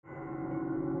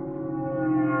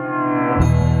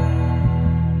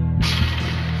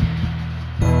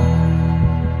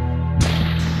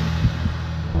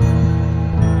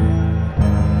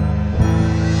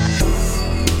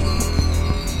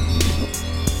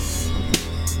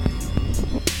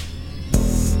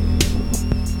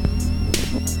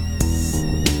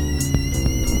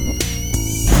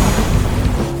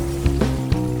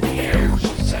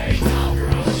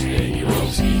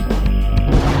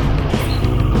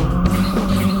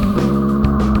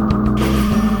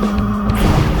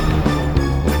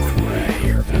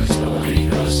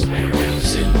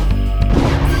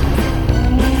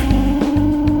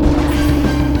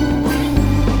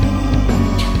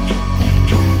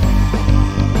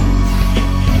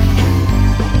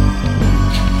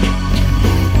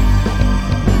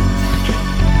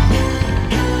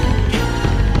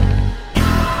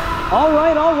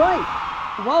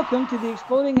Welcome to the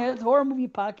Exploding Heads Horror Movie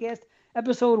Podcast,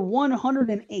 episode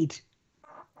 108.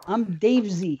 I'm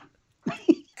Dave Z.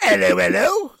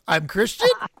 Hello. I'm Christian.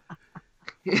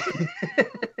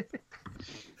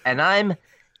 And I'm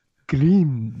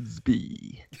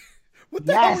Grimsby. What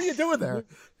the hell are you doing there?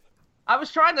 I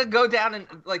was trying to go down in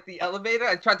like the elevator.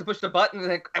 I tried to push the button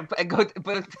and I go,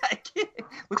 but I can't.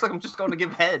 Looks like I'm just going to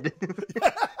give head.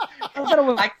 Because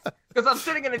I'm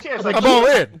sitting in a chair. So I'm all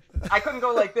in. I couldn't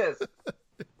go like this.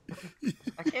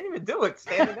 I can't even do it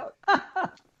standing up.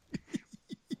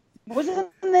 Wasn't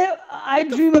there I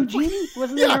Dream of Jeannie?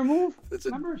 Wasn't that her move?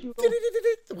 Remember?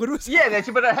 What was Yeah, then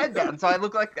she put her head down, so I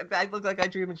look like I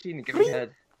Dream of Jeannie giving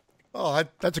head. Oh,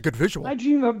 that's a good visual. I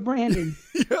Dream of Brandon.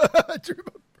 Yeah, I Dream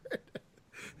of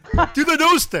Brandon. Do the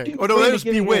nose thing. Oh, no, that was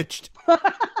Bewitched.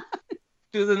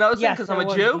 Do the nose thing because I'm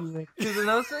a Jew? Bewitched. Do the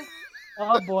nose thing?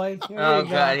 Oh, boy. Oh,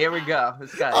 God, here we go.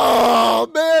 This guy.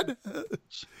 Oh, man.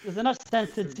 There's enough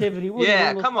sensitivity.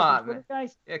 Yeah, come on, man.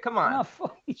 Guys. Yeah, come on. Enough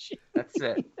fucking shit. That's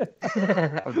it.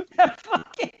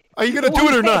 Are you going to do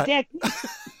it or not?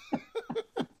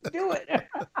 Do it.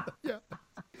 Yeah.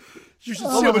 You should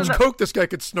see how much coke this guy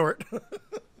could snort.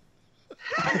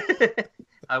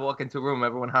 I walk into a room,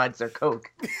 everyone hides their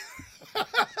coke.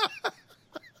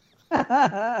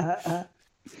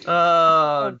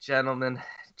 Oh, gentlemen.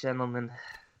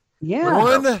 Yeah.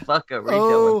 What the fuck are we doing?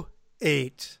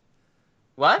 108.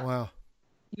 What? Wow.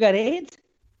 You got AIDS?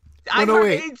 I got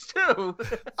 108. AIDS too.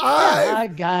 I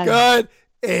got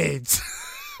AIDS.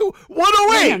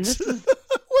 108. Man, this is...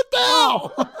 What the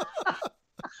hell?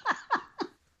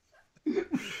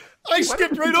 I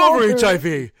skipped right over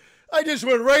HIV. I just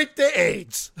went right to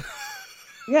AIDS.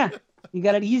 Yeah. You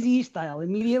got it easy style.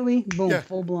 Immediately, boom,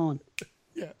 full blown.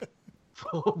 Yeah.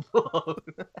 Full blown.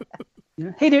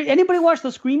 Yeah. Hey, did anybody watch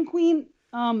the Scream Queen?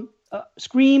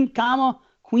 Scream,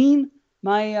 Queen.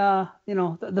 My,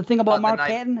 the thing about Mark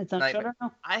Patton. It's on Shudder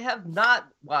now. I have not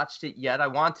watched it yet. I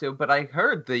want to, but I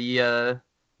heard the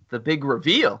big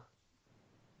reveal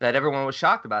that everyone was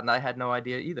shocked about, and I had no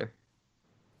idea either.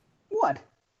 What?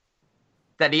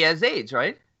 That he has AIDS,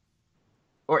 right?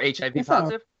 Or HIV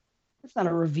positive? That's not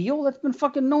a reveal. That's been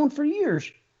fucking known for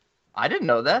years. I didn't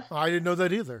know that. I didn't know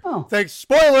that either. Oh. Thanks.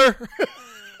 Spoiler.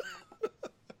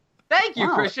 Thank you,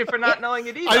 Wow. Christian, for not knowing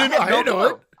it either. I didn't know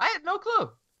it. I had no clue.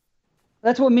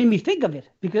 That's what made me think of it.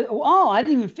 Because, I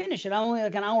didn't even finish it. I'm only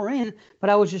like an hour in, but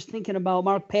I was just thinking about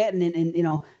Mark Patton and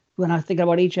when I was thinking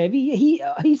about HIV.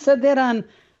 He said that on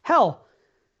Hell.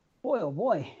 Boy, oh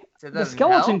boy. The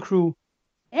Skeleton Crew.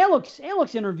 Alex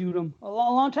interviewed him a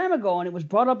long time ago, and it was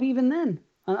brought up even then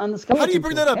on the Skeleton Crew. How do you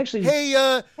bring that up? Actually,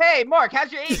 Hey, Mark,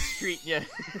 how's your AIDS treating you?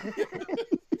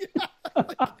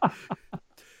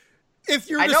 If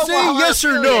you're to say yes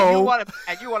or no,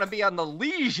 you want to be on the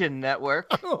Legion Network.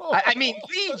 I mean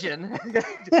Legion.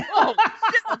 Oh,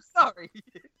 shit, I'm sorry.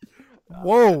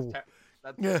 Whoa,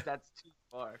 that's too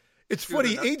far. It's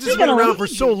funny. AIDS has been around for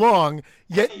so long,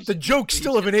 yet the jokes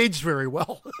still haven't aged very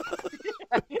well.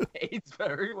 AIDS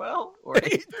very well? Or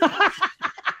Did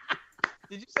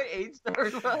you say AIDS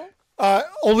very well?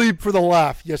 Only for the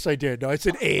laugh. Yes, I did. No, I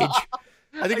said age.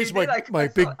 I think it's my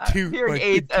big tooth. I'm hearing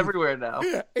AIDS everywhere now.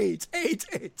 Yeah, AIDS.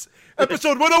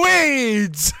 Episode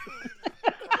 108.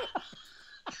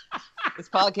 This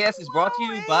podcast is brought to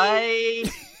you by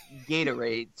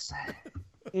Gatorades.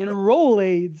 and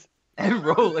Rolaids. And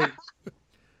Rolaids.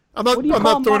 I'm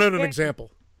not throwing out an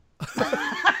example.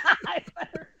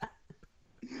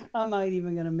 I'm not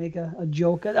even gonna make a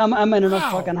joke. I'm in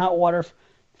enough fucking hot water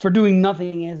for doing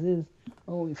nothing as is.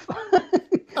 Holy fuck.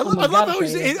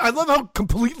 I love how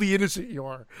completely innocent you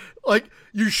are. Like,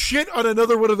 you shit on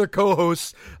another one of the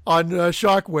co-hosts on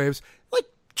Shockwaves, like,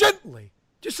 gently.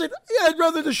 Just said, yeah, I'd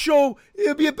rather the show,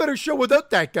 it'd be a better show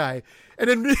without that guy. And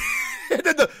then,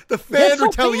 the fan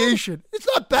retaliation. It's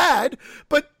not bad,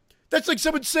 but that's like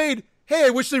someone saying, hey, I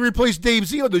wish they replaced Dave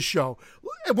Z on the show.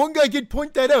 And one guy did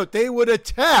point that out. They would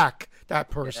attack that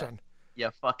person. Yeah,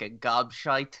 you fucking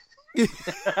gobshite.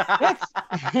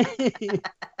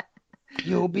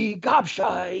 You'll be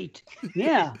gobshite.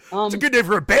 Yeah. It's a good name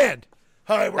for a band.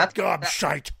 Hi, we're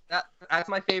gobshite. That's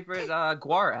my favorite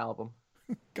Gwar album.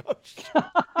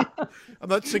 I'm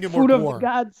not singing more Food of Gwar. the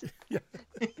Gods. Yeah.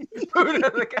 Food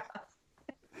of the Gods.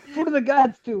 Food of the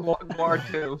Gods, too. Gwar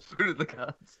 2. Food of the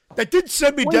Gods. That did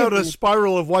send me down a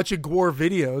spiral of watching Gwar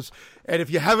videos. And if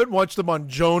you haven't watched them on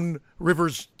Joan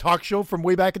Rivers' talk show from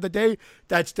way back in the day,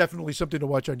 that's definitely something to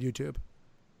watch on YouTube.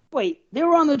 Wait, they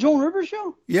were on the Joan Rivers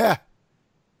show? Yeah.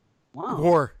 Wow.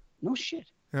 Gwar. No shit.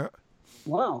 Yeah.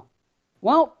 Wow.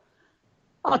 Well,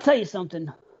 I'll tell you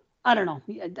something. I don't know.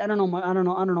 I don't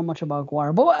know much about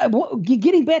Guar. But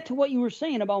getting back to what you were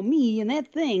saying about me and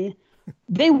that thing,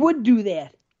 they would do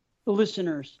that, the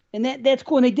listeners, and that's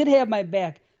cool. And they did have my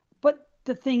back. But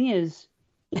the thing is,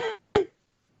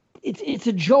 it's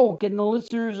a joke, and the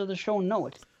listeners of the show know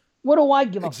it. What do I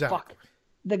give a fuck?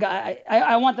 The guy,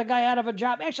 I want the guy out of a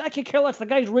job. Actually, I could care less. The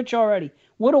guy's rich already.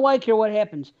 What do I care what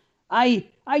happens? I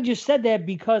just said that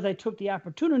because I took the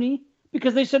opportunity,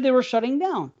 because they said they were shutting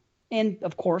down. And,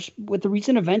 of course, with the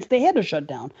recent events, they had to shut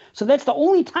down. So that's the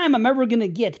only time I'm ever going to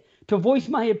get to voice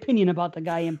my opinion about the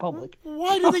guy in public.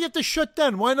 Why do they have to shut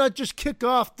down? Why not just kick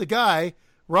off the guy,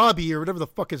 Robbie or whatever the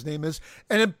fuck his name is,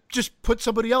 and then just put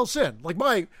somebody else in? Like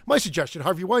my suggestion,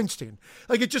 Harvey Weinstein.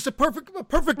 Like, it's just a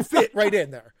perfect fit right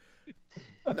in there.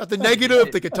 Nothing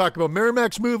negative. They could talk about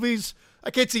Miramax movies.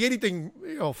 I can't see anything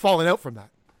falling out from that.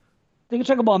 They can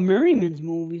talk about Merriman's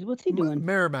movies. What's he doing?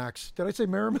 Miramax. Did I say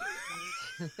Merriman?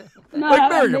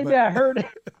 No, maybe I heard it.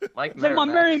 Mike It's like my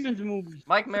Merriman's movies.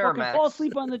 Mike Miramax. Fucking fall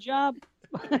asleep on the job.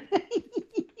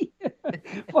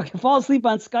 Fucking fall asleep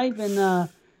on Skype and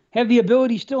have the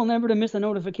ability still never to miss a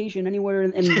notification anywhere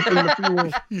in the free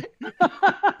world.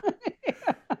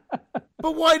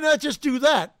 But why not just do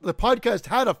that? The podcast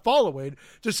had a following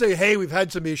to say, hey, we've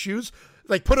had some issues.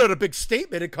 Like, put out a big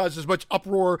statement. It caused as much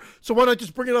uproar. So why not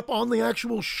just bring it up on the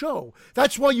actual show?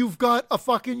 That's why you've got a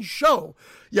fucking show.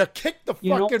 You kick the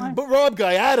fucking Rob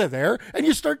guy out of there, and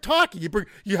you start talking.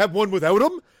 You have one without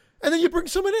him, and then you bring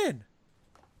someone in.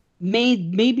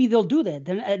 Maybe they'll do that.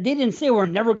 They didn't say we're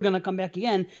never going to come back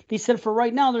again. They said for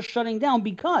right now they're shutting down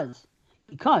because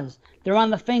they're on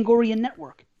the Fangoria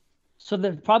network. So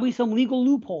there's probably some legal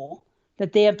loophole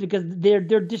that they have because they're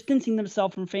distancing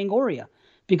themselves from Fangoria.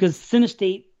 Because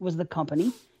Cinestate was the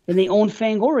company, and they own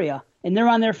Fangoria, and they're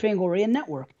on their Fangoria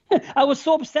network. I was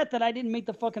so upset that I didn't make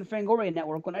the fucking Fangoria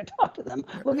network when I talked to them.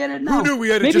 Look at it now. Who knew we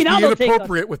had to just be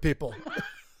inappropriate with people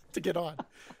to get on?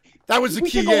 That was the key. We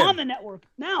should go on the network.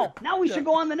 Now we should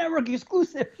go on the network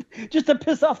exclusive just to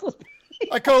piss off those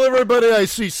people. I call everybody I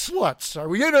see sluts. Are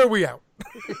we in or are we out?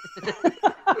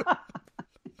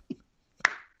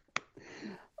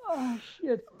 Oh,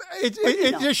 shit.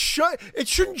 It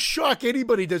shouldn't shock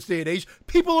anybody this day and age.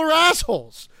 People are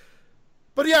assholes.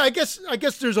 But yeah, I guess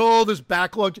there's all this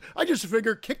backlog. I just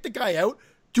figure kick the guy out,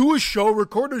 do a show,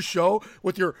 record a show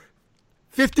with your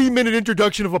 15-minute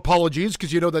introduction of apologies,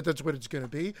 because you know that's what it's going to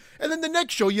be. And then the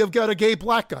next show, you've got a gay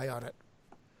black guy on it.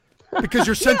 Because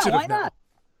you're sensitive why now. not?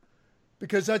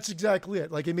 Because that's exactly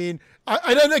it. Like, I mean,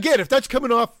 and again, if that's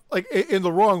coming off like in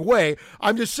the wrong way,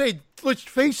 I'm just saying, let's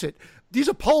face it, these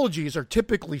apologies are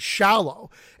typically shallow,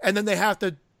 and then they have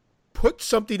to put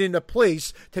something into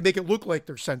place to make it look like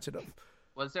they're sensitive.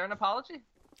 Was there an apology?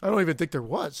 I don't even think there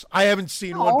was. I haven't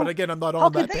seen one, but again, I'm not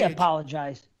on that page. How could they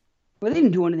apologize? Well, they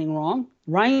didn't do anything wrong.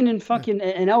 Ryan and fucking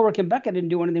and Elric and Becca didn't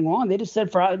do anything wrong. They just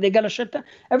said they got to shut down.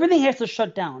 Everything has to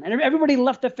shut down, and everybody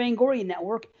left the Fangoria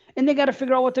network, and they got to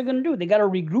figure out what they're going to do. They got to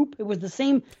regroup. It was the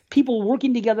same people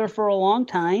working together for a long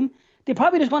time. They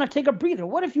probably just want to take a breather.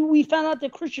 What if we found out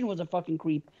that Christian was a fucking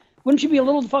creep? Wouldn't you be a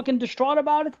little fucking distraught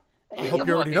about it? I hope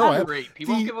you already know. He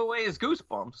won't give away his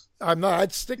goosebumps. I'm not.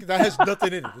 That has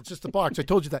nothing in it. It's just a box. I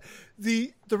told you that.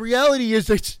 The reality is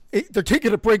they're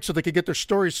taking a break so they can get their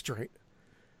stories straight.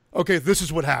 Okay, this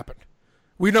is what happened.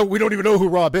 We don't even know who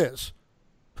Rob is.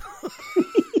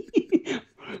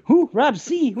 Who? Rob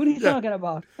C? What are you talking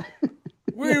about?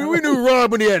 We knew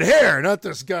Rob when he had hair, not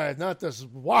this guy, not this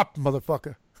wop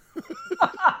motherfucker.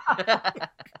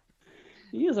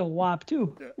 He is a wop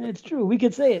too. It's true. We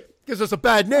could say it. Gives us a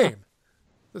bad name.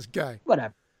 This guy.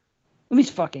 Whatever. These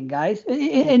fucking guys.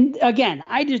 And again,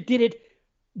 I just did it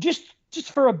just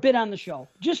for a bit on the show.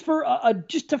 Just for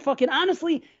just to fucking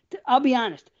honestly. I'll be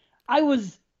honest. It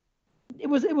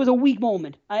was a weak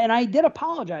moment, and I did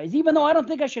apologize, even though I don't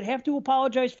think I should have to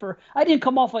apologize for. I didn't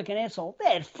come off like an asshole.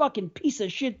 That fucking piece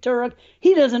of shit Turek.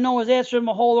 He doesn't know his ass from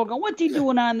a hole. Going, what's he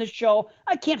doing on this show?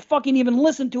 I can't fucking even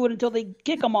listen to it until they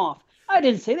kick him off. I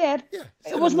didn't say that. Yeah,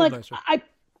 it wasn't like nicer.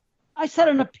 I said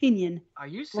an opinion. Are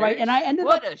you serious? Right, and I ended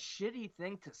what a shitty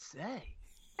thing to say.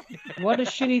 What a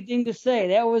shitty thing to say.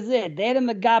 That was it. That and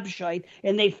the gobshite,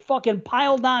 and they fucking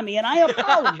piled on me, and I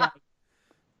apologize.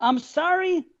 I'm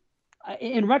sorry.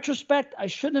 In retrospect, I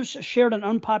shouldn't have shared an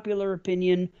unpopular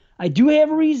opinion. I do have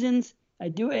reasons. I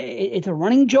do. It's a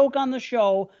running joke on the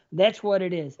show. That's what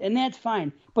it is, and that's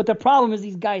fine. But the problem is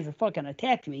these guys have fucking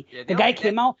attacked me. Yeah, the guy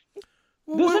came out.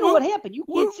 Listen to what happened. You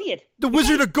can't see it. The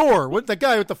Wizard of Gore. The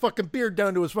guy with the fucking beard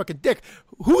down to his fucking dick.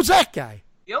 Who's that guy?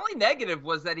 The only negative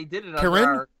was that he did it under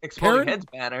our Exploding Heads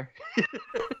banner.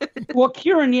 Well,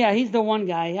 Kieran, yeah, he's the one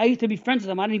guy. I used to be friends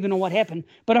with him. I don't even know what happened.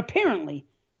 But apparently,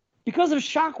 because of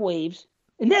shockwaves,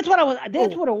 and that's what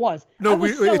what it was. No,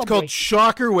 it's called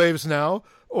shocker waves now,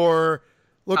 or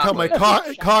look how my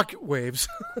cock waves.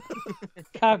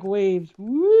 Cock waves.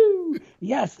 Woo!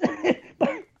 Yes.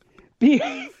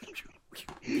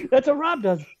 That's what Rob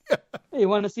does. Hey, you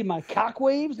want to see my cock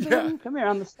waves? Yeah. Come here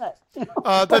on the set.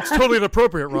 That's totally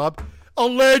inappropriate, Rob.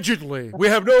 Allegedly. We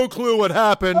have no clue what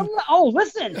happened. Oh,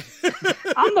 listen.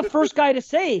 I'm the first guy to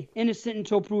say innocent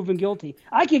until proven guilty.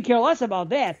 I could care less about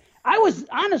that. I was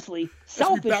honestly,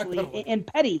 selfishly, and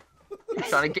petty.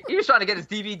 He was trying to get his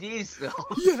DVDs still.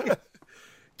 Yeah.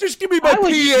 Just give me my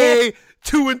PA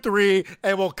 2 and 3,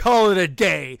 and we'll call it a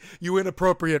day, you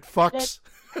inappropriate fucks.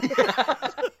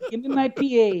 Give me my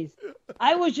PAs.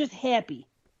 I was just happy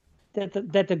that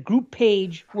the group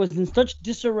page was in such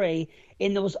disarray,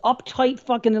 and those uptight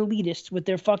fucking elitists with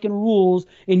their fucking rules,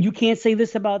 and you can't say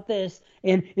this about this,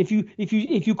 and if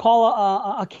you call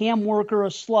a cam worker a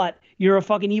slut, you're a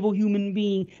fucking evil human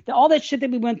being. All that shit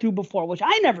that we went through before, which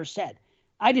I never said.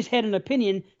 I just had an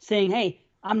opinion saying, hey,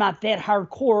 I'm not that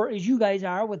hardcore as you guys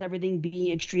are with everything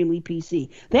being extremely PC.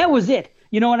 That was it.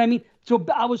 You know what I mean? So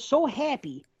I was so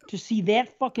happy to see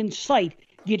that fucking site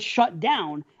get shut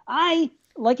down. I,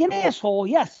 like an asshole,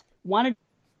 yes, wanted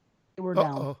they were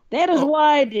down. That is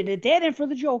why I did it. That and for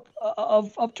the joke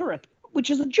of Turek,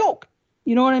 which is a joke.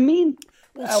 You know what I mean?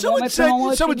 Someone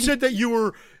said that you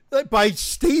were, by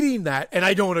stating that, and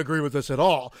I don't agree with this at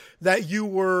all, that you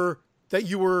were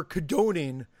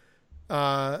condoning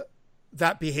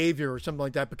that behavior or something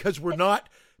like that because we're not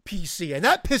PC. And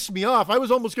that pissed me off. I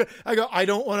was almost good. I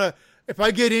don't want to, if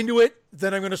I get into it,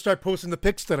 then I'm going to start posting the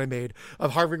pics that I made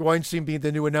of Harvey Weinstein being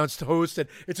the new announced host. And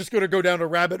it's just going to go down a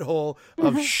rabbit hole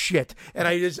of shit. And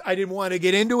I didn't want to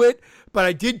get into it, but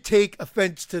I did take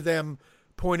offense to them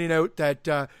pointing out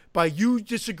that by you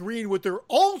disagreeing with their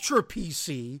ultra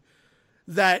PC,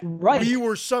 that we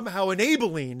were somehow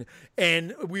enabling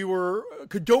and we were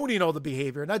condoning all the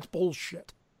behavior. And that's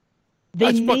bullshit.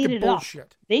 That's fucking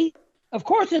bullshit. Of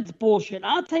course it's bullshit.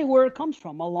 I'll tell you where it comes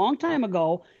from. A long time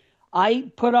ago,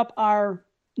 I put up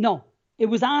it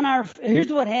was on our,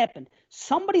 here's what happened.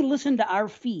 Somebody listened to our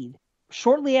feed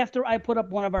shortly after I put up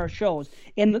one of our shows.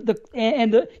 And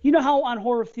the you know how on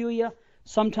Horophilia,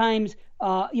 sometimes,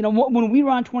 when we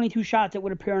were on 22 Shots, it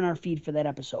would appear on our feed for that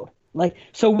episode.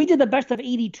 So we did the best of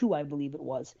 82, I believe it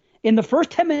was. In the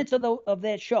first 10 minutes of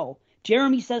that show,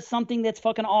 Jeremy says something that's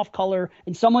fucking off color,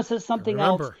 and someone says something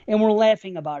else, and we're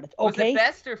laughing about it. Okay, was it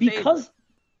best or favorite?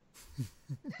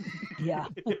 Yeah,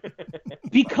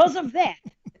 because of that,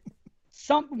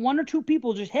 one or two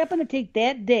people just happened to take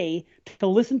that day to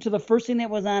listen to the first thing that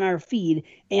was on our feed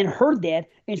and heard that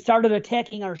and started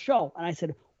attacking our show. And I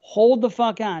said, "Hold the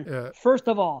fuck on! Yeah. First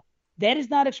of all, that is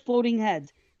not Exploding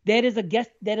Heads. That is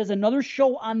that is another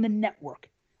show on the network."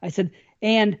 I said,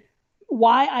 and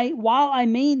while I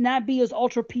may not be as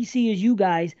ultra PC as you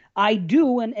guys, I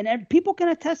do, and people can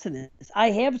attest to this.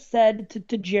 I have said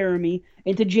to Jeremy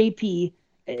and to JP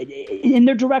in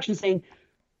their direction saying,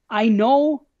 I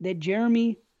know that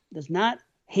Jeremy does not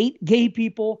hate gay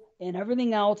people and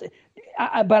everything else,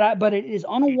 but it is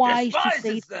unwise to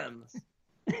say them.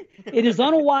 It is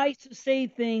unwise to say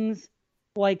things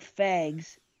like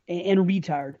fags and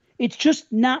retard. It's just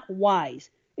not wise.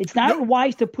 It's not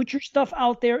wise to put your stuff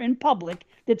out there in public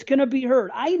that's going to be heard.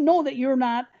 I know that you're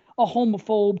not a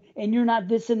homophobe and you're not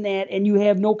this and that and you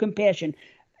have no compassion.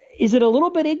 Is it a little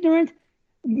bit ignorant?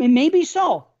 Maybe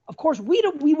so. Of course, we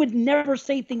would never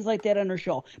say things like that on our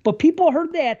show. But people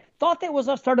heard that, thought that was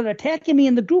us, started attacking me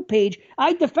in the group page.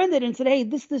 I defended and said, hey,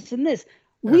 this, and this.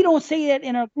 We don't say that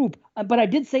in our group. But I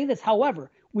did say this. However,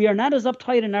 we are not as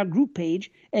uptight in our group page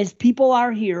as people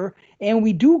are here. And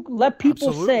we do let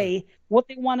people say what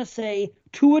they want to say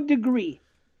to a degree.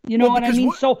 You know what I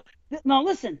mean? So now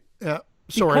listen. Yeah.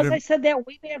 Sorry. Because I said that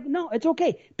way back. No, it's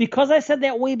okay. Because I said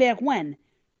that way back when,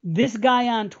 this guy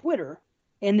on Twitter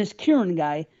and this Kieran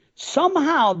guy,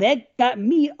 somehow that got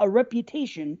me a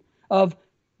reputation of,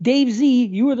 Dave Z,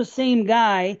 you were the same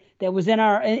guy that was in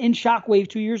Shockwave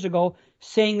 2 years ago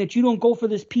saying that you don't go for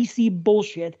this PC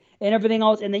bullshit and everything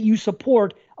else, and that you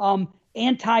support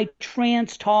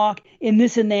anti-trans talk and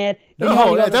this and that.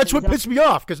 No, that's what pissed me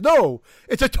off, because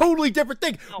it's a totally different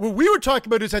thing. No. What we were talking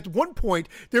about is at one point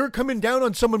they were coming down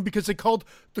on someone because they called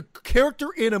the character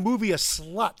in a movie a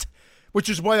slut, which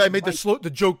is why I made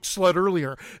the joke slut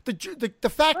earlier. The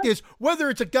fact is, whether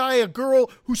it's a guy, a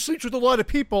girl who sleeps with a lot of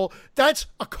people, that's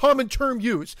a common term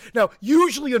used. Now,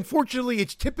 usually, unfortunately,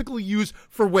 it's typically used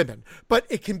for women, but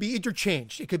it can be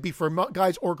interchanged. It could be for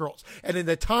guys or girls. And in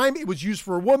the time, it was used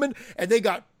for a woman, and they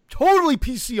got totally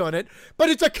PC on it, but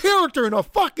it's a character in a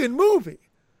fucking movie.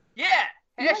 Yeah.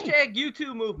 Hashtag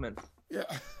U2 movement. Yeah.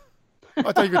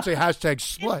 I thought you were going to say hashtag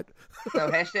slut. No,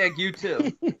 hashtag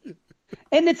U2.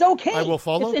 And it's okay. I will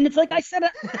follow. It's like I said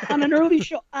on an early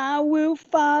show. I will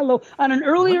follow. On an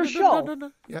earlier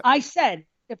show, Yeah. I said,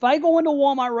 if I go into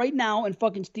Walmart right now and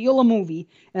fucking steal a movie,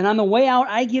 and on the way out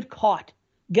I get caught,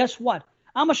 guess what?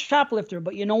 I'm a shoplifter,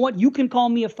 but you know what? You can call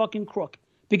me a fucking crook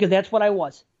because that's what I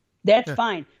was. That's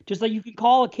fine. Just like you can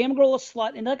call a cam girl a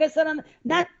slut. And like I said,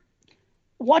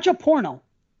 watch a porno.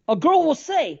 A girl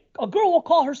will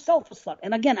call herself a slut.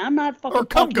 And again, I'm not fucking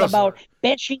talking about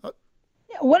bad shit.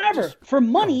 Whatever. For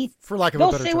money, for lack of a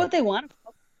better they'll say term. what they want.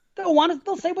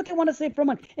 They'll say what they want to say for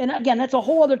money. And again, that's a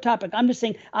whole other topic. I'm just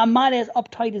saying I'm not as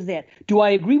uptight as that. Do I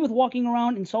agree with walking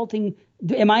around insulting?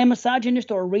 Am I a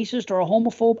misogynist or a racist or a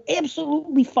homophobe?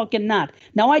 Absolutely fucking not.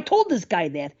 Now, I told this guy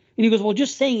that. And he goes, well,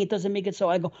 just saying it doesn't make it so.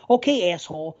 I go, okay,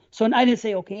 asshole. So I didn't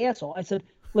say, okay, asshole. I said,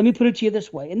 let me put it to you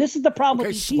this way. And this is the problem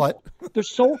with these people. They're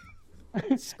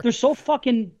so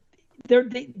fucking,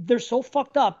 they're so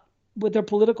fucked up with their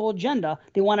political agenda.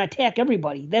 They want to attack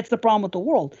everybody. That's the problem with the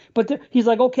world. But he's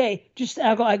like, okay,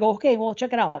 I go, okay, well,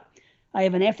 check it out. I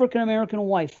have an African-American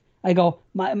wife. I go,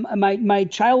 my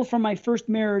child from my first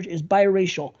marriage is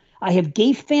biracial. I have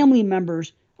gay family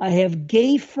members. I have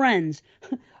gay friends.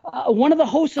 One of the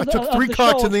hosts of the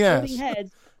show, in the ass.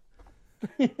 Heads,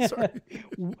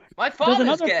 my father's does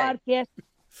another gay. podcast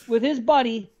with his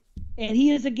buddy, and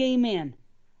he is a gay man.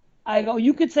 I go,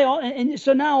 you could say all, and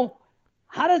so now,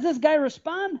 how does this guy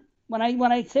respond when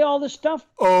I say all this stuff?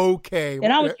 Okay,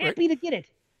 and I was happy to get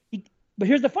it, but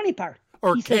here's the funny part.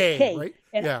 Or he K, says K, right?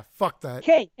 And yeah, fuck that.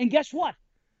 K, and guess what?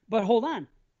 But hold on,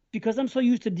 because I'm so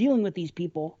used to dealing with these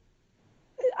people,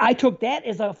 I took that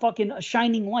as a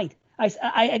shining light.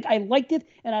 I liked it,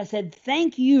 and I said,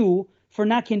 thank you for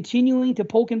not continuing to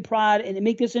poke and prod and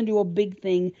make this into a big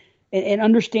thing and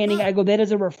understanding. I go, that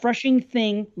is a refreshing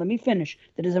thing. Let me finish.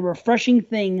 That is a refreshing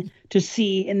thing to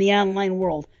see in the online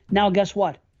world. Now, guess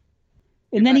what?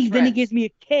 And then he gives me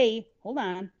a K. Hold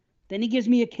on. Then he gives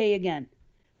me a K again.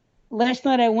 Last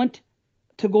night I went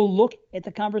to go look at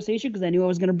the conversation because I knew I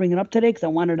was going to bring it up today because I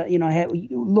wanted to,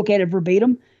 look at it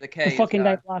verbatim. The fucking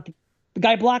guy blocked me. The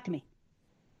guy blocked me.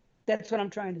 That's what I'm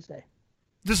trying to say.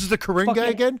 This is the Corinne guy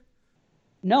again?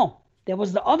 No, that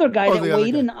was the other guy that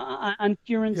weighed in on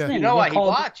Kieran's thing. You know why he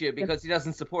blocked you? Because he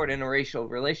doesn't support interracial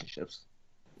relationships.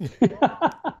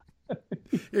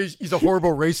 He's a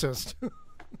horrible racist.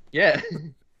 Yeah.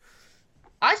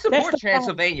 I support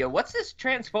Transylvania. What's this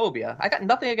transphobia? I got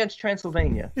nothing against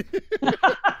Transylvania.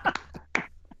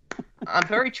 I'm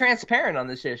very transparent on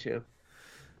this issue.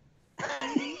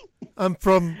 I'm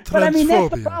from transphobia. But I mean,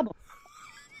 that's the problem.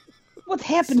 What's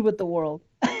happened with the world?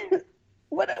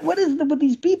 What is with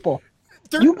these people?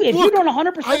 If you don't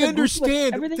 100%, I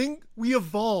understand. We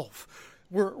evolve.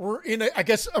 We're in, I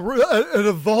guess, an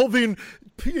evolving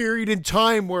period in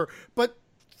time but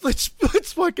let's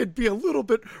fucking be a little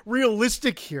bit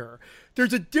realistic here.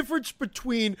 There's a difference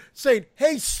between saying,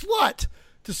 "Hey, slut,"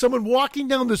 to someone walking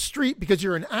down the street because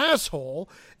you're an asshole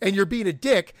and you're being a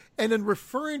dick, and then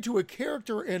referring to a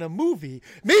character in a movie.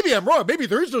 Maybe I'm wrong. Maybe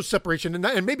there is no separation in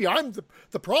that, and maybe I'm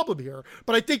the problem here.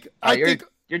 But I think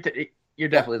you're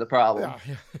definitely the problem.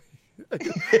 Yeah.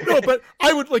 No, but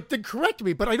I would then correct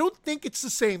me, but I don't think it's the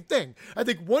same thing. I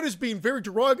think one is being very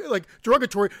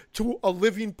derogatory to a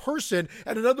living person,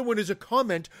 and another one is a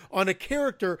comment on a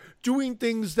character doing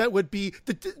things that would be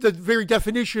the very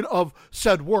definition of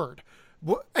said word.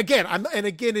 Again,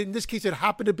 in this case, it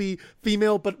happened to be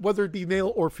female, but whether it be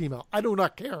male or female, I do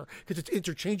not care because it's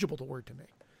interchangeable, the word to me.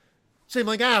 Same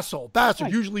like asshole, bastard.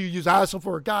 Right. Usually you use asshole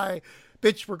for a guy,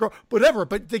 bitch for a girl, whatever,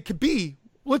 but they could be,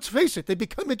 let's face it, they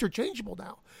become interchangeable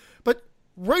now. But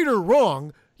right or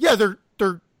wrong, yeah, they're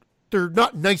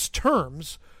not nice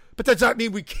terms, but does that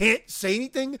mean we can't say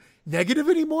anything negative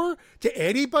anymore to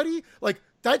anybody?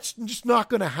 That's just not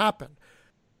going to happen.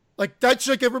 That's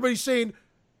like everybody saying,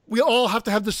 we all have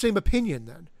to have the same opinion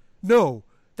then. No,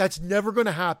 that's never going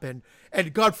to happen,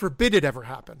 and God forbid it ever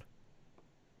happen.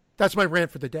 That's my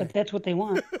rant for the day. But that's what they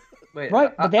want. Wait,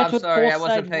 right? But that's I'm what sorry, I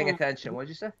wasn't paying attention. What did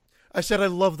you say? I said I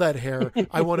love that hair.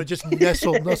 I want to just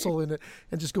nestle in it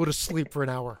and just go to sleep for an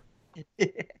hour.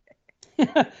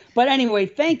 But anyway,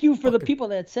 thank you for the people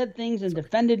that said things and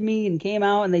defended me and came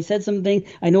out and they said some things.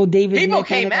 I know David. People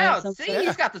came out. See,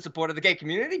 he's got the support of the gay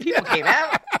community. People came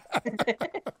out.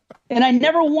 And I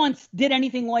never once did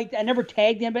anything like that. I never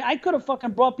tagged anybody. I could have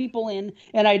fucking brought people in,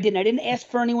 and I didn't. I didn't ask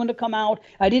for anyone to come out.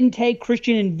 I didn't tag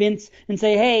Christian and Vince and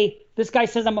say, "Hey, this guy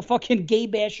says I'm a fucking gay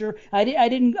basher." I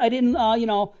didn't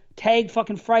tag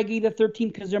fucking Friday the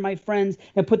 13th because they're my friends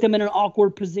and put them in an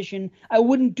awkward position. I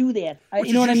wouldn't do that.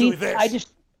 You know what I mean? This. I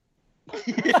just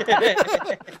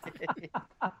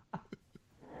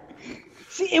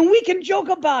See, and we can joke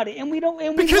about it, and we don't.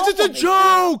 And because it's a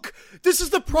joke. This is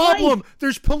the problem. Right.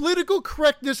 There's political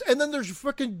correctness, and then there's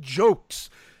fucking jokes.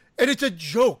 And it's a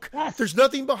joke. Yes. There's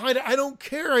nothing behind it. I don't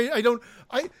care. I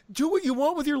do what you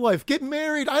want with your life. Get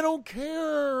married. I don't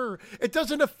care. It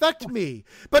doesn't affect me.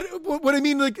 But what I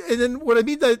mean,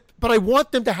 but I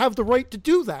want them to have the right to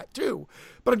do that too.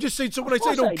 But I'm just saying, so when I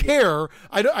say I don't care,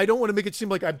 I don't want to make it seem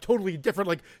like I'm totally different,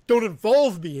 like don't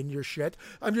involve me in your shit.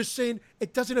 I'm just saying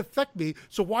it doesn't affect me.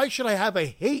 So why should I have a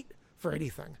hate for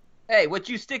anything? Hey, what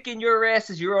you stick in your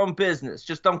ass is your own business.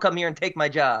 Just don't come here and take my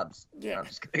jobs. Yeah. No, I'm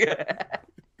just kidding.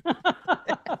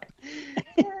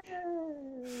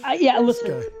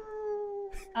 Listen.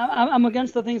 I'm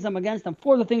against the things I'm against. I'm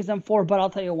for the things I'm for. But I'll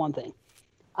tell you one thing: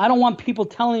 I don't want people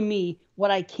telling me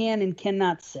what I can and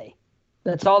cannot say.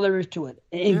 That's all there is to it.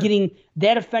 And getting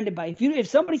that offended by it. If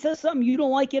somebody says something you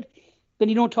don't like it, then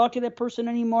you don't talk to that person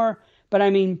anymore. But I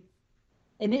mean,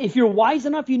 and if you're wise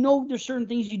enough, you know there's certain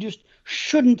things you just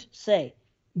shouldn't say.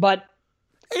 But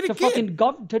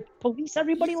to police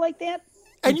everybody like that.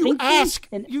 And you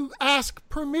ask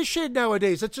permission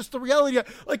nowadays. That's just the reality.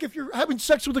 Like if you're having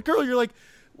sex with a girl, you're like,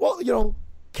 well,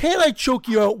 can I choke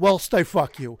you out whilst I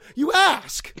fuck you? You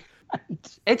ask.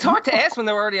 It's hard to ask when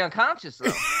they're already unconscious,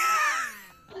 though.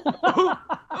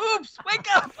 Oops, wake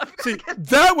up. See,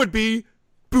 that would be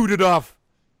booted off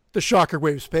the Shocker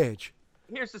Waves page.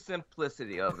 Here's the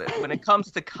simplicity of it. When it comes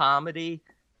to comedy,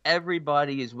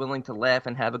 everybody is willing to laugh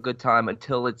and have a good time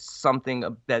until it's something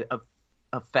that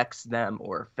affects them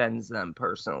or offends them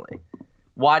personally.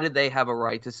 Why did they have a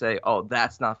right to say, oh,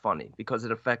 that's not funny? Because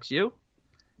it affects you?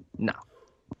 No.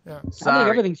 Yeah. I think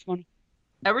everything's funny.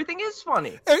 Everything is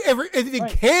funny. Everything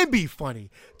can be funny.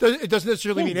 It doesn't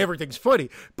necessarily mean everything's funny,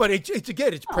 but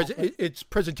it's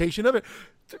presentation of it.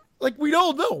 Like we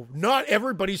all know, not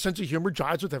everybody's sense of humor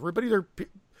jives with everybody.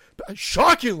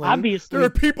 Shockingly, obviously, there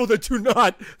are people that do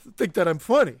not think that I'm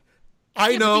funny.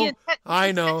 I know.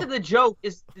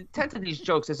 The intent of these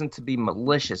jokes isn't to be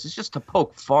malicious. It's just to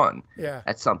poke fun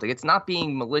at something. It's not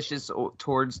being malicious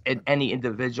towards any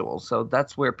individual. So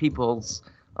that's where people's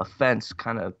offense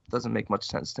kind of doesn't make much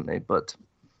sense to me. But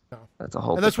that's a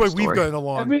whole. And that's why story. We've gotten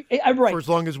along for as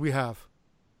long as we have.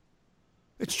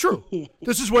 It's true.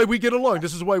 This is why we get along.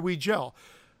 This is why we gel.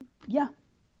 Yeah.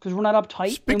 Because we're not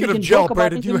uptight. Speaking of gel,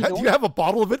 Brandon, do you have a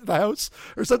bottle of it in the house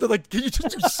or something? Like, can you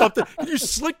just do something? Can you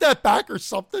slick that back or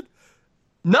something?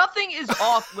 Nothing is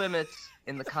off limits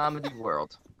in the comedy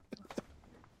world.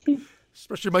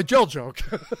 Especially my gel joke.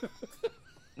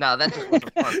 No, that just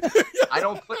wasn't fun.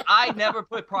 I never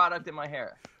put product in my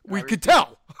hair. We could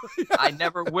tell. I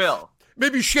never will.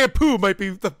 Maybe shampoo might be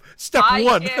the step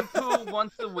one. I shampoo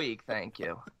once a week, thank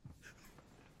you.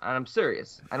 And I'm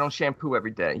serious. I don't shampoo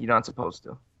every day. You're not supposed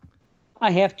to. I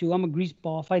have to. I'm a grease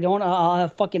ball. If I don't, I'll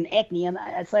have fucking acne on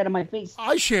that side of my face.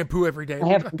 I shampoo every day. I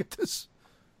have to. Get this.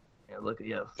 Yeah, look at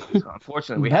you. So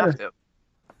unfortunately, we have to.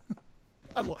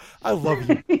 I love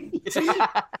you. See?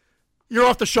 You're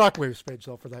off the Shockwaves page,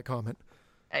 though, for that comment.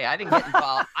 Hey, I didn't get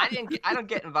involved. I don't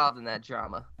get involved in that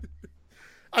drama.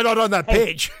 I'm not on that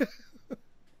page.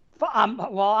 I'm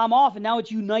off, and now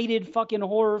it's United fucking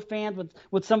horror fans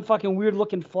with some fucking weird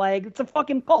looking flag. It's a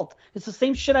fucking cult. It's the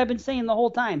same shit I've been saying the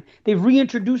whole time. They've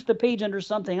reintroduced the page under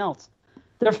something else.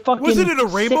 They're fucking. Wasn't it a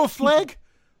rainbow flag?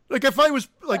 Like if I was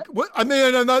like, what? I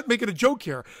mean, I'm not making a joke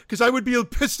here because I would be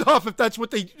pissed off if that's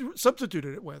what they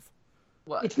substituted it with.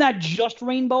 What? It's not just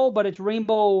rainbow, but it's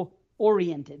rainbow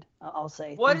oriented. I'll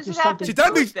say. What does it have to See, do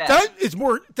with that is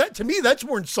more. That to me, that's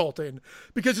more insulting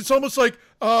because it's almost like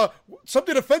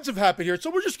something offensive happened here,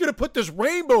 so we're just gonna put this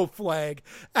rainbow flag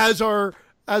as our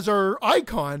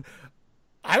icon.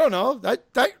 I don't know. That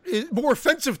is more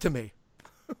offensive to me.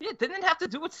 Yeah, didn't it have to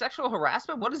do with sexual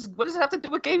harassment? What does it have to do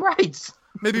with gay rights?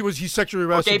 Maybe it was he sexually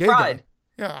harassed gay a gay pride. guy.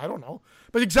 Yeah, I don't know.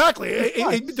 But exactly,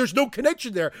 there's no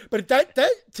connection there. But that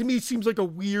to me seems like a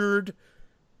weird.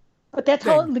 But that's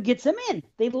how it gets them in.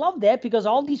 They love that because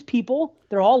all these people,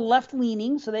 they're all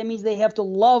left-leaning, so that means they have to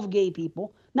love gay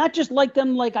people. Not just like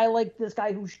them like I like this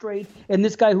guy who's straight and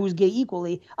this guy who's gay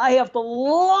equally. I have to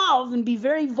love and be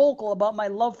very vocal about my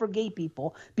love for gay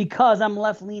people because I'm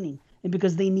left-leaning and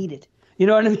because they need it. You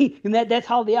know what I mean? And that's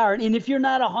how they are. And if you're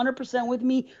not 100% with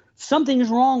me, something's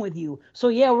wrong with you. So,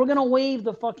 yeah, we're going to wave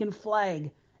the fucking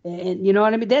flag. And you know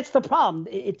what I mean? That's the problem.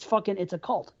 It's a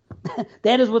cult.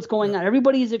 That is what's going on.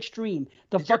 Everybody is extreme.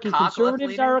 The fucking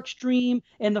conservatives are extreme,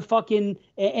 and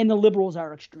the liberals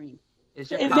are extreme.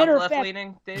 Is your cock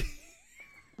left-leaning, Dave?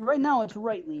 Right now, it's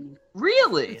right-leaning.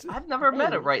 Really? I've never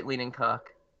met a right-leaning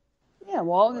cock. Yeah,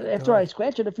 well, after I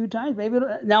scratch it a few times, maybe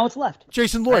now it's left.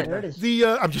 Jason Lloyd. There it is.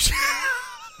 I'm just.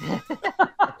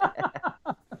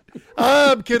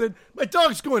 I'm kidding. My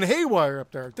dog's going haywire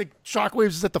up there. I think Shockwaves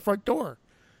is at the front door.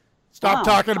 Stop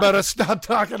talking about us. Stop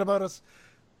talking about us.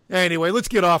 Anyway, let's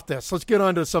get off this. Let's get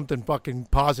on to something fucking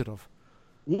positive.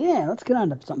 Yeah, let's get on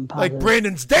to something positive. Like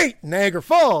Brandon's date in Niagara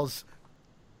Falls.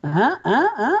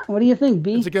 What do you think,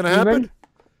 B? Is it going to happen?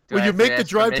 Will you make the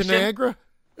drive to Niagara?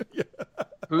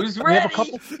 Who's ready?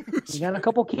 We got a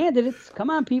couple candidates. Come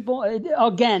on, people.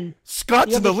 Again.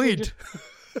 Scott's in the lead.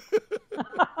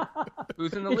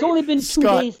 Who's in the lead? It's only been 2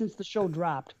 days since the show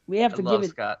dropped. We have to give it.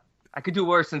 Scott. I could do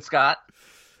worse than Scott.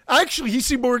 Actually, he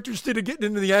seemed more interested in getting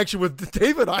into the action with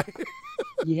Dave and I.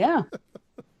 Yeah.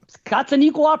 Scott's an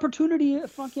equal opportunity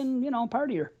fucking,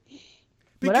 partier.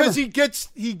 Because he gets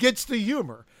the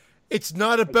humor. It's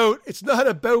not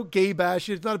about gay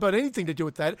bashing. It's not about anything to do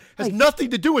with that. It has nothing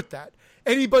to do with that.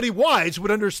 Anybody wise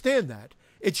would understand that.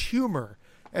 It's humor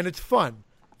and it's fun.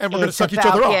 And we're going to suck each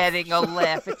other off. It's about getting a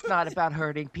laugh. It's not about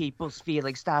hurting people's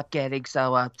feelings. Stop getting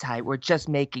so uptight. We're just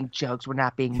making jokes. We're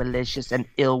not being malicious and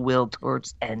ill-willed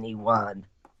towards anyone.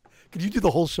 Could you do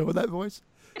the whole show in that voice?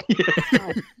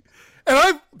 Yeah.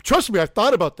 And trust me, I've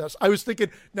thought about this. I was thinking,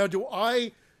 now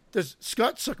does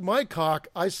Scott suck my cock?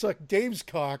 I suck Dave's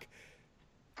cock.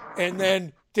 And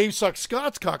then Dave sucks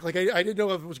Scott's cock. Like, I didn't know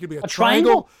if it was going to be a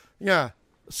triangle. Yeah.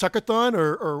 Suckathon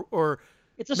or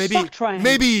it's a suck triangle.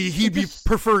 Maybe he'd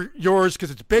prefer yours because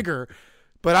it's bigger.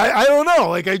 But I don't know.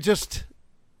 Like, I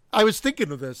was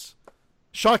thinking of this.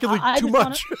 Shockingly too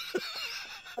much.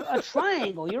 A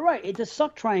triangle. You're right. It's a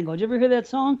suck triangle. Did you ever hear that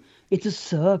song? It's a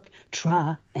suck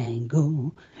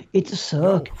triangle. It's a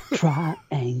suck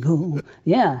triangle.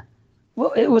 Yeah.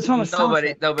 Well, it was from a song.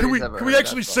 Can we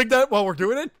actually sing that while we're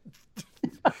doing it?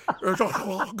 It's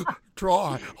a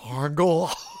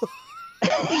triangle.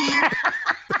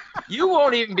 You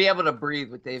won't even be able to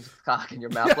breathe with Dave's cock in your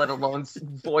mouth, let alone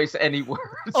voice any words.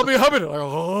 I'll be humming it.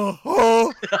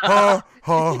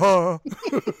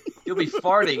 You'll be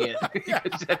farting it.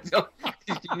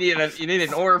 You need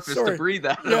an orifice to breathe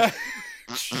out of. Yeah.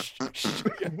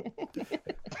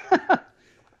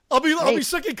 I'll be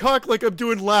sucking cock like I'm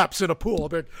doing laps in a pool. I'll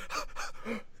be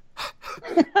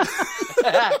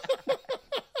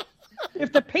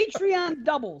If the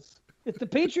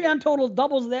Patreon total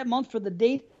doubles that month for the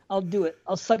date, I'll do it.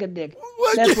 I'll suck a dick.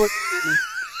 That's what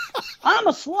I'm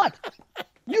a slut.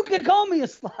 You can call me a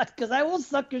slut because I will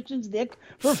suck Christian's dick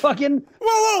for fucking.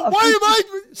 Whoa! Why am I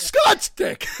Scott's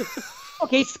dick?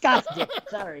 Okay, Scott's dick.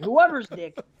 Sorry, whoever's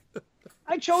dick.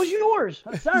 I chose yours.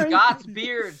 I'm sorry. Scott's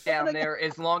beard down there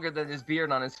is longer than his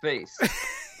beard on his face.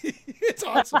 It's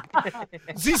awesome.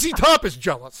 ZZ Top is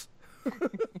jealous.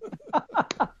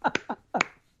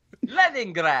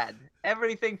 Leningrad.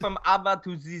 Everything from ABBA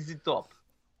to ZZ Top.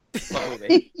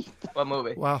 What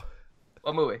movie? Wow.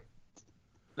 What movie?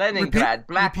 Leningrad.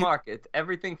 Black Market.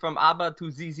 Everything from ABBA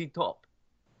to ZZ Top.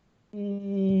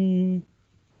 What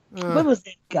was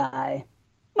that guy?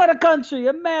 What a country,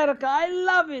 America! I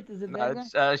love it. Is it that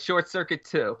guy? Short Circuit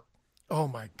 2. Oh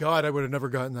my God! I would have never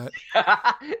gotten that.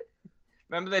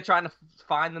 Remember they're trying to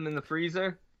find them in the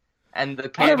freezer, and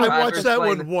the I watched that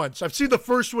one once. I've seen the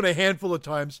first one a handful of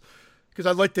times because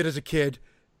I liked it as a kid,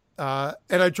 and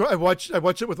I watched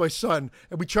it with my son,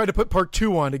 and we tried to put part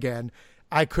 2 on again.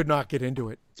 I could not get into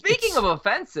it. Speaking of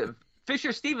offensive,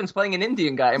 Fisher Stevens playing an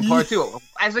Indian guy in part 2.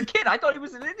 As a kid, I thought he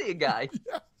was an Indian guy.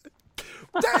 Yeah.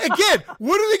 Again,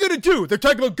 what are they going to do? They're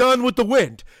talking about Gone with the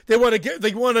Wind. They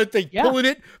pulling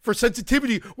it for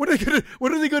sensitivity. What are they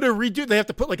going to redo? They have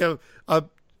to put like a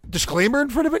disclaimer in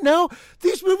front of it now.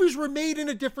 These movies were made in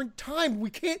a different time.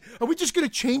 Are we just going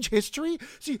to change history?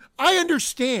 See, I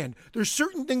understand there's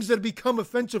certain things that have become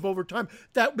offensive over time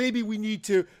that maybe we need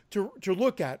to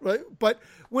look at, right? But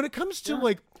when it comes to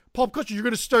like pop culture, you're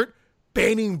going to start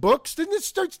banning books, then it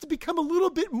starts to become a little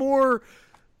bit more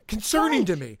concerning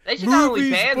to me. They should not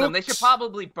only ban them, they should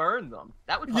probably burn them.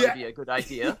 That would probably be a good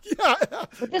idea. Yeah,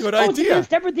 but this goes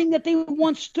against everything that they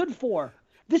once stood for.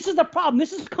 This is the problem.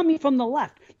 This is coming from the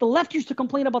left. The left used to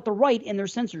complain about the right and their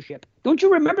censorship. Don't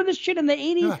you remember this shit in the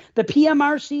 80s? Yeah. The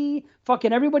PMRC,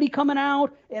 fucking everybody coming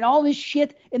out and all this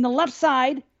shit. In the left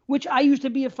side, which I used to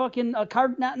be not a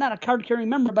card-carrying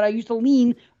member, but I used to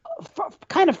lean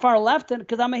kind of far left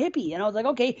because I'm a hippie. And I was like,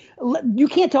 okay, you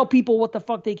can't tell people what the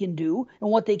fuck they can do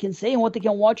and what they can say and what they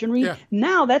can watch and read. Yeah.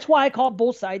 Now, that's why I call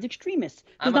both sides extremists.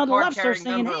 Because now the left starts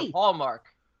saying, hey, Hallmark.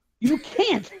 You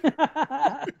can't.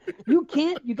 You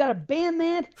can't. You got to ban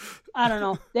that. I don't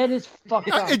know. That is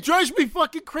fucked up. It drives me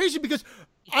fucking crazy because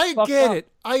I get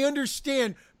it. I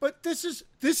understand. But this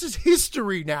is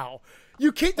history now.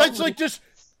 You can't. That's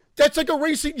that's like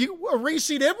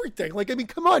erasing everything. Like, I mean,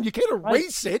 come on, you can't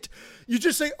erase it. You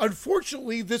just say,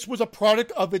 unfortunately, this was a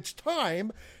product of its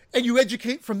time, and you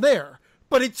educate from there.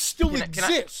 But it still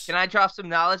exists. Can I drop some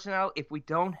knowledge now? If we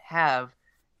don't have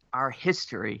our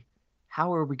history,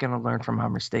 how are we going to learn from our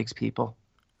mistakes, people?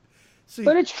 See,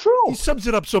 but it's true. He sums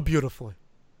it up so beautifully.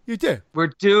 You did.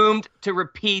 We're doomed to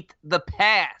repeat the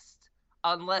past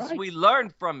unless we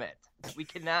learn from it. We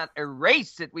cannot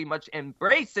erase it. We must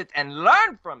embrace it and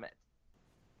learn from it.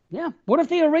 Yeah. What if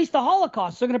they erase the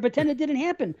Holocaust? They're going to pretend it didn't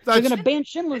happen. They're going to ban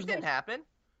Schindler's List. It didn't happen.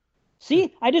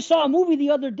 See, I just saw a movie the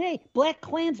other day, Black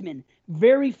Klansman.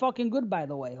 Very fucking good, by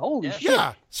the way. Holy shit.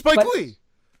 Yeah, Spike Lee.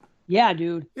 Yeah,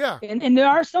 dude. Yeah. And there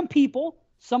are some people,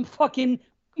 some fucking,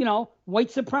 white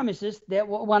supremacists that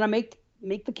want to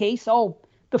make the case,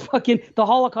 the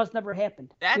Holocaust never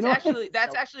happened.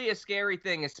 That's actually a scary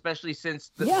thing, especially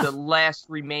since the last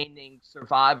remaining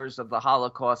survivors of the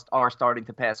Holocaust are starting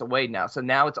to pass away now. So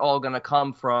now it's all going to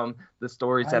come from the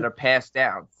stories that are passed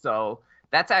down. So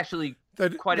that's actually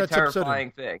quite a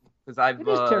terrifying thing, because I've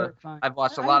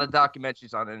watched a lot of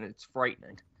documentaries on it, and it's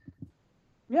frightening.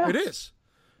 Yeah, it is.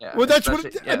 Yeah, well, that's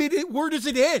what I mean. Where does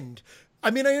it end?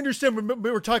 I mean, I understand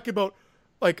we were talking about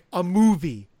like a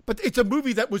movie, but it's a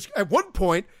movie that was at one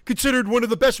point considered one of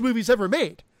the best movies ever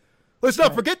made. Let's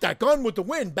not forget that Gone with the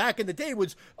Wind back in the day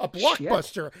was a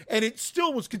blockbuster, and it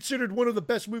still was considered one of the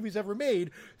best movies ever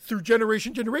made through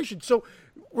generation. So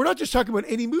we're not just talking about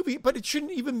any movie, but it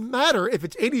shouldn't even matter if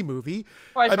it's any movie.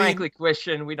 Quite frankly,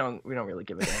 Christian, we don't really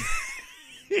give a damn.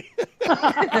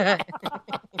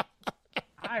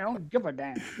 I don't give a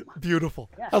damn.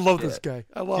 Beautiful. Yeah. I love this guy.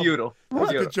 I love Beautiful. It.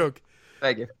 That's a good joke.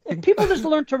 Thank you. If people just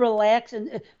learn to relax,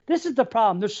 and this is the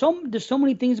problem. There's so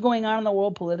many things going on in the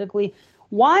world politically.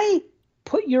 Why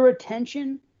put your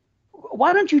attention?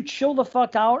 Why don't you chill the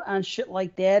fuck out on shit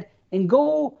like that and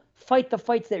go fight the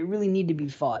fights that really need to be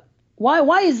fought?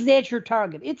 Why is that your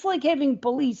target? It's like having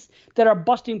police that are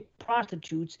busting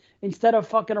prostitutes instead of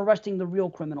fucking arresting the real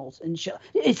criminals and shit.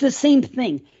 It's the same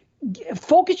thing.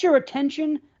 Focus your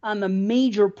attention on the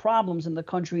major problems in the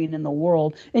country and in the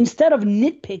world instead of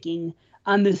nitpicking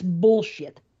on this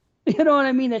bullshit. You know what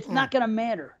I mean? It's not going to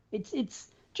matter. It's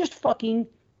just fucking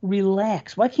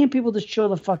relax. Why can't people just chill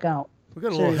the fuck out? We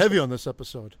got a little heavy on this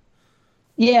episode.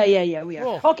 Yeah, we are.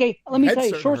 Whoa. Okay, let me tell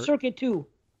you, Short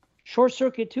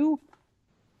Circuit 2,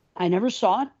 I never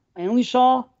saw it. I only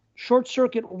saw Short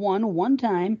Circuit 1 one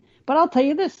time. But I'll tell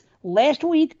you this. Last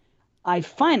week, I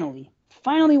finally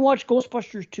watched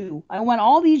Ghostbusters 2. I went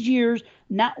all these years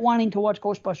not wanting to watch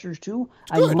Ghostbusters 2.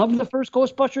 I loved the first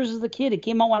Ghostbusters as a kid. It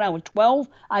came out when I was 12.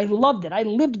 I loved it. I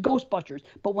lived Ghostbusters.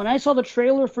 But when I saw the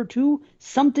trailer for 2,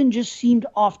 something just seemed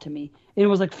off to me. And it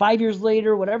was like 5 years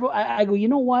later, whatever. I go, you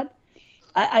know what?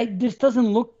 This doesn't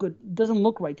look good. It doesn't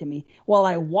look right to me. Well,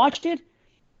 I watched it,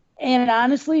 and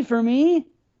honestly, for me,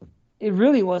 it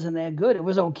really wasn't that good. It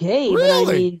was okay. Really?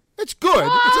 But I mean, it's good.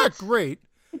 What? It's not great.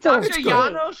 Dr.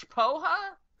 Janos Poha?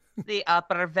 The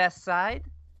Upper West Side?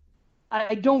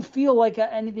 I don't feel like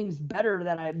anything's better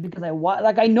because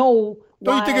I know.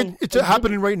 Don't you think it's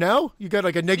happening right now? You got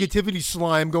like a negativity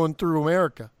slime going through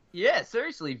America. Yeah,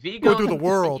 seriously. Vigo through the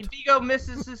world. Vigo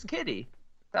misses his kitty.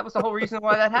 That was the whole reason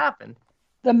why that happened.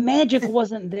 The magic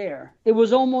wasn't there. It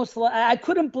was almost like I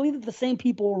couldn't believe that the same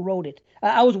people wrote it.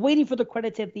 I was waiting for the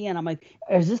credits at the end. I'm like,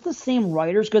 is this the same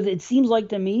writers? Because it seems like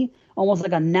to me almost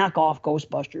like a knockoff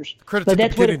Ghostbusters. Credits at the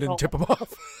beginning didn't tip them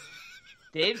off.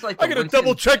 Dave's like I got to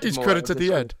double check these credits at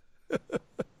the end.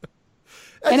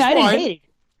 And I didn't hate it.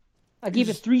 I gave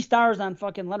it 3 stars on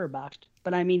fucking Letterboxd.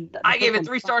 But I mean, I gave it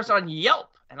 3 stars on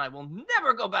Yelp, and I will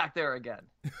never go back there again.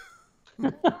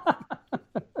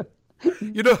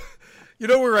 You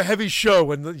know we're a heavy show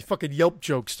when the fucking Yelp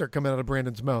jokes start coming out of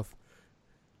Brandon's mouth.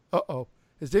 Uh-oh.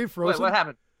 Is Dave frozen? Wait, what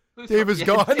happened? Dave is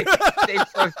gone. Dave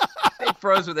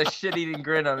froze with a shit-eating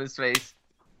grin on his face.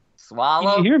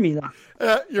 Swallow? Can you hear me, though?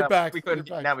 You're back. We couldn't.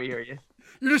 Now we hear you.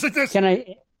 You're just like this. Can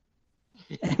I?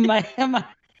 Am I?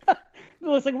 It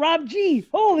looks like Rob G.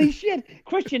 Holy shit.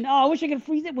 Christian, I wish I could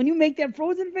freeze it. When you make that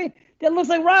frozen face, that looks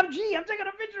like Rob G. I'm taking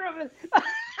a picture of it. Wait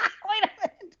a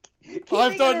minute.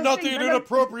 I've done nothing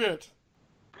inappropriate.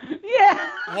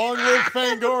 Yeah. Long live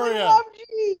Fangoria. Rob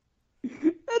G.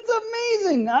 That's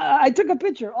amazing. I took a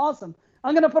picture. Awesome.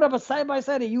 I'm going to put up a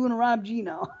side-by-side of you and Rob G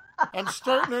now. I'm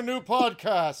starting a new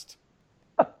podcast.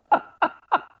 I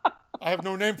have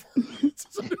no name for it.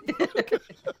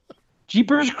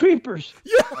 Jeepers Creepers.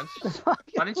 Yeah. Why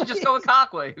didn't you just go with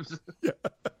Cockwaves?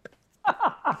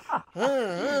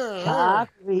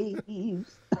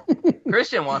 Cockwaves.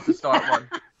 Christian wants to start one.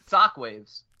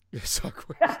 Sockwaves. Yeah,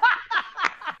 Sockwaves.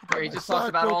 Where he just talks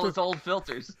about all his old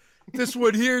filters. This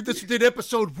one here, this did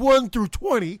episode 1 through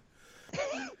 20.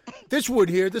 This one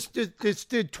here, this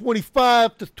did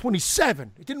 25 to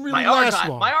 27. It didn't really last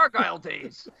long. My Argyle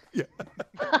days. Yeah.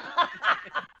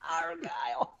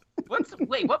 Argyle.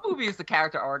 Wait, what movie is the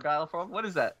character Argyle from? What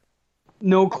is that?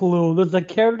 No clue. There's a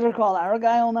character called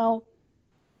Argyle now?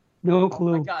 No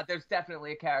clue. Oh my God, there's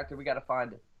definitely a character. We got to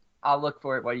find it. I'll look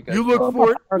for it while you guys. You look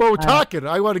for it while we're talking.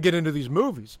 I want to get into these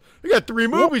movies. We got 3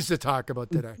 movies to talk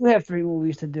about today. We have 3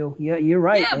 movies to do. Yeah, you're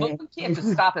right. Yeah, but we can't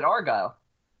just stop at Argyle.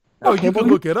 Oh, okay, you can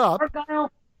look it up.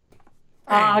 Argyle.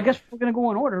 I guess we're gonna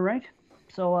go in order, right?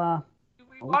 So. Do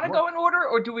we want to go in order,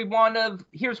 or do we want to?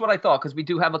 Here's what I thought, because we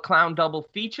do have a clown double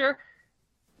feature.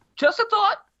 Just a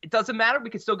thought. It doesn't matter. We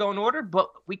could still go in order,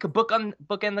 but we could bookend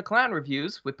the clown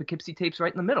reviews with Poughkeepsie Tapes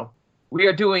right in the middle. We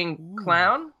are doing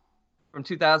Clown from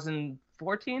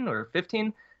 2014 or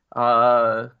 15,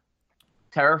 Terrifier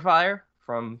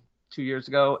from 2 years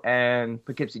ago, and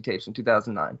Poughkeepsie Tapes from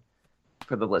 2009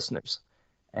 for the listeners.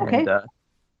 And, okay.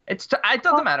 It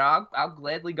doesn't matter. I'll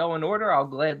gladly go in order. I'll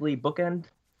gladly bookend.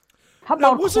 How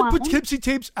about wasn't Poughkeepsie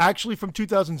Tapes actually from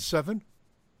 2007?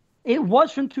 It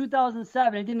was from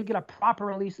 2007. It didn't get a proper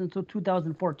release until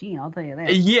 2014. I'll tell you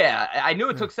that. Yeah, I knew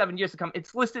it took 7 years to come.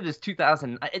 It's listed as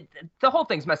 2000. The whole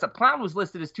thing's messed up. Clown was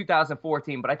listed as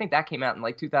 2014, but I think that came out in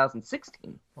like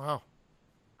 2016. Wow.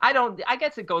 I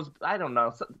guess it goes. I don't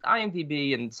know.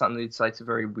 IMDb and some of these sites are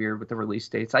very weird with the release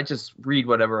dates. I just read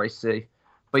whatever I see.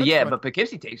 But That's but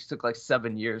Poughkeepsie Tapes took like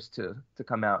 7 years to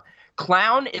come out.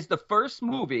 Clown is the first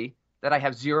movie that I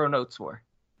have 0 notes for.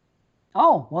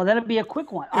 Oh, well, that'd be a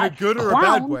quick one. In a good or a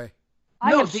bad way?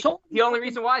 The only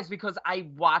reason why is because I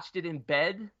watched it in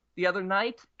bed the other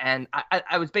night, and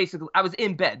I was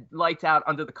in bed, lights out,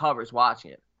 under the covers,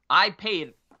 watching it. I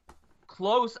paid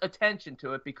close attention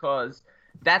to it because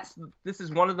this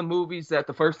is one of the movies that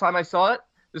the first time I saw it,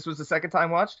 this was the second time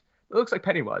I watched, it looks like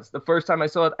Pennywise. The first time I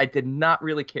saw it, I did not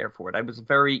really care for it. I was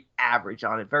very average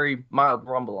on it, very mild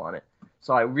rumble on it.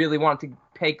 So I really wanted to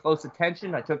pay close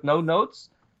attention. I took no notes.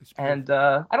 And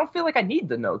I don't feel like I need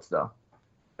the notes, though.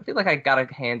 I feel like I got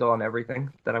a handle on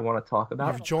everything that I want to talk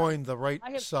about. You've joined the right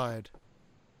side.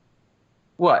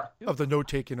 What? Of the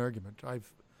note-taking argument.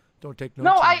 Don't take notes.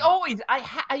 No,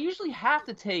 I usually have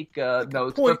to take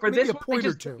notes. But for this one, point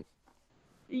or two.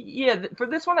 Yeah, for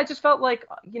this one, I just felt like,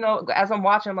 as I'm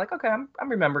watching, I'm like, okay, I'm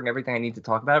remembering everything I need to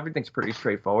talk about. Everything's pretty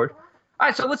straightforward. All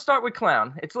right, so let's start with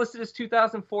Clown. It's listed as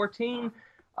 2014.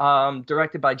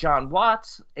 Directed by John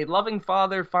Watts. A loving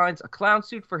father finds a clown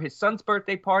suit for his son's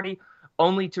birthday party,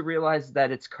 only to realize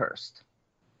that it's cursed.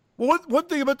 Well, one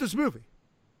thing about this movie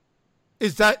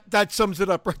is that sums it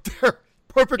up right there.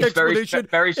 Perfect explanation.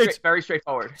 Very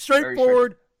straightforward.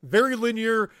 Straightforward, very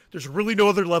linear. There's really no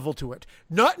other level to it.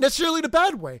 Not necessarily in a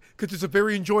bad way, because it's a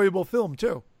very enjoyable film,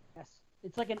 too. Yes.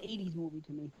 It's like an 80s movie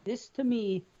to me. This, to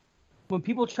me, when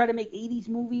people try to make 80s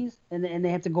movies and they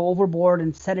have to go overboard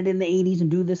and set it in the 80s and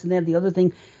do this and that, the other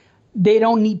thing, they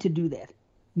don't need to do that.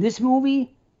 This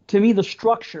movie, to me, the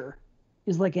structure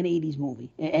is like an 80s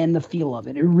movie and the feel of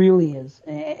it. It really is.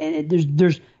 And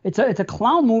it's a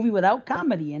clown movie without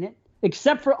comedy in it,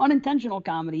 except for unintentional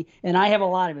comedy, and I have a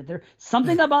lot of it. There's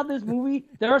something about this movie.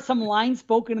 There are some lines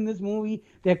spoken in this movie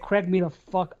that crack me the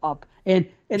fuck up. And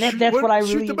that's what I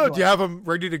really enjoy. Do you have them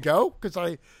ready to go? Because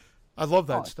I love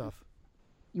that stuff.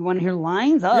 You want to hear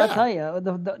lines? I'll tell you.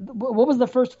 What was the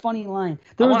first funny line?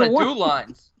 I want to do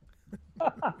lines.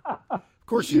 Of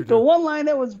course you do. The one line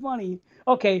that was funny.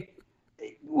 Okay,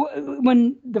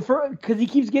 when because he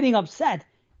keeps getting upset,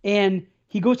 and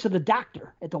he goes to the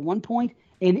doctor at the one point,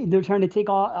 and they're trying to take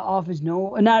off his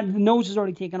nose. Not the nose is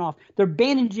already taken off. They're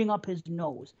bandaging up his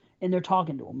nose, and they're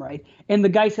talking to him, right? And the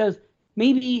guy says,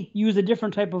 maybe use a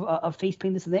different type of face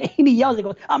paint, this and that. And he yells, he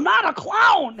goes, "I'm not a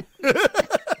clown!"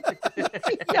 He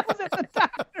yells at the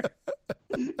doctor.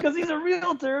 Because he's a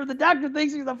realtor. The doctor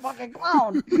thinks he's a fucking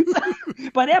clown.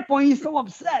 By that point, he's so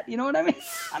upset. You know what I mean?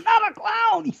 "I'm not a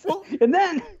clown!" He said. And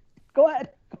then, go ahead.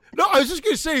 No, I was just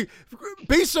going to say,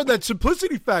 based on that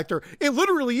simplicity factor, it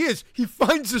literally is. He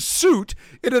finds a suit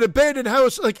in an abandoned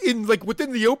house,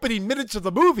 within the opening minutes of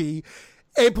the movie,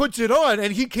 and puts it on,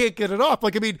 and he can't get it off.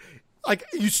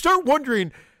 You start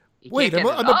wondering, wait, I'm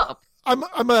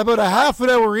about a half an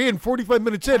hour in, 45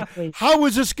 minutes in. How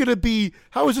is this going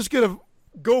to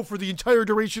go for the entire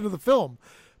duration of the film?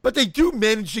 But they do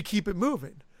manage to keep it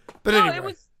moving. But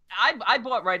anyway. I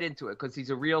bought right into it because he's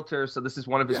a realtor, so this is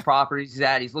one of his properties he's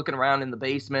at. He's looking around in the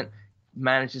basement,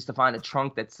 manages to find a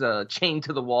trunk that's chained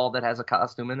to the wall that has a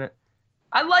costume in it.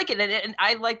 I like it, and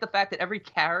I like the fact that every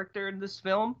character in this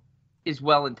film is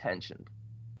well-intentioned.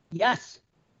 Yes.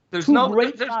 There's Two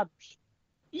great fathers.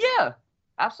 Yeah,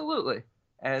 absolutely.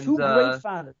 And, two great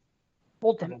fathers,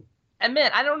 both of them. And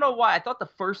man, I don't know why. I thought the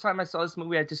first time I saw this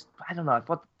movie, I don't know. I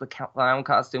thought the clown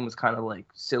costume was kind of like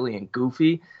silly and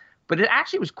goofy, but it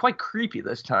actually was quite creepy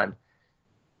this time.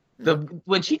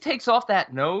 When she takes off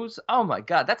that nose, oh my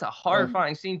God, that's a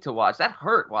horrifying scene to watch. That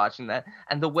hurt watching that.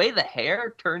 And the way the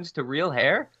hair turns to real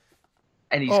hair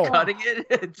and he's cutting it,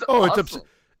 it's awesome.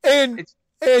 And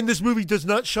this movie does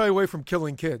not shy away from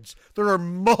killing kids. There are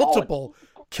multiple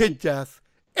kid deaths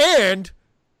and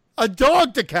a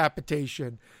dog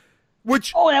decapitation.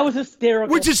 That was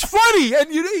hysterical. Which is funny,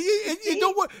 and you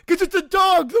don't want, because it's a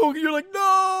dog though. You're like,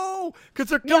 no, because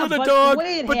they're killing a dog.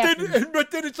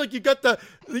 But then it's like you got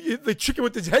the chicken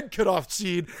with his head cut off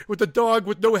scene with the dog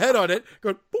with no head on it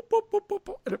going boop, boop, boop, boop,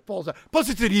 boop, and it falls out. Plus,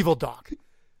 it's an evil dog.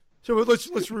 So it's he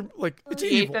evil.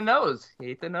 Ate the nose. He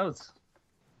ate the nose.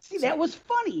 See, that was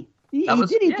funny. He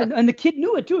did eat and the kid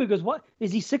knew it too. He goes, "What?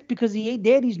 Is he sick because he ate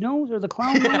Daddy's nose or the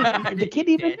clown nose?" And the kid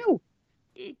even knew.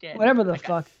 Whatever the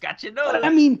fuck. Got your nose. But, I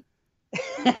mean,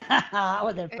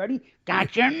 was that Freddy?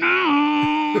 Got your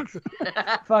nose.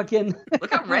 Fucking.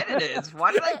 Look how red it is.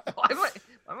 Why am I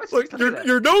Look,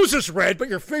 your nose is red, but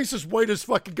your face is white as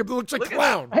fucking. It looks like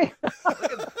clown. Look at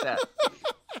that.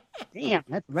 Damn,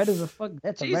 that's red as a fuck.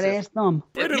 That's Jesus. A red ass thumb.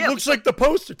 It looks like the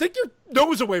poster. Take your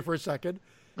nose away for a second.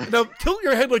 Now tilt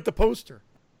your head like the poster.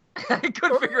 I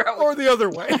couldn't figure out. Or the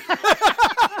other way.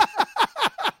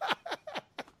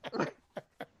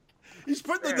 He's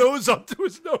putting the nose up to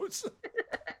his nose.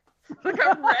 Look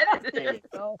how red it is.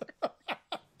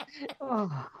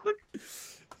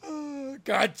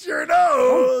 Got your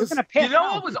nose. You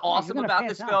know what was awesome about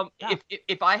this film?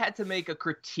 If I had to make a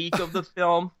critique of the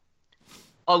film,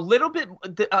 a little bit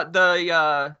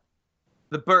the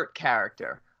Bert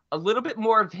character, a little bit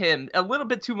more of him, a little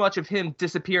bit too much of him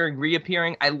disappearing,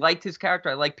 reappearing. I liked his character.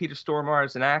 I like Peter Stormare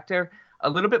as an actor. A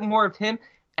little bit more of him.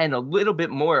 And a little bit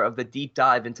more of the deep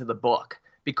dive into the book,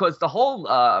 because the whole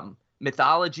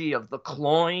mythology of the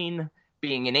Cloyne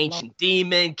being an ancient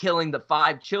demon, killing the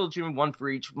 5 children, one for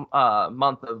each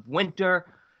month of winter,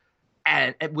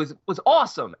 and it was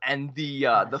awesome. And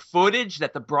the footage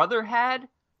that the brother had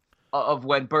of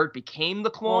when Bert became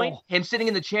the Cloyne, him sitting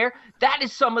in the chair, that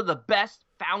is some of the best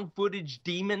found footage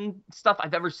demon stuff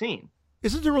I've ever seen.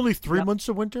 Isn't there only 3 months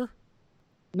of winter?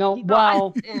 No,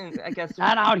 well, I guess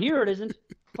not out here. It isn't.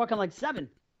 Fucking like 7.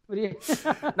 Not in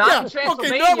Transylvania.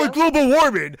 Okay, not with global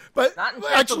warming, but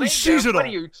actually seasonal. What are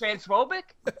you, transphobic?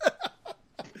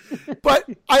 But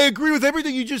I agree with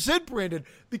everything you just said, Brandon,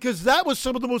 because that was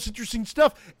some of the most interesting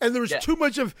stuff, and there was too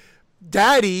much of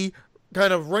Daddy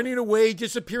kind of running away,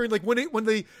 disappearing. Like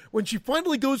when she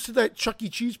finally goes to that Chuck E.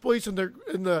 Cheese place and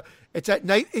it's at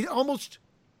night. It almost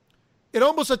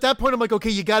at that point I'm like, okay,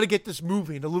 you got to get this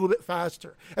moving a little bit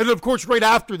faster. And then of course right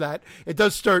after that it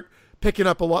does start picking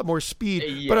up a lot more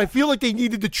speed, but I feel like they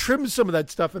needed to trim some of that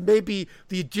stuff, and maybe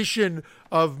the addition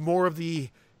of more of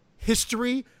the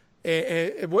history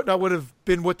and whatnot would have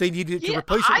been what they needed to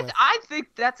replace it with. I think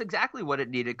that's exactly what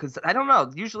it needed, because I don't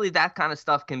know, usually that kind of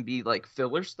stuff can be like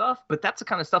filler stuff, but that's the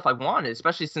kind of stuff I wanted,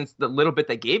 especially since the little bit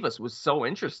they gave us was so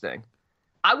interesting.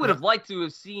 I would have liked to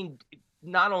have seen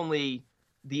not only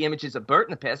the images of Bert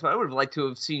in the past, but I would have liked to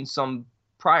have seen some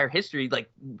prior history, like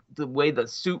the way the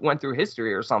suit went through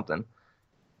history or something.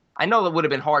 I know that would have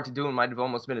been hard to do and might have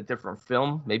almost been a different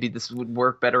film. Maybe this would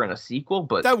work better in a sequel,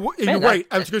 but you're right.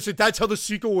 I was going to say that's how the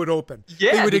sequel would open.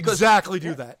 Yeah, they would exactly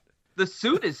do that. The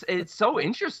suit it's so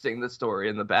interesting, the story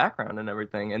and the background and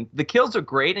everything, and the kills are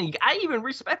great. And I even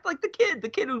respect like the kid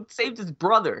who saved his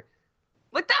brother.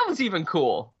 Like that was even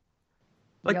cool.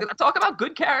 Like talk about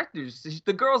good characters.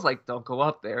 The girl's like, don't go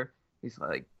up there. He's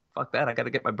like, fuck that. I got to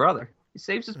get my brother. He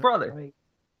saves his brother. Right.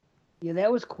 Yeah, that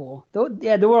was cool.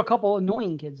 There were a couple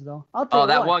annoying kids, though. I'll tell you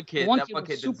that what. one kid. That one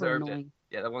kid super deserved annoying.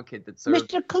 it. Yeah, that one kid deserved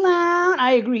Mr. Clown.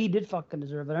 I agree, he did fucking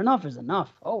deserve it. Enough is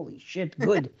enough. Holy shit,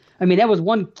 good. I mean, that was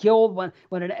one killed.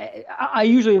 I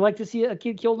usually like to see a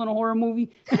kid killed in a horror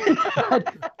movie.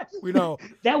 We know.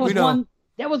 That was one.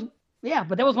 That was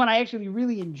but that was one I actually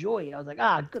really enjoyed. I was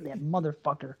like, good, that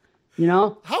motherfucker. You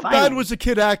know? How bad was the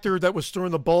kid actor that was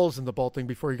throwing the balls in the ball thing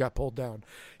before he got pulled down?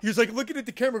 He was like looking at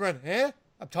the camera going, huh?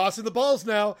 I'm tossing the balls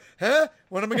now. Huh?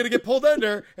 When am I going to get pulled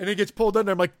under? And he gets pulled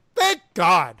under. I'm like, thank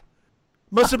God.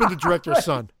 Must have been the director's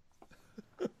son.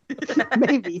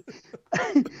 Maybe.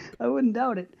 I wouldn't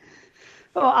doubt it.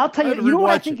 Oh, I'll tell you. You know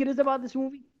what I think it is about this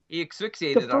movie? He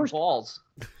asphyxiated on balls.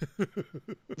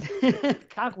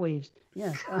 Cock waves.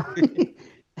 Yes.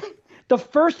 The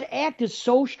first act is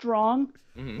so strong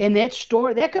And that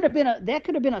story, that could have been a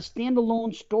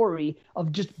standalone story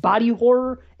of just body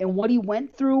horror and what he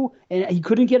went through, and he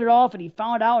couldn't get it off, and he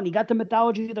found out, and he got the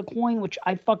mythology of the coin, which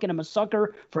I fucking am a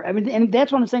sucker for everything. And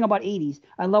that's what I'm saying about 80s.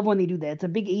 I love when they do that. It's a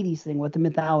big 80s thing with the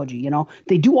mythology, you know.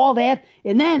 They do all that,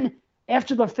 and then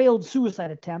after the failed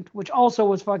suicide attempt, which also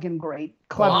was fucking great,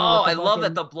 clever. Oh, I love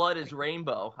that the blood is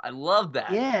rainbow. I love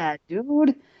that. Yeah,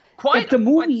 dude. Quite if the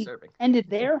movie disturbing. ended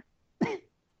there.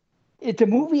 If the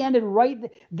movie ended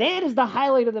that is the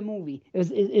highlight of the movie.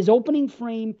 Is opening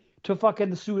frame to fucking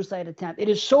the suicide attempt. It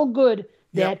is so good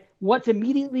that what's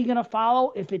immediately going to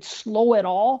follow, if it's slow at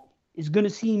all, is going to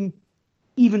seem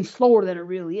even slower than it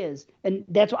really is. And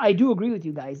that's what I do agree with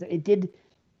you guys. It did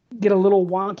get a little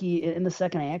wonky in the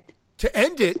second act. To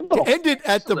end it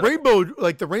at the rainbow,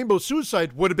 like the Rainbow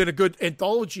Suicide, would have been a good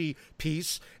anthology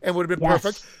piece and would have been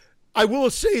perfect. I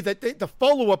will say that the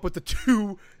follow up with the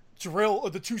two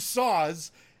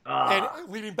saws and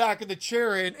leaning back in the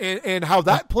chair and how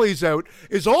that plays out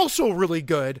is also really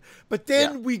good. But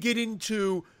then we get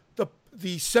into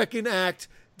the second act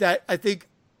that I think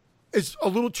is a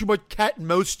little too much cat and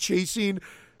mouse chasing.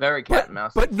 Very cat and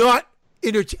mouse. But not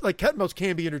like cat and mouse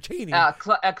can be entertaining. A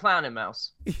clown and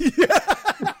mouse.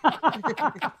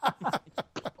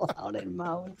 Clown and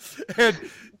mouse. And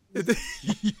it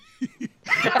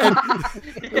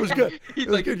was good. It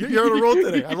was good. You're on a roll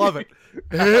today. I love it.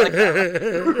 Look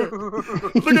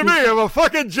at me. I'm a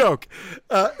fucking joke.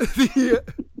 But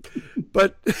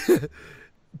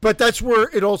that's where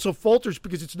it also falters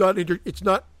because it's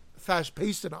not fast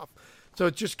paced enough. So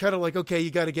it's just kind of like, okay,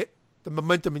 you got to get the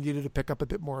momentum and you need to pick up a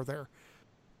bit more there.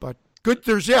 But good.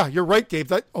 You're right, Dave.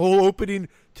 That whole opening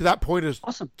to that point is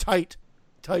awesome. Tight.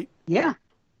 Yeah.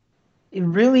 It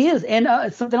really is. And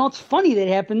something else funny that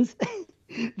happens,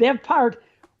 that part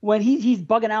when he's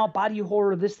bugging out, body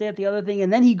horror, this, that, the other thing,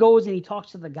 and then he goes and he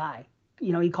talks to the guy.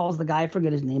 You know, he calls the guy, I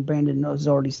forget his name, Brandon has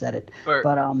already said it.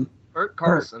 Bert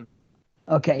Carlson.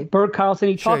 Okay, Bert Carlson.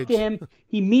 He talked to him.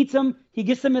 He meets him. He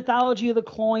gets the mythology of the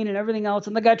coin and everything else,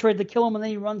 and the guy tries to kill him, and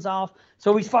then he runs off.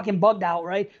 So he's fucking bugged out,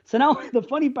 right? So now the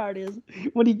funny part is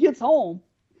when he gets home,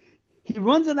 he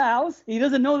runs in the house. He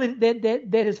doesn't know that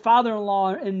his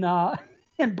father-in-law and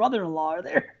brother-in-law are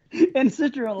there and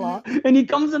sister-in-law. And he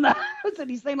comes in the house and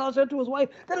he's saying all that to his wife.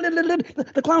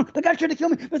 The clown, the guy tried to kill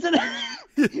me.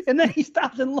 And then he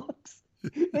stops and looks.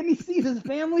 And he sees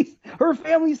her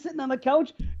family sitting on the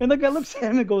couch. And the guy looks at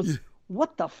him and goes,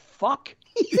 "What the fuck?"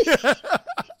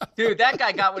 Dude, that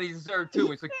guy got what he deserved too.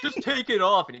 He's like, "Just take it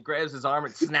off," and he grabs his arm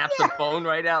and snaps the phone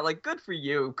right out. Like, good for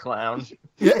you, clown.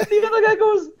 Yeah. And the other guy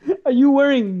goes, "Are you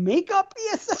wearing makeup?"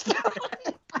 Yes.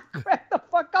 Crack the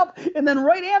fuck up. And then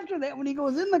right after that, when he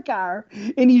goes in the car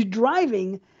and he's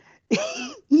driving,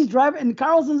 and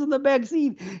Carlson's in the back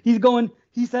seat. He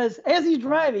says, as he's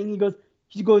driving, he goes,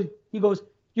 "You're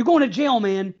going to jail,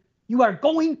 man. You are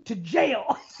going to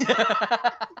jail."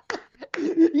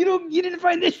 You didn't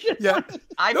find this shit funny?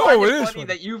 I find it funny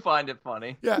that you find it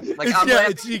funny. Yeah, like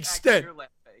it's the extent.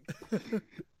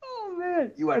 Oh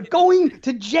man, you are going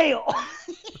to jail.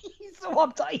 He's so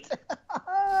uptight.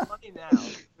 Funny now.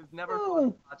 It was never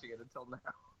fun watching it until now.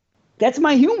 That's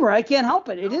my humor. I can't help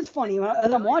it. It is funny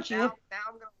as I'm watching it. Now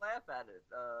I'm gonna laugh at it.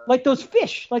 Like those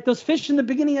fish in the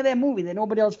beginning of that movie that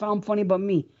nobody else found funny but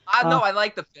me. No, I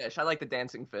like the fish. I like the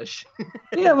dancing fish.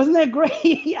 Yeah, wasn't that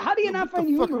great? How do you not find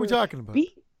humor? What the fuck are we talking about?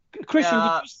 Christian,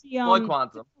 did you see Blood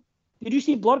Quantum? Did you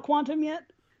see Blood Quantum yet?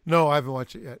 No, I haven't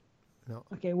watched it yet. No.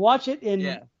 Okay, watch it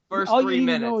and first all 3 you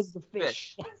minutes. Know is the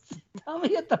fish. Tell me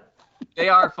what the. They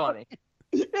are funny.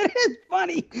 It is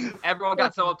funny. Everyone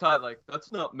got so uptight, like,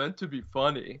 that's not meant to be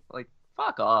funny. Like,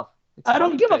 fuck off. I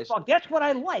don't give a fuck. That's what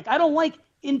I like. I don't like.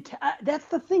 That's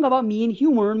the thing about me and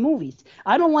humor in movies.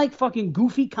 I don't like fucking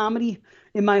goofy comedy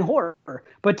in my horror.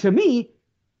 But to me,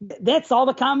 that's all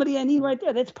the comedy I need right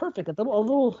there. That's perfect. A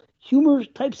little humor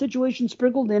type situation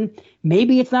sprinkled in.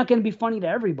 Maybe it's not going to be funny to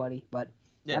everybody, but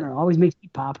I don't know. Always makes me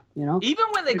pop. You know. Even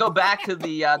when they go back to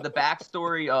the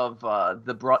backstory of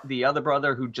the other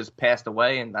brother who just passed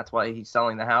away, and that's why he's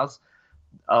selling the house,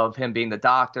 of him being the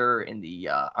doctor in the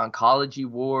oncology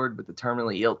ward with the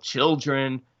terminally ill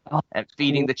children and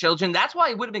feeding the children. That's why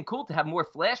it would have been cool to have more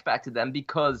flashback to them,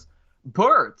 because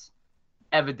Bert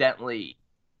evidently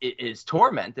is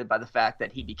tormented by the fact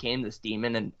that he became this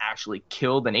demon and actually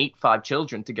killed and ate 5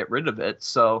 children to get rid of it.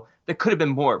 So there could have been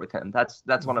more with him. That's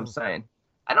what I'm saying.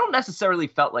 I don't necessarily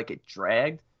felt like it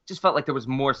dragged. Just felt like there was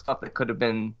more stuff that could have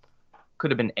been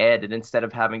added instead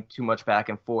of having too much back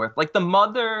and forth. Like the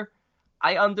mother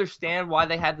I understand why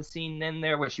they had the scene in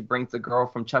there where she brings the girl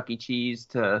from Chuck E. Cheese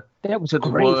to the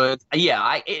great. woods.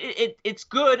 Yeah, it's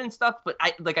good and stuff, but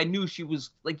I knew she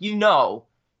was like,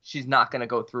 she's not gonna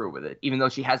go through with it, even though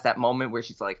she has that moment where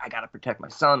she's like, I gotta protect my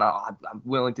son. I'm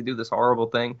willing to do this horrible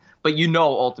thing, but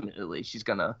ultimately she's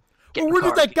gonna. Where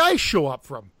did that guy show up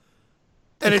from?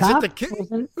 And is it the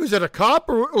kid? Was it a cop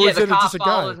or is it just a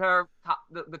guy?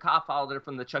 The cop followed her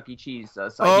from the Chuck E. Cheese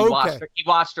side. He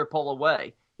watched her pull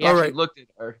away. He actually looked at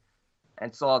her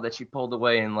and saw that she pulled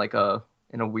away in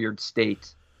in a weird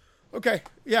state. Okay,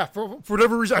 yeah. For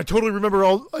whatever reason, I totally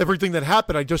remember everything that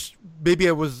happened. Maybe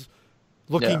I was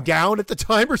looking down at the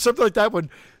time or something like that when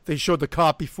they showed the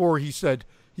cop before he said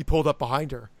he pulled up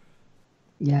behind her.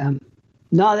 Yeah.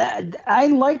 No, I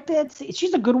like that.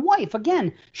 She's a good wife.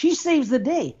 Again, she saves the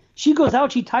day. She goes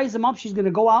out. She ties him up. She's going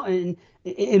to go out and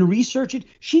research it.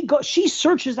 She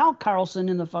searches out Carlson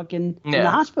in the in the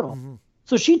hospital. Mm-hmm.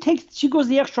 So she goes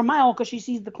the extra mile because she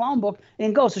sees the clown book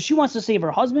and goes. So she wants to save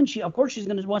her husband. Of course she's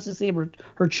wants to save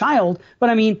her child. But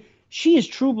I mean, she is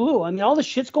true blue. I mean, all the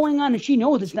shit's going on and she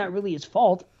knows it's not really his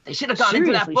fault. They should have gone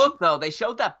into that book though. They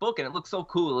showed that book and it looked so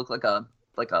cool. It looked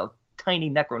like a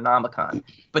tiny Necronomicon,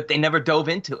 but they never dove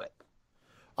into it.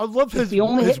 I love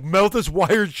his mouth is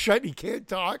wired shut. He can't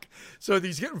talk. So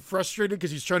he's getting frustrated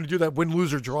because he's trying to do that win,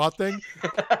 lose, or draw thing.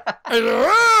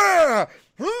 And,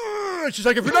 she's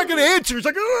like, if you're not going to answer, he's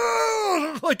like,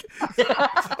 I'm like,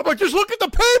 just look at the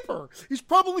paper. He's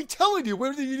probably telling you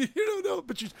whether you don't know,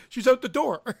 but she's out the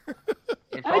door.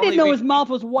 I didn't know his mouth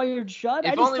was wired shut.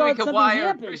 If only we could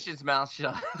wire Christian's mouth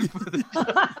shut.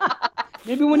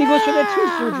 Maybe when he goes for that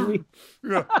tooth surgery.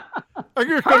 Yeah. I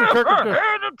just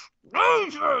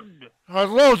I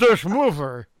love this movie.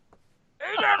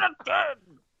 8 out of 10.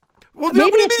 Well, what do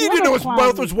you mean you didn't know his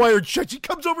mouth was wired shut? He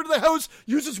comes over to the house,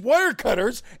 uses wire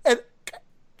cutters, and...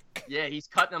 Yeah, he's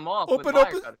cutting them off to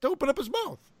open up his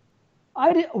mouth.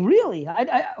 Really?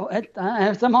 I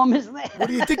have somehow missed that. What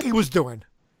do you think he was doing?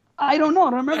 I don't know. I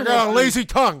don't remember. I got a lazy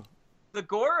tongue. The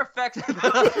gore effects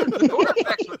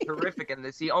were terrific in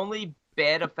this. The only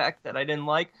bad effect that I didn't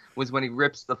like was when he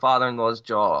rips the father-in-law's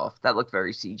jaw off. That looked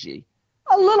very CG.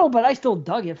 A little, but I still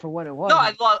dug it for what it was.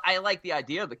 No, I like the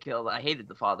idea of the kill. I hated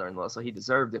the father-in-law, so he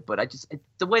deserved it. But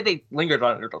the way they lingered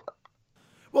on it.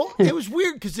 Well, it was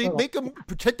weird because they make him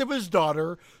protective of his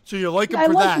daughter, so you like him for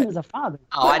that. I that. like him as a father.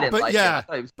 Oh, I didn't like him.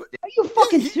 Are you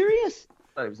fucking serious?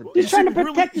 He's trying to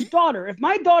protect his daughter. If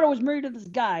my daughter was married to this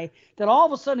guy, that all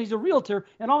of a sudden he's a realtor,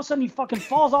 and all of a sudden he fucking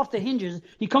falls off the hinges,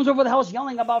 he comes over the house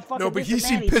yelling about fucking. No, but he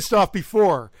seemed pissed off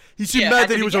before. He seemed mad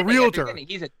that he was a realtor.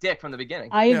 He's a dick from the beginning.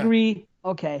 I agree.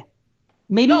 Okay,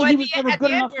 maybe he was never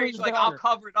good enough for his daughter. I'll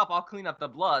cover it up. I'll clean up the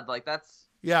blood. Like that's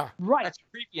right. That's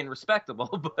creepy and respectable,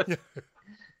 but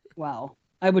wow.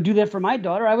 I would do that for my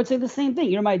daughter. I would say the same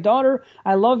thing. You're my daughter.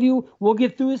 I love you. We'll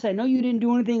get through this. I know you didn't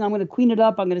do anything. I'm going to clean it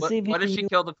up. I'm going to save you. What if she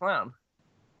killed the clown?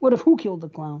 What if who killed the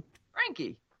clown?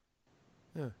 Frankie.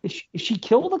 Yeah. Is she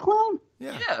killed the clown?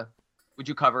 Yeah. Would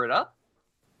you cover it up?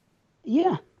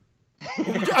 Yeah.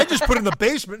 I just put it in the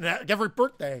basement every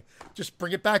birthday. Just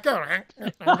bring it back out.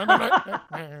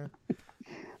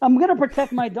 I'm going to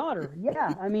protect my daughter.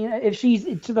 Yeah. I mean, if she's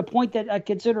to the point that I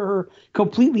consider her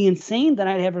completely insane, then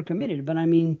I'd have her committed. But I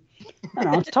mean, I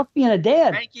don't know. It's tough being a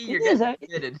dad. Frankie, you're getting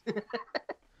committed.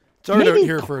 It's hard out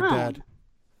here for a dad.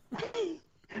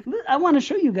 I want to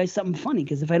show you guys something funny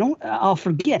because if I don't, I'll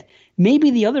forget. Maybe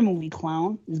the other movie,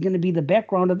 Clown, is going to be the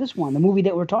background of this one, the movie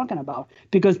that we're talking about,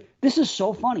 because this is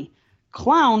so funny.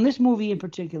 Clown, this movie in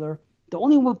particular, the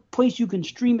only place you can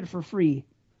stream it for free,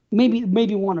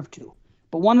 maybe one of two,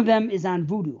 but one of them is on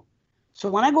Vudu. So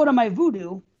when I go to my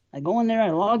Vudu, I go in there,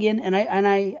 I log in, and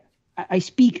I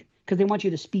speak because they want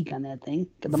you to speak on that thing.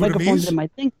 The microphone's in my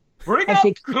thing. Bring up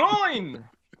coin.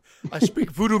 I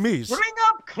speak Voodoo-mise. Bring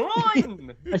up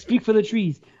Cloyne! I speak for the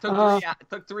trees.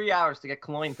 Took 3 hours to get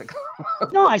Cloyne to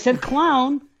come. No, I said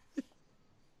clown,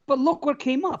 but look what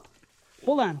came up.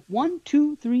 Hold on. 1,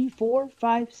 2, 3, 4,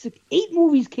 5, 6, 8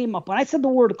 movies came up. When I said the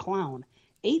word clown,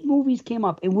 8 movies came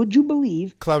up. And would you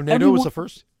believe... Clownado was the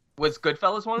first? Was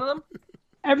Goodfellas one of them?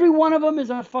 Every one of them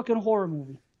is a fucking horror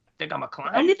movie. Think I'm a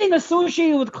clown? Anything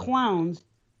associated with clowns,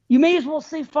 you may as well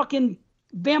say fucking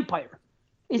vampire.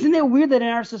 Isn't it weird that in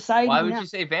our society... Why would you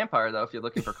say vampire, though, if you're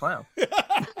looking for clown?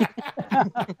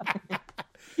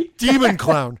 Demon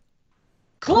clown.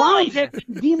 Clowns have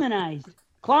been demonized.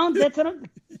 Clowns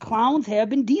have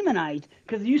been demonized.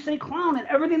 Because you say clown and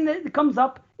everything that comes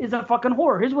up is a fucking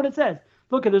horror. Here's what it says.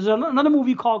 Look, there's another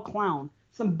movie called Clown.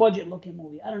 Some budget-looking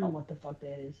movie. I don't know what the fuck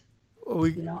that is. Oh,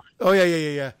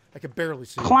 yeah. I can barely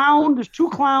see Clown. There's 2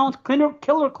 clowns.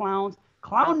 Killer clowns.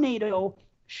 Clownado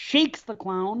shakes the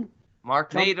clown.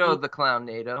 Mark Nato, the clown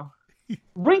Nato.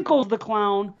 Wrinkles the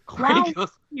clown. Clown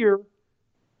here.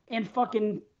 And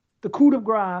fucking the coup de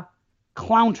grace.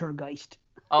 Clowntergeist.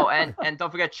 Oh, and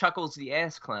don't forget Chuckles the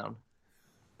ass clown.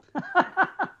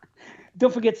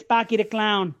 Don't forget Sparky the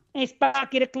clown. Hey,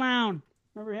 Sparky the clown.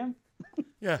 Remember him?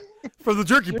 Yeah, from the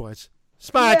Jerky Boys.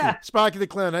 Sparky the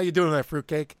clown. How you doing there,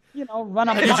 fruitcake? You know, run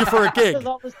up. I need you for a gig.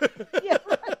 Yeah,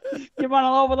 right. You're running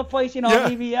all over the place, you know. Yeah.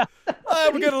 Maybe,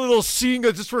 we got a little scene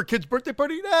just for a kid's birthday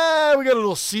party. We got a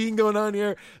little scene going on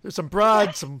here. There's some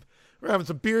broads, we're having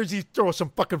some beers. You throw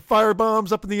some fucking fire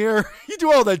bombs up in the air. You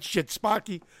do all that shit,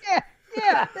 Sparky.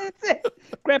 Yeah, that's it.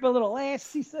 Grab a little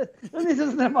ass. He said, this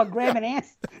isn't about grabbing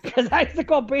ass. Because I used to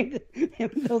call Brandon,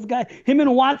 him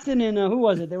and Watson and who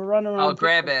was it? They were running around. Oh,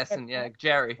 Grabassin, yeah,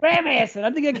 Jerry. Grabassin.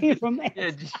 I think it came from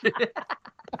that.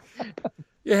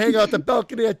 You hang out the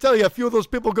balcony. I tell you, a few of those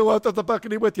people go out to the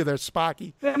balcony with you there,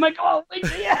 Sparky. I'm like, oh,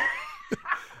 yeah.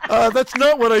 That's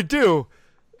not what I do.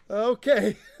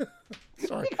 Okay.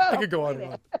 Sorry, I could go on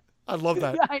and on. I love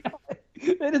that. Yeah, I know.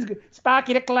 That is good.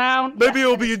 Sparky the clown. Maybe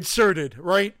it'll be inserted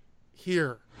right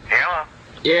here. Hello?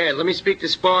 Yeah, let me speak to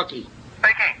Sparky.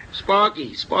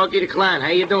 Speaking. Sparky the clown. How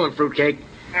you doing, fruitcake?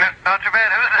 Not too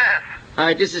bad. Who's this? All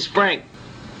right, this is Frank.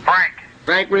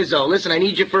 Frank. Rizzo. Listen, I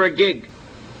need you for a gig.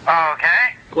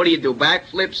 Okay. What do you do,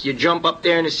 backflips? You jump up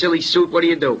there in a silly suit? What do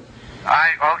you do?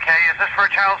 Okay, is this for a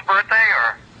child's birthday,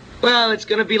 or? Well, it's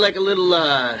gonna be like a little,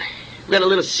 we got a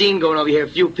little scene going over here. A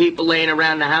few people laying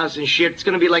around the house and shit. It's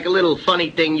gonna be like a little funny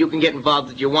thing. You can get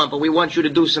involved if you want, but we want you to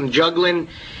do some juggling.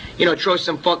 You know, throw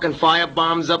some fucking fire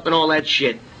bombs up and all that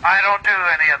shit. I don't do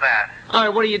any of that. All right,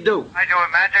 what do you do? I do a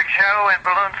magic show and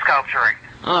balloon sculpturing.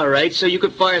 All right, so you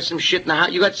could fire some shit in the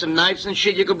house. You got some knives and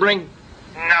shit you could bring?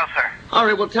 No, sir. All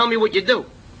right, well, tell me what you do.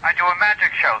 I do a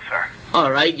magic show, sir.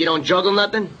 All right, you don't juggle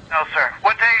nothing? No, sir.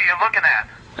 What day are you looking at?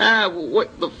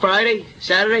 What, Friday?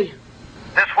 Saturday?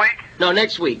 This week? No,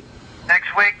 next week.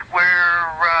 Next week,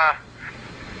 we're,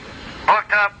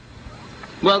 booked up.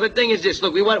 Well, the thing is this.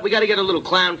 Look, we got to get a little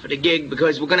clown for the gig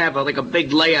because we're going to have a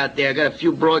big layout there. I got a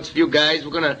few broads, few guys.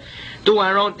 We're going to do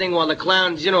our own thing while the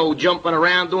clown's, jumping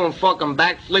around, doing fucking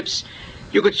backflips.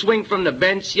 You could swing from the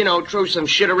bench, throw some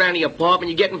shit around the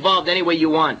apartment. You get involved any way you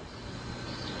want.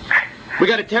 We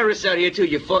got a terrace out here, too.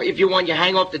 If you want, you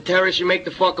hang off the terrace, you make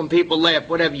the fucking people laugh,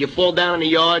 whatever. You fall down in the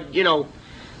yard,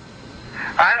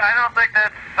 I don't think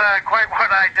that's quite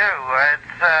what I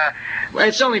do. Well,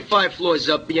 it's only 5 floors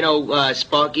up,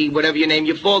 Sparky, whatever your name.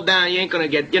 You fall down, you ain't gonna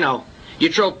get, you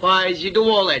throw pies, you do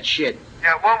all that shit.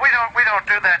 Yeah, well, we don't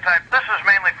do that type. This is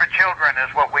mainly for children,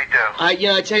 is what we do. I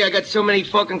tell you, I got so many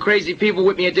fucking crazy people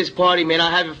with me at this party, man.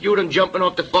 I have a few of them jumping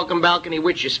off the fucking balcony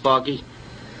with you, Sparky.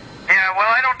 Yeah, well,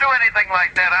 I don't do anything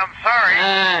like that. I'm sorry.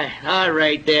 All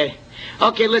right there.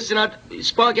 Okay, listen,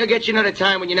 Sparky, I'll get you another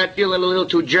time when you're not feeling a little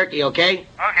too jerky, okay?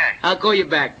 Okay. I'll call you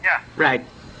back. Yeah. Right.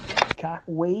 Cock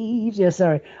waves. Yeah,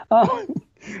 sorry.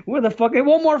 Where the fuck?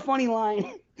 One more funny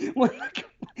line.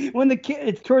 When the kid,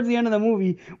 it's towards the end of the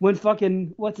movie, when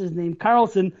fucking, what's his name?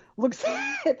 Carlson looks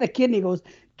at the kid and he goes,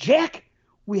 Jack,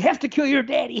 we have to kill your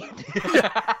daddy.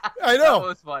 I know. That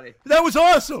was funny. That was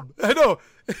awesome. I know.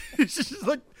 It's just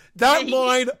like, that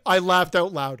line, I laughed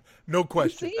out loud. No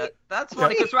question. That's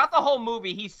funny, because throughout the whole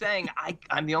movie, he's saying,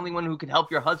 I'm the only one who can help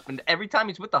your husband. Every time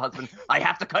he's with the husband, I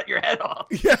have to cut your head off.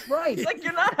 Yeah. Right. Like,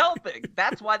 you're not helping.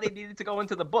 That's why they needed to go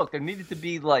into the book. There needed to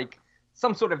be, like,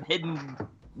 some sort of hidden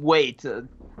way to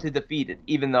defeat it,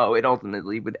 even though it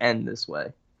ultimately would end this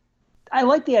way. I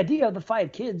like the idea of the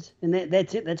 5 kids, and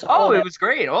that's it. That's all. Oh, it was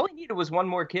great. All he needed was one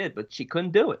more kid, but she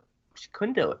couldn't do it.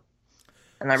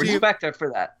 And I respect her for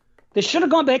that. They should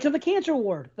have gone back to the cancer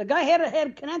ward. The guy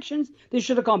had connections. They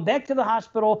should have gone back to the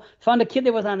hospital, found a kid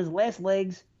that was on his last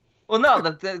legs. Well, no,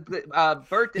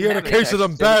 Bert didn't have a case of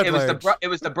them bad legs. It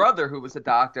was the brother who was a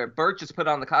doctor. Bert just put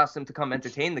on the costume to come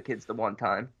entertain the kids the one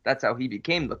time. That's how he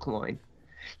became the clown.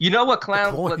 You know what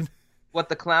what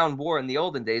the clown wore in the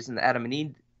olden days, in the Adam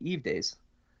and Eve days?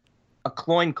 A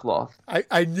cloth.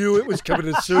 I knew it was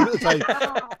coming as soon as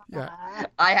yeah.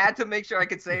 I had to make sure I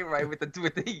could say it right with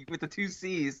the 2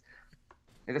 C's.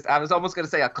 I was almost going to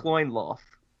say a cloth.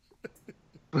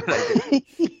 But I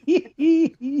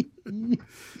didn't.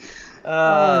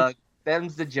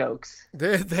 Them's the jokes.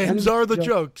 Them's are the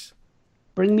jokes.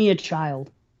 Bring me a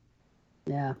child.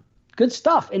 Yeah. Good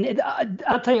stuff. And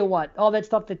I'll tell you what, all that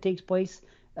stuff that takes place,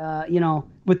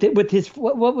 with his,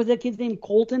 what was that kid's name?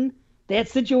 Colton? That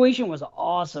situation was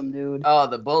awesome, dude. Oh,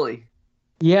 the bully.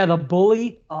 Yeah, the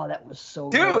bully. Oh, that was so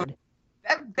good.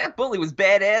 That bully was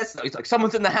badass. Though. He's like,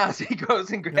 someone's in the house. He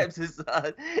goes and grabs his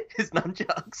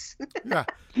nunchucks. Yeah.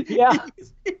 Yeah.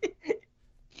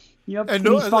 Yep. And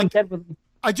he's found dead with him.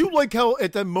 I do like how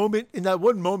at that moment, in that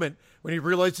one moment, when he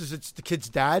realizes it's the kid's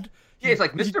dad. Yeah, he's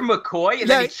like, Mr. McCoy, and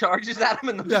then he charges at him,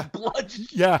 and the blood.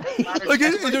 Yeah, like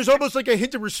there's almost like a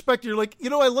hint of respect. You're like,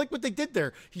 I like what they did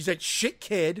there. He's that shit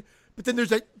kid, but then there's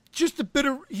that just a bit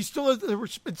of he still has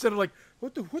the instead of like,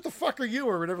 what the fuck are you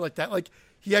or whatever like that. Like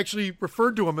he actually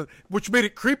referred to him, which made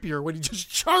it creepier when he just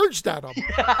charged at him.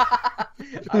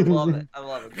 I love it.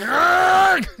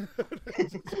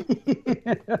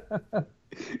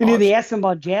 And they ask him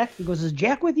about Jack. He goes, "Is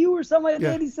Jack with you?" or something like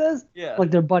that. He says, "Yeah,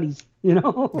 like they're buddies."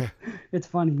 It's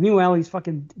funny. Meanwhile, he's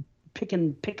fucking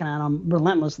picking on him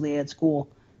relentlessly at school.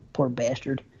 Poor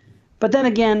bastard. But then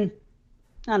again,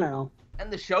 I don't know.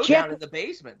 And the showdown in the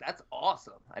basement—that's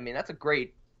awesome. I mean, that's a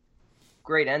great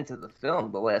end to the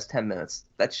film. The last 10 minutes,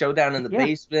 that showdown in the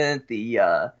basement,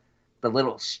 the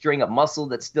little string of muscle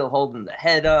that's still holding the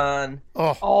head on.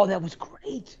 Oh, that was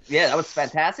great. Yeah, that was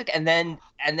fantastic. And then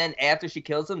after she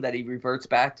kills him, that he reverts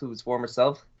back to his former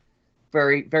self.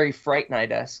 Very, very Fright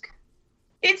Night-esque.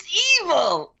 It's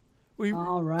evil!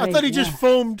 All right. I thought he just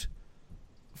foamed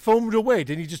away.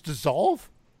 Didn't he just dissolve?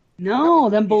 No,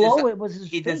 then below it was his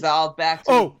He face. dissolved back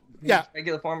to his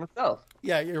regular form of self.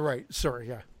 Yeah, you're right. Sorry,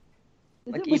 yeah.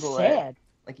 Like it was sad.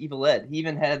 Like Evil Ed. He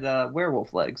even had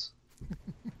werewolf legs.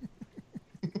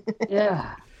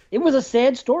 Yeah. It was a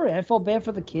sad story. I felt bad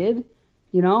for the kid.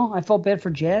 I felt bad for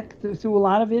Jack through a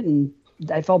lot of it, and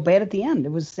I felt bad at the end.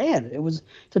 It was sad. It's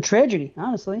a tragedy,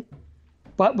 honestly.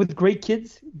 But with great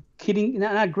kids,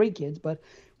 not great kids, but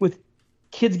with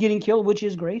kids getting killed, which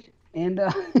is great. And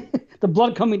the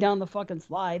blood coming down the fucking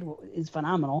slide is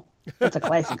phenomenal. That's a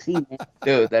classic scene, man.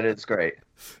 Dude, that is great.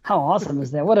 How awesome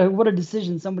is that? What a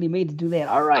decision somebody made to do that.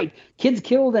 All right, kids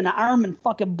killed and arm and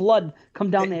fucking blood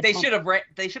come down that. They should have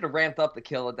ramped up the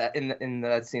kill at that in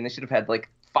that scene. They should have had like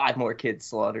 5 more kids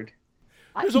slaughtered.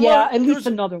 At least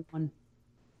another one.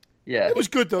 Yeah, it was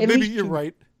good though. Maybe you're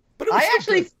right. But it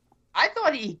was I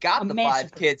thought he got the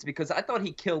 5 kids because I thought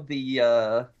he killed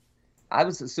the. I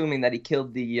was assuming that he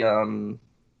killed the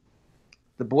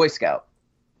Boy Scout,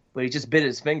 but he just bit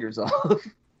his fingers off.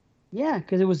 Yeah,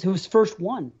 because it was his first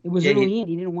one. It was early in.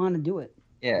 He didn't want to do it.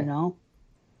 Yeah.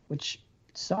 Which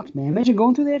sucks, man. Imagine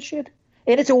going through that shit.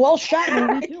 And it's a well-shot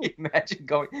movie, too. Imagine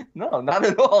going... No, not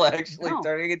at all, actually.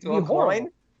 Turning into a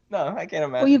coin? No, I can't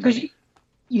imagine. Well, because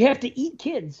you have to eat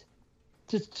kids.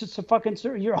 To fucking...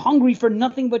 You're hungry for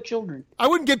nothing but children. I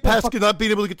wouldn't get past not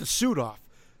being able to get the suit off.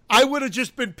 I would have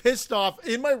just been pissed off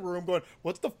in my room going,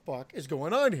 what the fuck is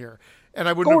going on here? And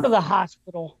I would go to the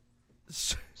hospital.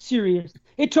 Serious.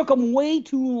 It took him way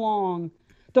too long.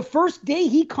 The first day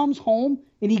he comes home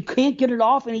and he can't get it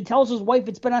off and he tells his wife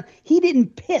it's been on. He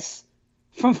didn't piss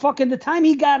from fucking the time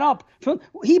he got up.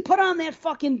 He put on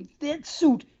that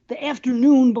suit the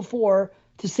afternoon before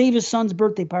to save his son's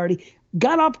birthday party.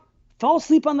 Got up, fell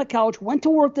asleep on the couch, went to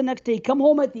work the next day, come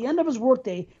home at the end of his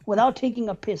workday without taking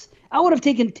a piss. I would have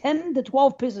taken 10 to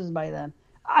 12 pisses by then.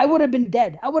 I would have been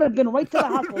dead. I would have been right to the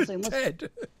hospital saying, listen.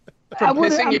 From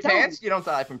pissing your pants? You don't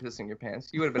die from pissing your pants.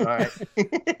 You would have been all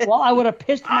right. Well, I would have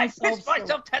pissed myself. I pissed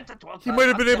myself 10 to 12 times. He might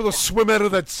have been able to swim out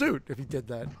of that suit if he did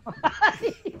that.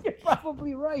 You're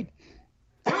probably right.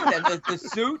 Dude, and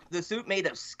the suit made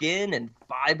of skin and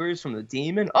fibers from the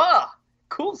demon. Oh,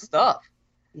 cool stuff.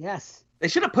 Yes. They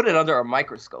should have put it under a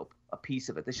microscope, a piece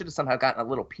of it. They should have somehow gotten a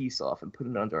little piece off and put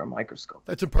it under a microscope.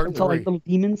 That's in part 3. Like little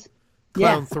demons?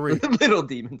 Clown 3. Little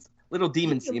demons. Little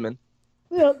demon semen.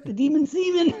 Well, the demon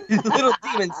semen. Little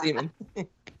demon semen. All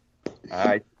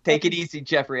right. Take it easy,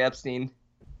 Jeffrey Epstein.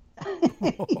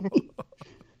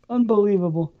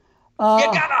 Unbelievable. You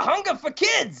got a hunger for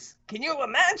kids. Can you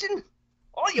imagine?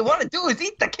 All you want to do is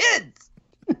eat the kids.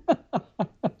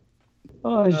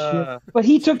 Oh, shit. But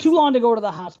he took too long to go to the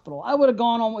hospital. I would have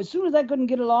gone home as soon as I couldn't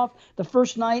get it off the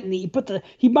first night, and he put the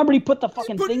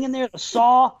fucking thing in there, the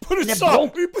saw. Put a saw.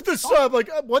 He put the saw. I'm like,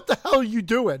 what the hell are you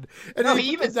doing? And he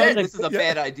even said this is a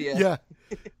bad idea. Yeah.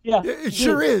 Yeah. It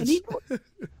sure is.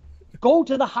 Go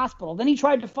to the hospital. Then he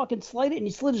tried to fucking slice it, and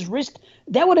he slit his wrist.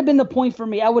 That would have been the point for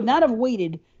me. I would not have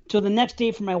waited till the next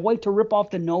day for my wife to rip off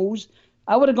the nose.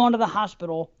 I would have gone to the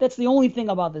hospital. That's the only thing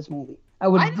about this movie.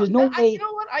 There's no way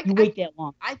you wait that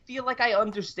long. I feel like I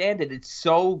understand it. It's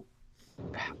so,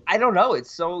 I don't know. It's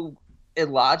so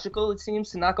illogical, it seems,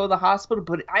 to not go to the hospital.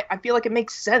 But I feel like it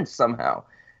makes sense somehow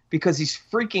because he's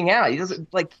freaking out. He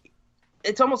doesn't, like,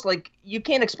 it's almost like you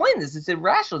can't explain this. It's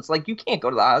irrational. It's like you can't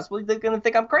go to the hospital. They're going to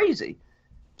think I'm crazy.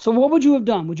 So what would you have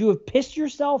done? Would you have pissed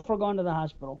yourself or gone to the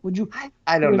hospital? Would you?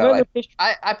 I don't know.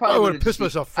 I probably would have pissed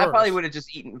myself first. I probably would have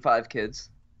just eaten 5 kids.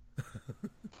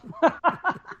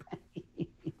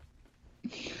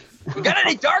 You got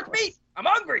any dark meat? I'm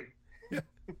hungry.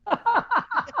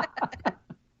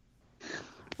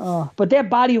 But that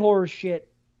body horror shit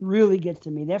really gets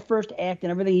to me. That first act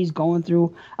and everything he's going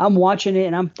through, I'm watching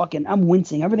it and I'm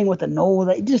wincing. Everything with the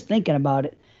nose, just thinking about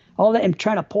it. All that and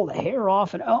trying to pull the hair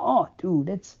off and dude,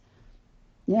 it's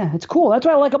cool. That's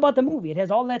what I like about the movie. It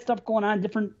has all that stuff going on.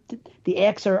 The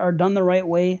acts are done the right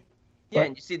way. Yeah,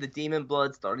 and you see the demon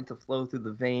blood starting to flow through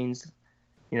the veins,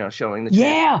 showing the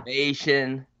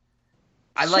transformation.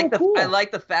 I like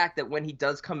the fact that when he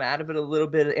does come out of it a little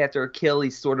bit after a kill,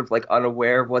 he's sort of like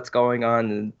unaware of what's going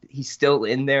on, and he's still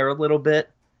in there a little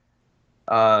bit.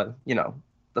 The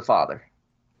father.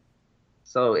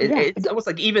 So it's almost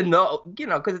like even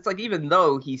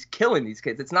though he's killing these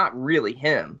kids, it's not really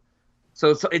him.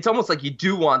 So it's almost like you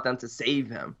do want them to save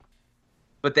him.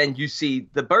 But then you see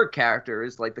the Burt character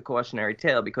is like the cautionary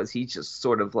tale because he's just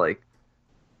sort of like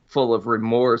full of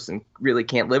remorse and really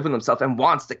can't live with himself and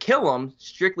wants to kill him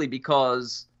strictly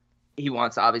because he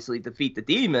wants to obviously defeat the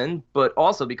demon, but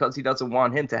also because he doesn't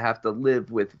want him to have to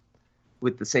live with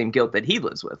the same guilt that he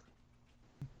lives with.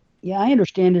 Yeah, I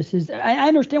understand I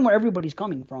understand where everybody's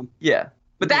coming from. Yeah.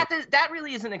 But that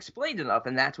really isn't explained enough,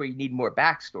 and that's where you need more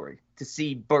backstory to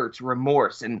see Burt's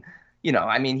remorse. And,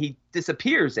 he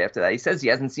disappears after that. He says he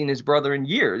hasn't seen his brother in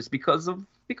years because of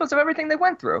everything they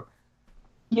went through.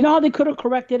 You know how they could have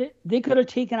corrected it? They could have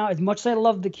taken out, as much as I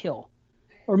love the kill,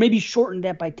 or maybe shortened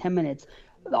that by 10 minutes,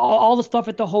 all the stuff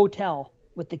at the hotel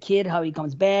with the kid, how he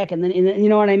comes back, and then, you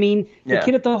know what I mean? The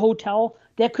kid at the hotel,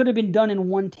 that could have been done in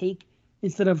one take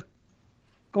instead of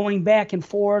going back and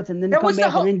forth and then come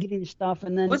back and then getting stuff.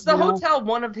 And then was the hotel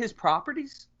one of his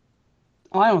properties?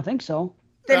 Oh, I don't think so.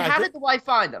 Then how did the wife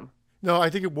find him? No, I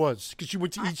think it was because she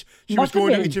went to each. She was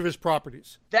going to each of his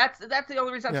properties. That's the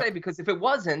only reason I'm saying, because if it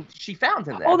wasn't, she found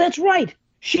him there. Oh, that's right.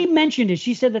 She mentioned it.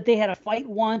 She said that they had a fight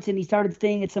once, and he started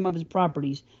staying at some of his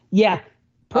properties. Yeah.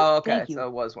 Okay. So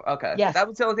it was okay. Yes. That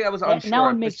was the only thing I was unsure. Now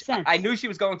it makes sense. I knew she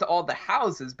was going to all the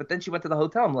houses, but then she went to the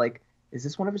hotel. I'm like, is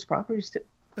this one of his properties too?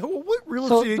 Well, what real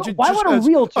estate agent why just would a has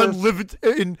realtor unlived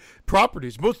in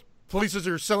properties? Most places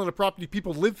are selling a property.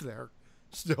 People live there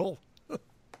still.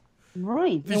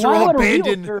 Right. These are all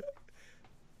abandoned.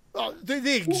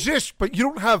 They exist, but you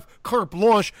don't have carte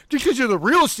blanche just because you're the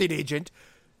real estate agent.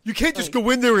 You can't just go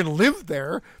in there and live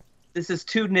there. This is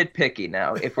too nitpicky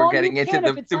now. If we're getting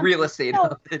into the real estate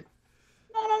of it.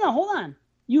 No. Hold on.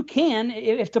 You can,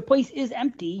 if the place is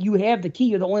empty, you have the key.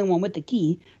 You're the only one with the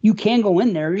key. You can go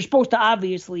in there. You're supposed to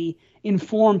obviously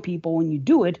inform people when you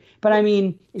do it. But I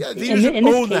mean, he doesn't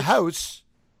own the house,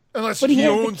 unless he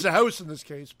owns the house in this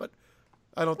case. But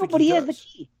I don't think. But he has the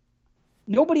key.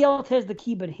 Nobody else has the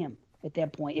key but him at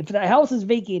that point. If the house is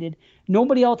vacated,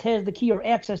 nobody else has the key or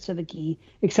access to the key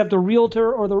except the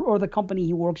realtor or the company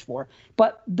he works for.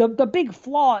 But the big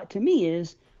flaw to me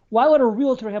is, why would a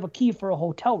realtor have a key for a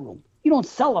hotel room? You don't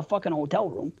sell a fucking hotel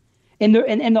room. And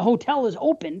the hotel is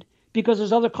opened because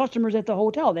there's other customers at the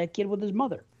hotel, that kid with his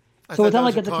mother. So it's not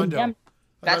like it's a condemned.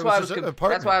 That's why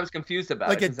I was confused about it.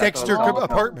 Like a Dexter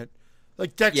apartment.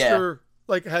 Like Dexter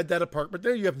had that apartment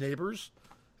there. You have neighbors.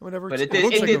 Whatever. But it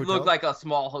did look like a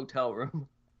small hotel room.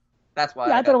 That's why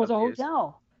I thought it was confused. A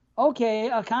hotel. Okay,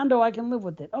 a condo, I can live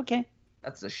with it. Okay.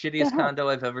 That's the shittiest condo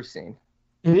I've ever seen.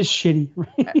 It is shitty,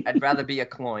 right? I'd rather be a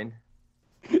cloin.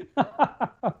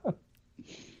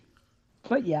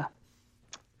 But yeah.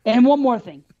 And one more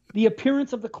thing. The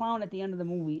appearance of the clown at the end of the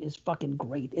movie is fucking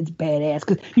great. It's badass.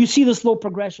 Because you see the slow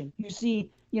progression. You see,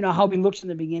 how he looks in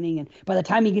the beginning. And by the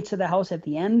time he gets to the house at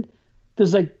the end,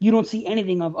 there's you don't see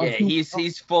anything of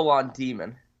he's full on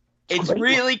demon. It's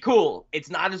really cool. It's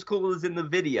not as cool as in the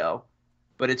video,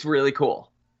 but it's really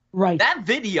cool. Right. That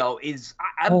video is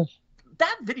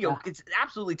it's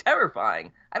absolutely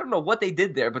terrifying. I don't know what they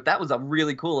did there, but that was a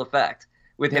really cool effect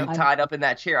with him tied up in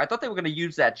that chair. I thought they were going to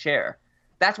use that chair.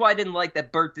 That's why I didn't like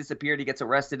that Burt disappeared. He gets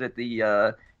arrested at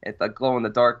the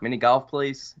glow-in-the-dark mini golf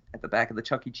place at the back of the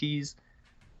Chuck E. Cheese.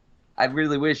 I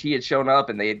really wish he had shown up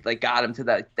and they got him to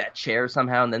that chair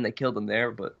somehow, and then they killed him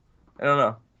there. But I don't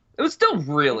know. It was still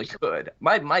really good.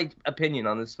 My opinion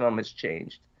on this film has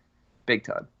changed big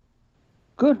time.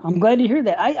 Good. I'm glad to hear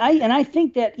that. I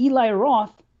think that Eli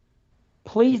Roth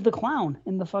plays the clown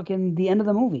in the end of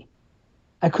the movie.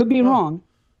 I could be wrong.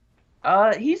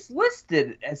 He's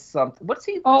listed as something. What's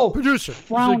he? Producer.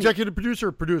 He's an executive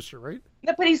producer, right?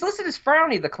 No, but he's listed as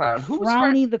Frowny the clown. Who's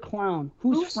Frowny the clown?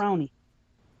 Who's Frowny?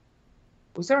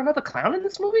 Was there another clown in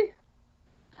this movie?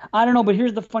 I don't know, but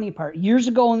here's the funny part. Years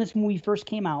ago when this movie first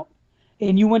came out,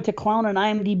 and you went to clown on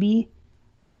IMDb,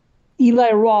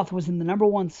 Eli Roth was in the number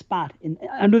 1 spot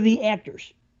under the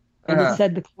actors. And it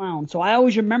said the clown. So I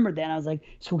always remembered that. And I was like,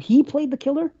 so he played the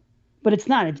killer? But it's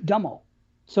not. It's Dummo.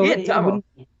 So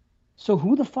So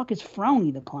who the fuck is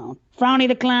Frowny the Clown? Frowny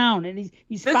the Clown, and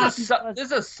he's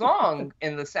there's a song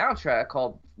in the soundtrack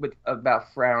called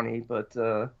about Frowny, but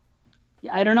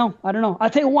yeah, I don't know. I'll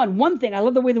tell you one thing. I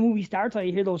love the way the movie starts. How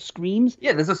you hear those screams.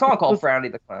 Yeah, there's a song called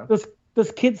Frowny the Clown.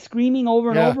 Those kids screaming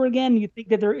over and over again. You think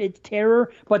that it's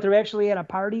terror, but they're actually at a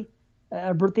party,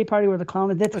 a birthday party where the clown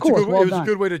is. That's cool. It was a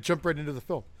good way to jump right into the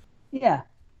film. Yeah,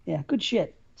 good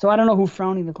shit. So I don't know who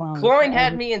Frowny the Clown is. Cloyne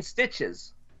had me in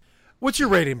stitches. What's your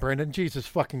rating, Brandon? Jesus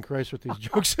fucking Christ with these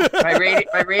jokes. my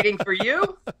rating for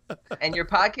you and your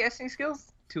podcasting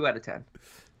skills, 2 out of 10.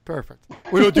 Perfect.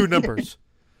 We don't do numbers.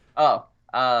 Oh,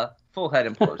 full head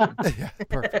implosion. Yeah,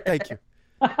 perfect. Thank you.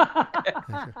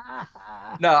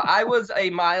 No, I was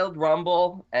a mild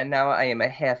rumble, and now I am a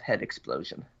half head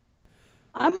explosion.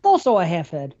 I'm also a half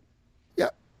head. Yeah,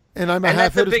 and I'm a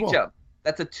half head as well.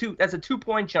 That's a big jump. That's a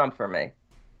 2-point jump for me.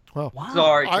 Well, wow.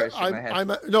 Sorry, Christian.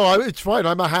 It's fine.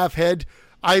 I'm a half head.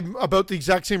 I'm about the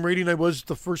exact same rating I was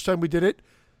the first time we did it,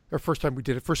 first time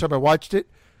I watched it.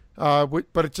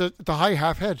 But it's the high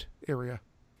half head area.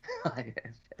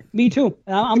 Me too.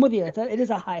 I'm with you. It is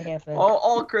a high half head.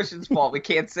 All Christian's fault. We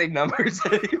can't say numbers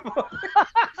anymore.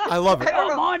 I love it.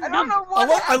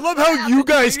 I love how you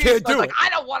guys can't do it. I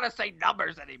don't want to say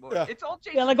numbers anymore. Yeah. It's all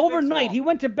Jason. Yeah, like overnight, he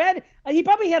went to bed. He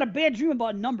probably had a bad dream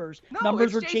about numbers.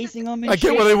 Numbers were chasing him. And I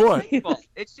get what I want.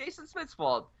 It's Jason Smith's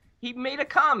fault. He made a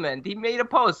comment. He made a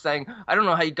post saying, I don't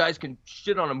know how you guys can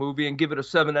shit on a movie and give it a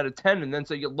 7 out of 10 and then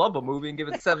say you love a movie and give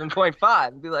it 7.5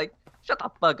 and be like, shut the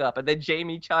fuck up. And then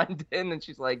Jamie chimed in and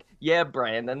she's like, yeah,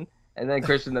 Brandon. And then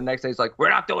Christian the next day is like, we're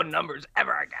not doing numbers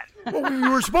ever again. Well, we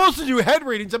were supposed to do head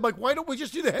ratings. I'm like, why don't we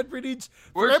just do the head ratings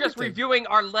for We're everything? just reviewing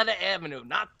Arletta Avenue,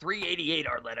 not 388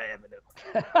 Arletta Avenue.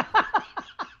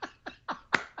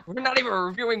 We're not even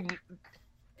reviewing.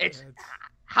 It's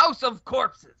House of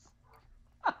Corpses.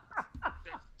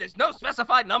 There's no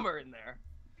specified number in there.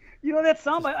 You know that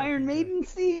song by Iron Maiden,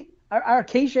 see?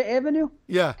 Arcacia Avenue?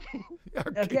 Yeah.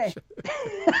 Okay.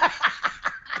 You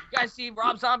guys see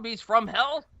Rob Zombie's From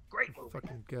Hell? Great movie.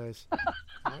 Fucking guys.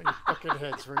 Your fucking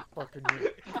heads right fucking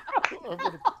here.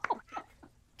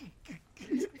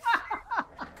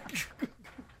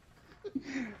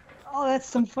 Oh, that's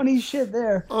some funny shit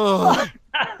there. Oh.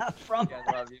 I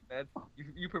love you, man.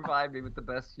 You provide me with the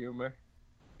best humor.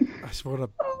 I just want to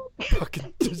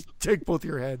fucking just take both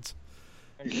your heads.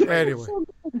 Anyway.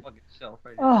 Fucking shelf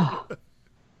right oh.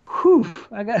 Whew.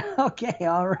 Okay,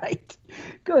 all right.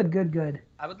 Good.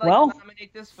 I would like to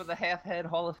nominate this for the Half Head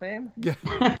Hall of Fame. Yeah.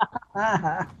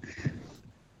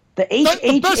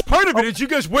 The best part of it is you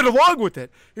guys went along with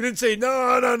it. You didn't say,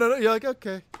 no. You're like,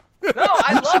 okay. No,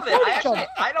 I love it.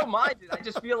 I don't mind it. I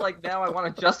just feel like now I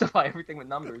want to justify everything with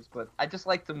numbers, but I just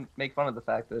like to make fun of the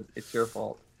fact that it's your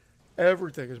fault.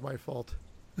 Everything is my fault.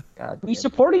 We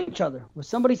support each other. When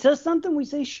somebody says something, we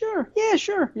say, sure. Yeah,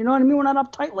 sure. You know what I mean? We're not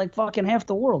uptight like fucking half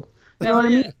the world. You know what I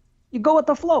mean? You go with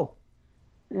the flow.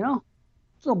 You know?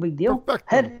 It's no big deal.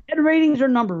 Head ratings or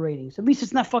number ratings. At least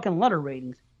it's not fucking letter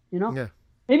ratings. You know? Yeah.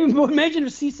 Maybe imagine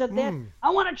if C said that. I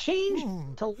want to change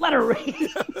to letter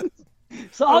ratings.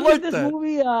 So I'll give this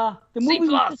movie the movie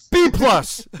C+. B+.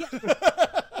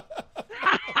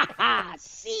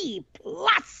 C+.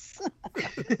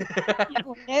 You know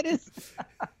what that is?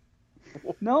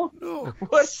 No? No.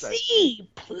 What's C+.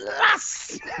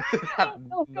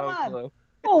 No, come on. clue.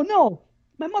 Oh, no.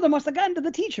 My mother must have gotten to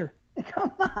the teacher.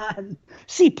 Come on.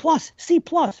 C+. C+.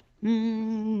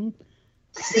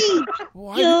 C.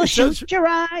 You shoot your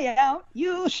eye out.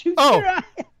 You shoot your eye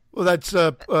out. Well, that's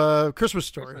Christmas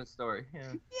Story. Christmas Story,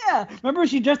 yeah. Yeah. Remember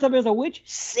she dressed up as a witch?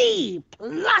 C+.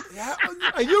 Yeah,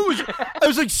 I knew I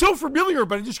was like so familiar,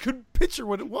 but I just couldn't picture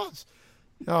what it was.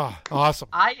 Oh, awesome.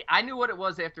 I knew what it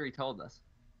was after he told us.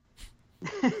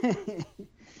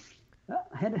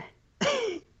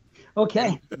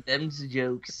 Okay. Them's the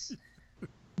jokes.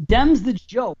 Them's the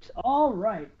jokes. All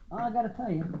right. Well, I got to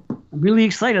tell you, I'm really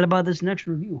excited about this next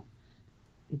review.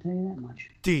 I can tell you that much.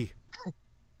 D+.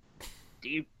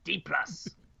 D+.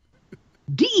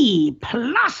 D+.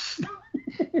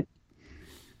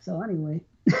 So anyway.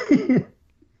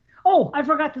 Oh, I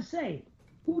forgot to say.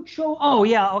 Who chose? Oh,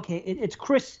 yeah, okay. It's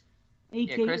Chris,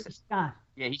 a.k.a. Chris, Scott.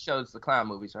 Yeah, he chose the clown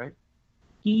movies, right?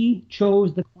 He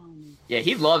chose the clown movies. Yeah,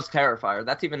 he loves Terrifier.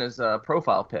 That's even his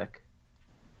profile pic.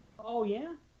 Oh,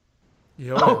 yeah?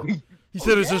 Yeah. He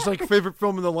said it's his like favorite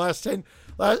film in the last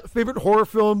favorite horror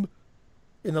film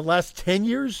in the last 10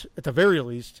 years, at the very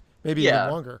least. Maybe even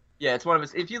longer. Yeah, it's one of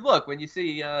his. If you look, when you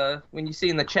see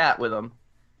in the chat with him,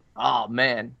 oh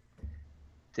man,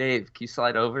 Dave, can you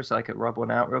slide over so I could rub one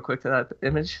out real quick to that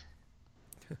image?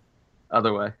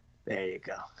 Other way. There you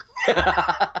go.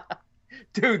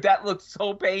 Dude, that looks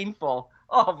so painful.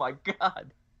 Oh my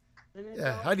God.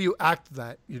 Yeah, how do you act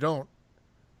that? You don't.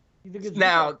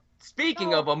 Now,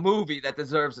 speaking of a movie that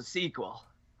deserves a sequel.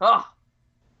 Oh.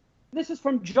 This is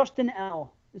from Justin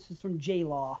L. This is from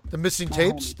J-Law. The missing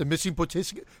tapes? Homie. The missing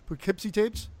Poughkeepsie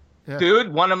tapes? Yeah.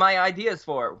 Dude, one of my ideas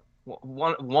for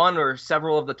one or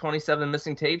several of the 27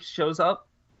 missing tapes shows up.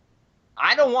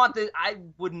 I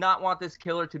would not want this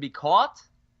killer to be caught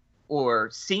or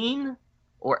seen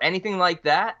or anything like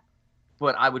that,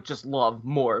 but I would just love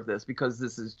more of this because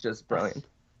this is just brilliant.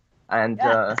 And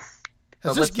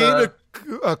has this gained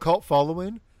a cult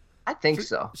following? I think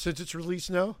so. Since it's released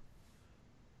now?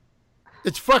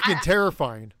 It's fucking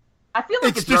terrifying. I feel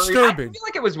like it's disturbing. I feel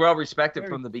like it was well respected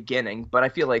from the beginning, but I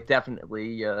feel like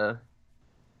definitely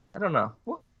I don't know.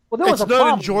 Well, it's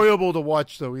not enjoyable to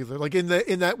watch though either. Like in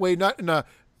that way, not in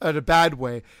a bad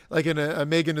way, like in a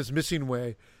Megan is Missing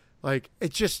way. Like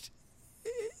it's just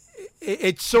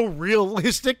it's so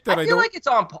realistic that I feel like it's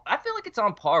on. I feel like it's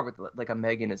on par with like a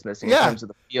Megan is Missing in terms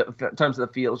of the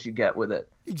feels you get with it.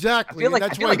 Exactly. I feel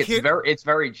like it's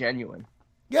very genuine.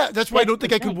 Yeah, that's why I don't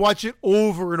think I could watch it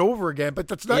over and over again. But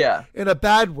that's not in a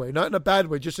bad way. Not in a bad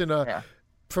way. Just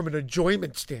from an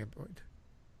enjoyment standpoint,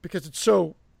 because it's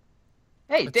so.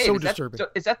 Hey, Dave, so disturbing.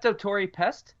 Is that Dottori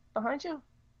Pest behind you?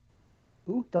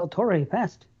 Ooh, Dottori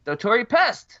Pest. Dottori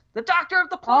Pest, the Doctor of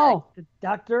the Plague. Oh, the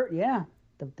Doctor, yeah,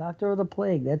 the Doctor of the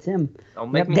Plague. That's him.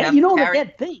 Don't make me have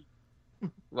that thing.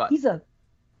 What?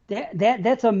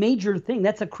 That's a major thing.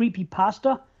 That's a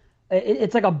creepypasta.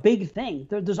 It's like a big thing.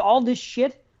 There's all this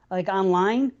shit like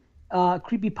online.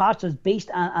 Creepypasta is based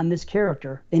on this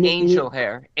character. And Angel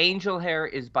Hair. Angel Hair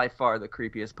is by far the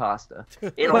creepiest pasta.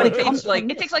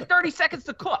 It takes like 30 seconds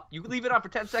to cook. You leave it on for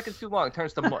 10 seconds too long, it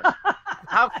turns to mush.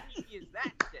 How creepy is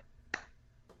that shit?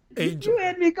 Angel. You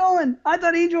had me going. I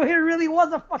thought Angel Hair really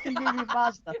was a fucking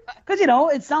creepypasta. Because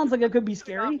it sounds like it could be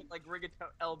scary. Like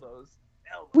rigatone elbows.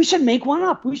 We should make one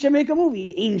up. We should make a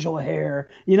movie. Angel Hair.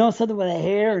 Something with a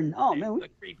hair and man.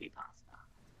 Creepypasta.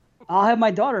 I'll have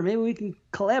my daughter. Maybe we can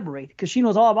collaborate because she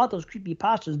knows all about those creepy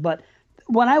pastas. But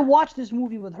when I watched this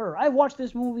movie with her, I watched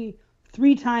this movie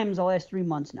 3 times the last 3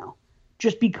 months now,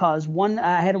 just because one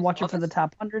I had to watch it for the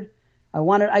top 100. I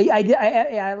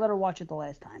let her watch it the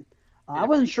last time. I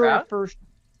wasn't sure at first.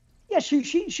 Yeah,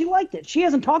 she liked it. She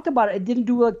hasn't talked about it. It didn't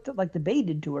do like the Bay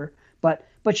did to her, but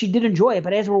she did enjoy it.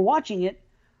 But as we're watching it,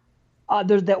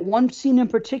 there's that one scene in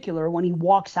particular when he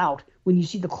walks out, when you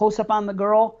see the close up on the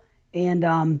girl. And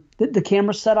the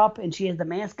camera's set up, and she has the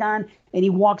mask on, and he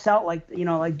walks out like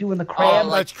doing the crab. Oh,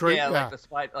 that's creepy. Yeah, like the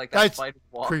spider, like that spider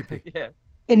walk. Creepy. Yeah.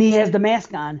 And he has the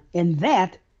mask on, and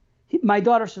my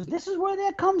daughter says, "This is where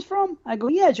that comes from." I go,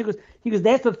 "Yeah." He goes,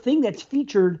 "That's the thing that's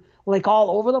featured like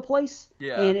all over the place."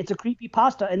 Yeah. And it's a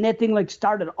creepypasta, and that thing like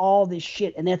started all this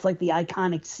shit, and that's like the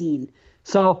iconic scene.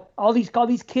 So all these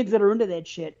kids that are into that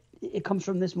shit, it comes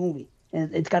from this movie,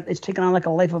 and it's taken on like a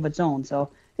life of its own.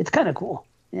 So it's kind of cool.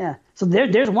 Yeah, so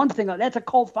there's one thing that's a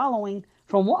cult following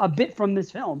from a bit from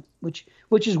this film, which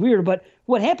is weird. But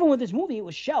what happened with this movie? It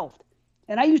was shelved,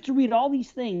 and I used to read all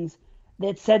these things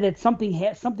that said that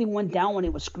something went down when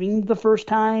it was screened the first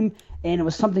time, and it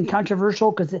was something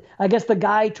controversial because I guess the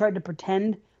guy tried to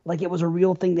pretend like it was a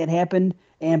real thing that happened,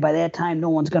 and by that time no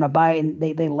one's gonna buy it, and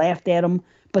they laughed at him.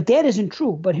 But that isn't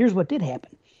true. But here's what did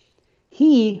happen: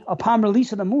 he, upon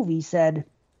release of the movie, said.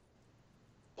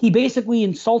 He basically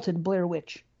insulted Blair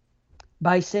Witch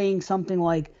by saying something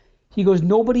like, he goes,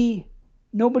 nobody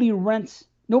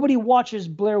watches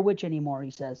Blair Witch anymore,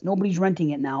 he says. Nobody's renting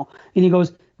it now. And he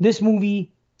goes, this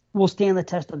movie will stand the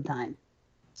test of time.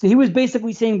 So he was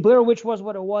basically saying Blair Witch was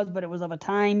what it was, but it was of a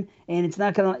time, and it's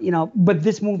not going to, but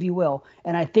this movie will.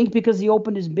 And I think because he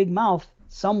opened his big mouth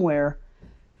somewhere,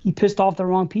 he pissed off the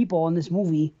wrong people, and this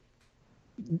movie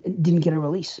didn't get a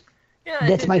release. Yeah,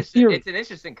 that's my theory. It's an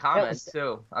interesting comment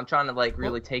too. I'm trying to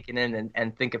really take it in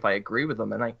and think if I agree with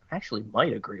him, and I actually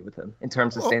might agree with him in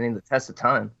terms of standing the test of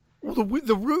time. Well,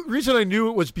 the reason I knew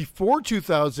it was before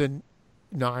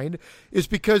 2009 is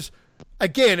because,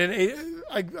 again, and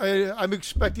I'm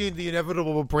expecting the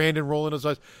inevitable Brandon rolling his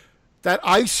eyes. That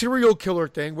serial killer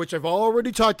thing, which I've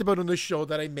already talked about on this show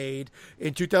that I made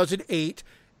in 2008,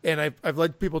 and I've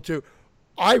led people to.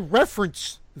 I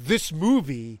reference this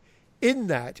movie in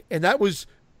that, and that was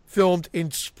filmed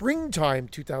in springtime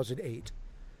 2008,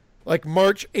 like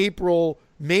March, April,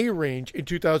 May range in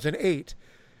 2008,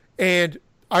 and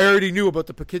I already knew about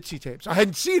the Poughkeepsie tapes. I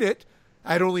hadn't seen it;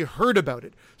 I'd only heard about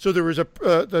it. So there was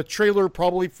the trailer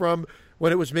probably from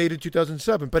when it was made in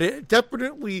 2007, but it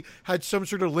definitely had some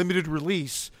sort of limited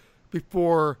release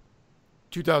before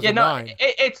 2009. Yeah, no,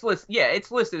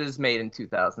 it's listed as made in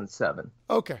 2007.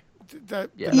 Okay.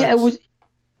 It was.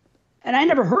 And I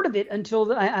never heard of it until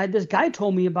this guy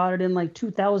told me about it in like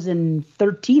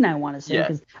 2013, I want to say,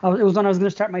 because it was when I was going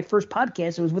to start my first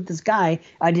podcast. It was with this guy.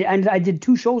 I did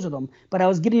 2 shows with him, but I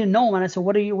was getting to know him, and I said,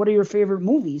 "What are your favorite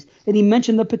movies?" And he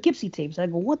mentioned the Poughkeepsie tapes. I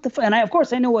go, "What the?" And of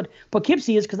course I know what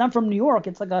Poughkeepsie is because I'm from New York.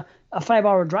 It's like a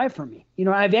 5-hour drive for me. You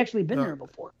know, I've actually been there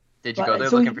before. Did you go there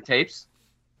looking for tapes?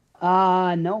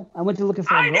 No, I went to looking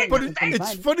for. But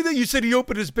it's funny that you said he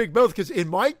opened his big mouth because in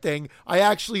my thing, I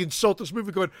actually insult this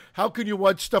movie going, how can you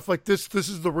watch stuff like this? This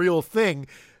is the real thing.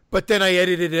 But then I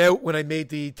edited it out when I made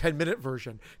the 10-minute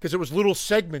version because it was little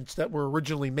segments that were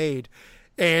originally made.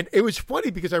 And it was funny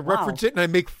because I reference it and I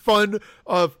make fun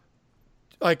of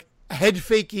like head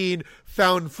faking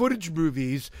found footage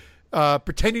movies,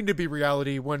 pretending to be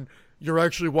reality when you're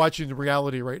actually watching the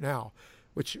reality right now.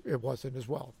 Which it wasn't as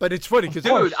well. But it's funny because...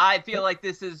 Dude, I feel like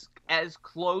this is as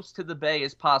close to the Bay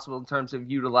as possible in terms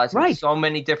of utilizing so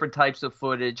many different types of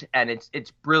footage, and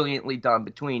it's brilliantly done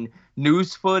between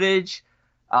news footage,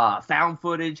 found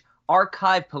footage,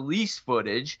 archive police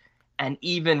footage, and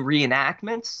even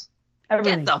reenactments.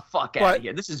 Everything. Get the fuck out of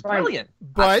here. This is brilliant.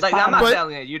 But I'm not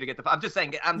telling you to get the fuck... I'm just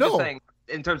saying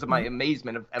in terms of my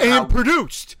amazement of how...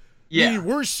 produced. Yeah. I mean,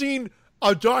 we're seeing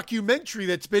a documentary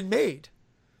that's been made.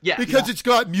 Yeah, because it's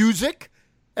got music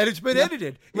and it's been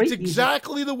edited. It's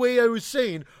exactly the way I was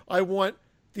saying I want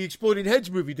the Exploding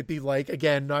Heads movie to be like.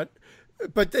 Again,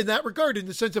 but in that regard, in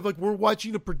the sense of like we're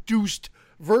watching a produced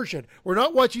version. We're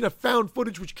not watching a found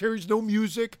footage which carries no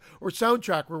music or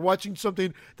soundtrack. We're watching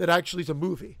something that actually is a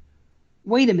movie.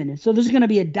 Wait a minute. So there's going to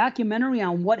be a documentary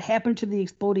on what happened to the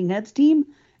Exploding Heads team?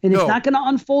 And it's not going to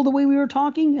unfold the way we were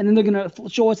talking, and then they're going to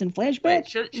show us in flashback.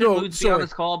 Should Ludes be on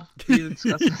this call?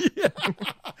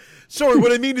 Sorry,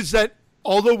 what I mean is that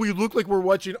although we look like we're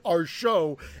watching our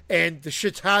show and the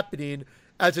shit's happening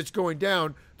as it's going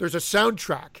down, there's a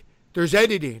soundtrack, there's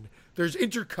editing, there's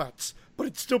intercuts, but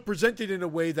it's still presented in a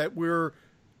way that we're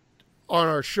on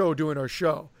our show doing our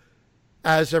show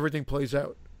as everything plays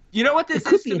out. You know what this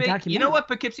is to me? You know what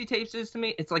Poughkeepsie Tapes is to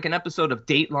me? It's like an episode of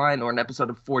Dateline or an episode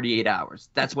of 48 Hours.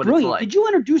 That's what it's like. Did you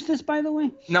introduce this, by the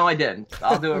way? No, I didn't.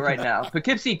 I'll do it right now.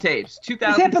 Poughkeepsie Tapes,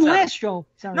 2007. This happened last show.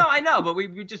 Sorry. No, I know, but we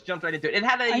just jumped right into it. It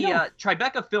had a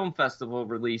Tribeca Film Festival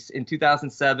release in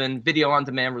 2007, video on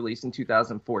demand release in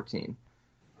 2014.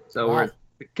 So we're at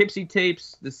Poughkeepsie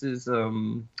Tapes. This is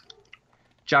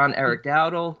John Eric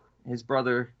Dowdle. His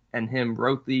brother and him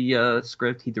wrote the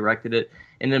script. He directed it.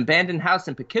 In an abandoned house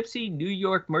in Poughkeepsie, New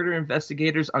York, murder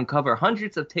investigators uncover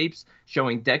hundreds of tapes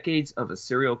showing decades of a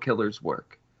serial killer's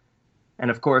work.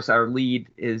 And of course, our lead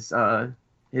is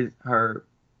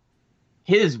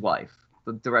his wife,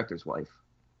 the director's wife,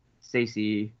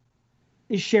 Stacey.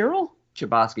 Is Cheryl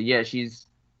Chbosky? Yeah, she's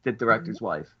the director's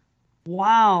wife.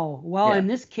 Wow. Well, in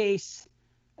this case,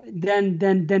 then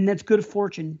that's good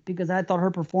fortune because I thought her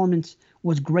performance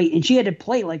was great, and she had to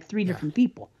play like 3 different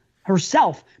people.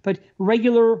 Herself, but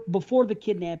regular before the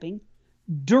kidnapping,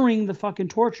 during the fucking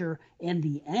torture, and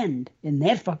the end in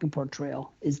that fucking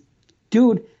portrayal is,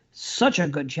 dude, such a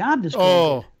good job. This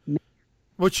girl did.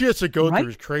 What she has to go through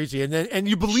is crazy, and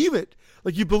you believe it,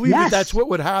 like you believe that that's what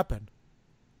would happen.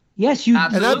 Yes, you.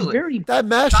 Absolutely. And that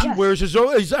mask he wears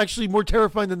is actually more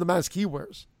terrifying than the mask he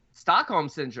wears. Stockholm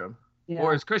syndrome,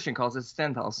 or as Christian calls it,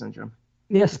 Stendhal syndrome.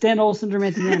 Yeah, Stendhal syndrome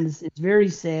at the end is very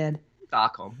sad.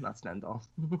 Stockholm, not Stendhal.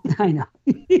 I know.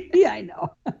 Yeah, I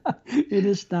know. It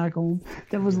is Stockholm.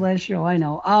 That was last show. I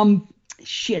know.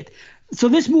 Shit. So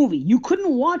this movie, you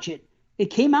couldn't watch it. It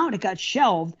came out. It got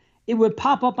shelved. It would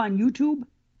pop up on YouTube,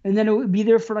 and then it would be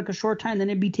there for like a short time. Then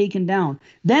it'd be taken down.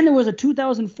 Then there was a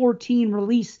 2014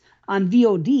 release on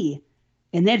VOD,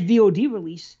 and that VOD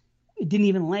release, it didn't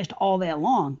even last all that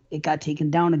long. It got taken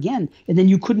down again, and then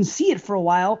you couldn't see it for a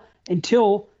while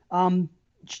until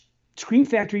Scream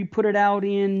Factory put it out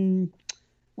in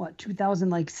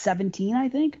 2017, I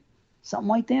think, something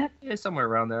like that. Yeah, somewhere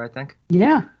around there, I think.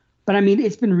 Yeah, but I mean,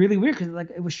 it's been really weird because like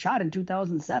it was shot in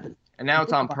 2007, and now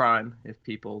it's on Prime. If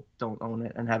people don't own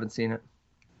it and haven't seen it,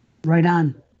 right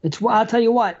on. I'll tell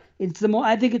you what,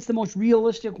 I think it's the most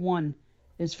realistic one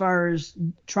as far as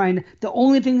trying. The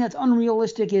only thing that's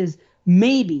unrealistic is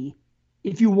maybe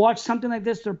if you watch something like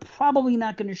this, they're probably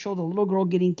not going to show the little girl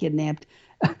getting kidnapped.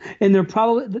 And they're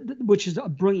probably, which is a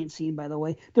brilliant scene, by the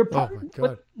way. They're probably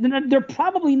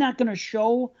not going to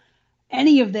show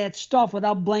any of that stuff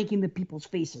without blanking the people's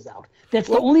faces out. That's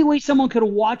the only way someone could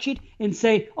watch it and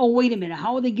say, "Oh, wait a minute,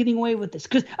 how are they getting away with this?"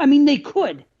 Because I mean, they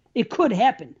could. It could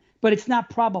happen, but it's not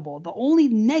probable. The only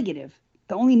negative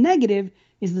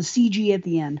is the CG at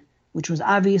the end, which was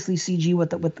obviously CG with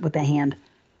the hand,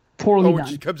 poorly done. When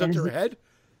she comes up to her head.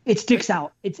 It sticks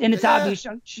out. It's obvious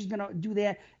she's gonna do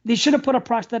that. They should have put a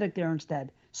prosthetic there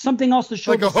instead. Something else to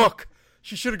show. Like a hook.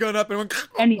 She should have gone up and went.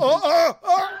 Anything.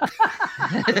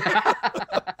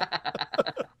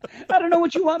 I don't know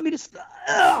what you want me to.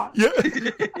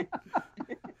 Yeah.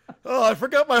 Oh, I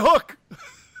forgot my hook.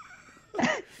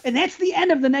 And that's the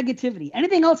end of the negativity.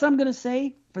 Anything else I'm gonna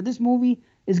say for this movie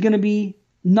is gonna be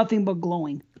nothing but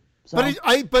glowing. So.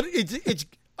 But it's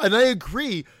and I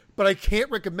agree. But I can't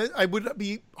recommend. I would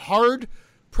be hard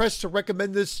pressed to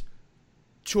recommend this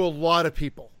to a lot of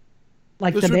people.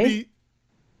 Like this the Bay.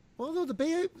 Well, no, the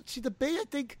Bay. See, the Bay. I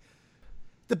think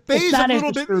the Bay is a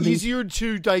little bit easier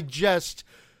to digest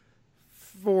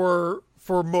for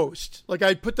most. Like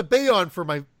I'd put the Bay on for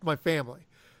my family.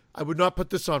 I would not put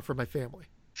this on for my family.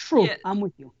 True, yeah. I'm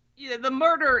with you. Yeah, the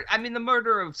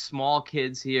murder of small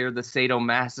kids here, the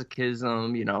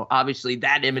sadomasochism, obviously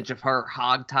that image of her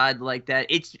hogtied like that,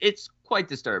 it's quite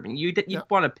disturbing. You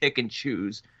want to pick and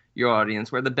choose your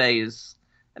audience, where the Bay is,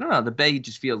 I don't know, the Bay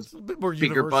just feels a bit more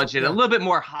bigger budget, a little bit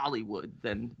more Hollywood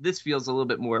than this feels a little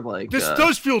bit more like... This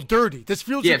does feel dirty. This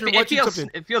feels like you're watching something.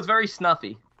 It feels very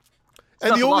snuffy.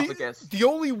 And the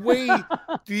only way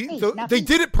they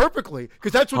did it perfectly,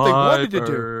 because that's what they wanted to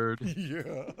do.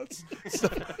 Yeah.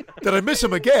 Did I miss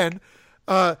him again?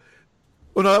 Oh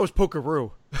no, that was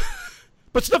Pokeroo.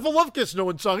 But Snuffleupagus, no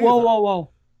one saw either. Whoa!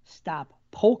 Stop.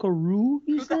 Pokeroo?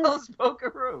 Who the hell's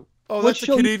Pokeroo? Oh, that's a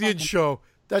Canadian show.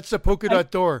 That's the Polka Dot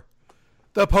Door.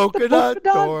 The polka dot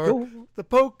door. The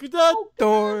polka dot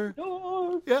door.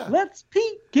 Yeah. Let's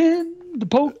peek in the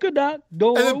polka dot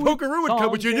door. And then Pokeroo would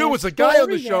come, but you knew it was a guy on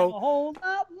the show. A whole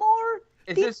lot more.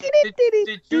 Did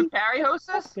Drew Carey host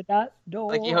this? Polka dot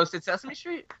door. Like he hosted Sesame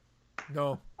Street?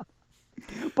 No.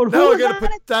 But now we're going to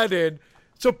put that in.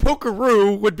 So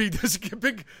Pokeroo would be this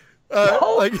big...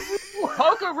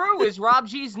 Pokeroo is Rob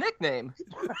G's nickname.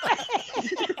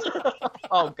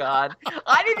 Oh God!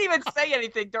 I didn't even say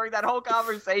anything during that whole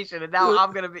conversation, and now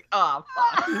I'm gonna be. Oh,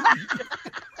 fuck.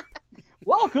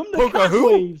 Welcome to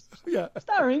Shockwaves,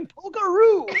 starring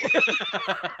Pokeroo.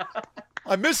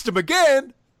 I missed him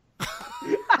again.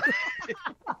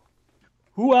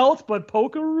 Who else but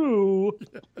Pokeroo?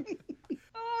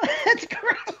 That's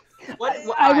great.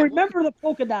 I remember the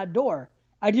polka dot door.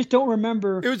 I just don't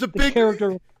remember. It was a big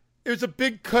character. It was a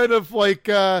big kind of like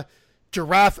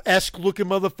giraffe-esque looking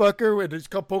motherfucker, and it's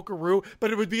called Pokeroo.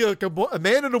 But it would be like a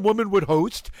man and a woman would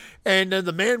host, and then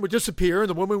the man would disappear, and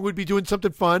the woman would be doing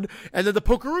something fun, and then the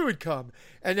Pokeroo would come,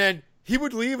 and then he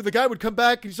would leave, and the guy would come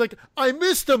back, and he's like, "I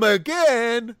missed him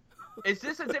again." Is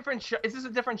this a different show? Is this a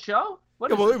different show?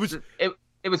 What? Well, it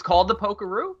was called the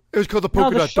Pokeroo. It was called the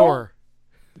Polka Dot Door.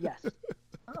 Yes.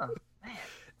 Oh.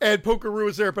 And Pokeroo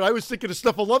was there, but I was thinking of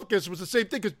Snuffleupagus was the same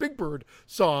thing because Big Bird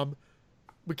saw him.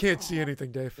 We can't see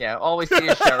anything, Dave. Yeah, all we see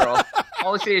is Cheryl.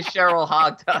 All we see is Cheryl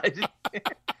hogtied.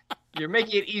 You're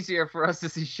making it easier for us to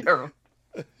see Cheryl.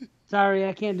 Sorry,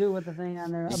 I can't do it with the thing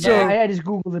on there. So, I just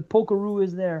Googled it. Pokeroo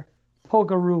is there.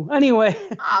 Pokeroo. Anyway.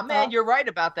 Man, you're right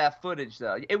about that footage,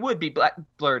 though. It would be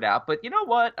blurred out, but you know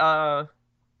what?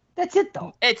 That's it,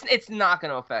 though. It's not going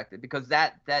to affect it because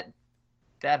that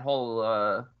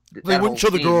whole... They wouldn't show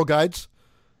the girl guides.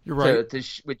 You're right.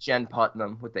 With Jen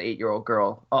Putnam, with the 8-year-old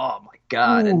girl. Oh my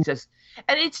God! And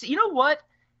it's you know what?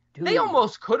 Dude. They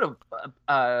almost could have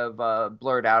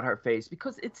blurred out her face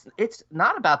because it's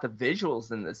not about the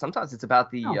visuals in this. Sometimes it's about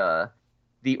the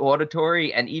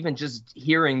auditory and even just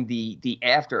hearing the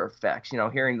after effects.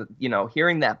 Hearing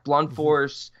that blunt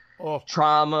force.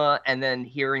 Trauma, and then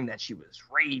hearing that she was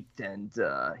raped, and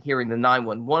hearing the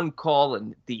 911 call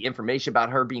and the information about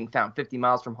her being found 50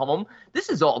 miles from home. This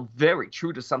is all very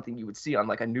true to something you would see on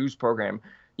like a news program,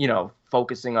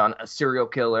 focusing on a serial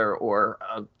killer or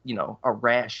a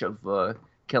rash of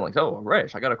killings. Oh, a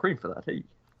rash! I got a cream for that. Hey.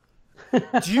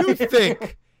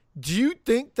 Do you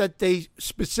think that they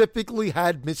specifically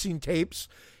had missing tapes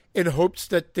in hopes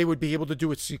that they would be able to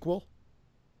do a sequel?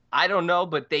 I don't know,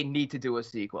 but they need to do a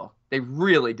sequel. They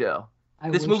really do.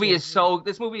 This movie is so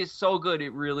good.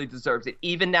 It really deserves it.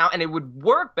 Even now, and it would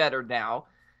work better now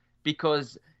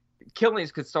because killings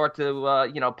could start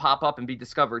to pop up and be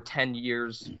discovered 10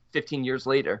 years, 15 years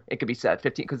later. It could be said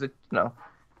 15 because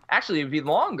actually it would be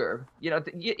longer.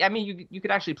 I mean, you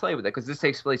could actually play with it because this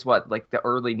takes place like the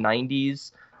early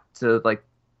 90s to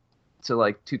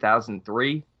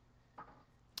 2003.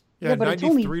 Yeah,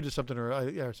 93 to something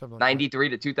or something. 93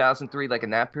 to 2003, like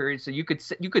in that period. So you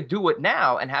could do it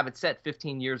now and have it set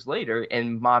 15 years later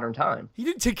in modern time. He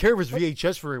didn't take care of his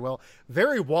VHS very well.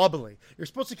 Very wobbly. You're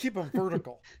supposed to keep them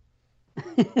vertical.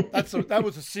 That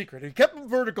was a secret. If you kept them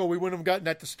vertical, we wouldn't have gotten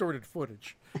that distorted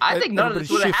footage. I think none of this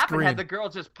would have happened had the girl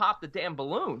just popped the damn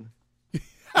balloon.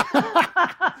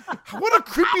 What a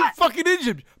creepy fucking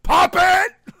image. Pop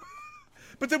it!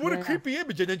 But then what a creepy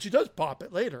image, and then she does pop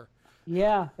it later.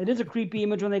 Yeah, it is a creepy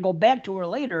image when they go back to her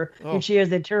later, and she has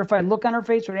that terrified look on her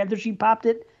face right after she popped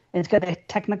it, and it's got that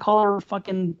Technicolor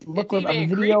fucking look of a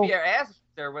video. Creepier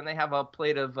after when they have a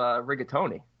plate of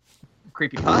rigatoni.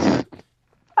 Creepy pasta.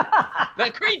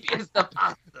 The creepiest of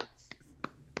pastas.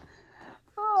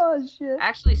 Oh, shit.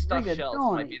 Actually, stuffed shells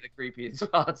might be the creepiest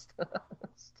pasta.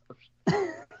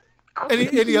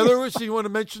 Any other ones you want to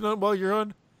mention while you're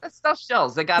on? Stuffed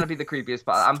shells. They got to be the creepiest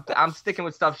pasta. I'm sticking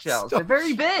with stuffed shells. They're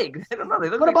very big. I don't know. They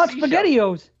look what like about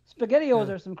SpaghettiOs? SpaghettiOs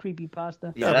are some creepy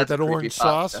pasta. Yeah, that's with that orange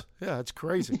pasta. sauce. Yeah, it's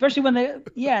crazy. Especially when and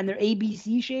they're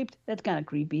ABC shaped. That's kind of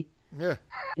creepy. Yeah.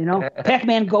 You know,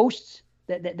 Pac-Man ghosts.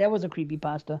 That was a creepy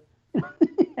pasta.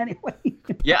 Anyway.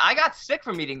 Yeah, I got sick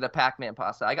from eating the Pac-Man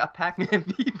pasta. I got Pac-Man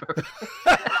fever.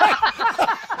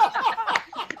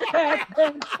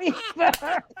 Pac-Man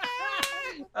fever.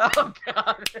 Oh,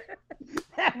 God.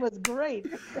 That was great.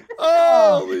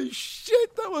 Holy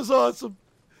shit, that was awesome.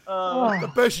 Oh. The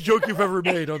best joke you've ever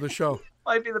made on the show.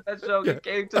 Might be the best joke that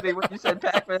came to me when you said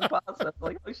Pac-Man pasta. I'm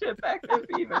like, oh shit, Pac-Man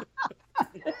fever.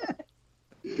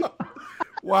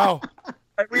 Wow.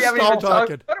 We haven't even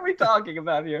talked. What are we talking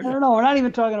about here? I don't know. We're not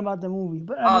even talking about the movie.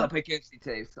 But the Poughkeepsie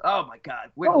tapes. Oh my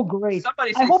God. Great.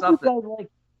 Somebody say I hope something.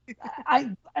 you guys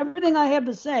everything I have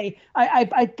to say.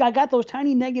 I got those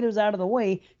tiny negatives out of the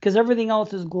way because everything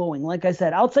else is glowing. Like I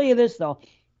said, I'll tell you this though.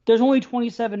 There's only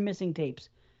 27 missing tapes,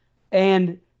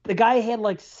 and the guy had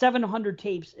like 700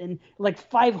 tapes, and like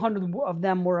 500 of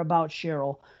them were about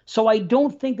Cheryl. So I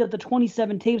don't think that the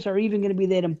 27 tapes are even going to be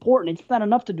that important. It's not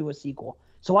enough to do a sequel.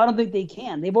 So I don't think they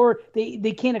can.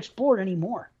 They can't explore it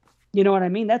anymore. You know what I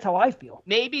mean? That's how I feel.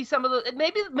 Maybe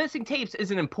the missing tapes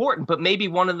isn't important, but maybe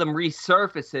one of them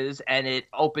resurfaces and it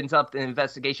opens up the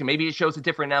investigation. Maybe it shows a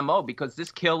different MO because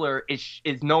this killer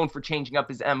is known for changing up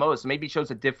his MO. So maybe it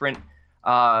shows a different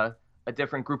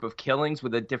group of killings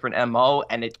with a different MO,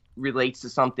 and it relates to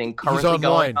something currently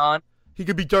going on. He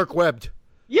could be dark webbed.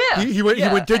 Yeah, he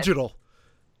went digital,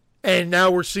 and now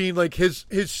we're seeing like his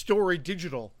story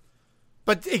digital.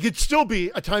 But it could still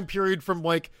be a time period from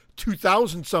like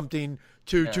 2000 something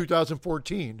to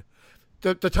 2014.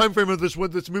 The time frame of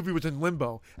this movie was in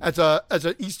limbo as a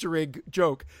Easter egg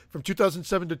joke from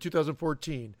 2007 to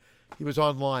 2014. He was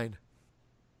online.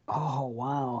 Oh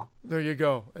wow! There you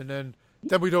go. And then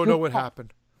we don't know what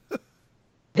happened.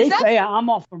 I'm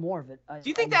all for more of it. Do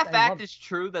you think that fact is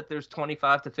true that there's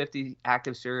 25 to 50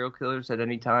 active serial killers at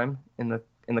any time in the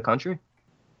country?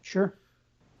 Sure.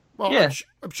 Well, yeah,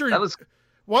 I'm sure that was.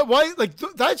 Why? Like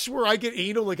that's where I get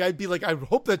anal. Like I'd be like, I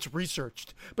hope that's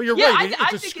researched. But you're right. It's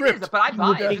a think script. It is, but I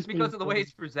buy it just because of the way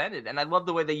it's presented, and I love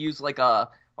the way they use like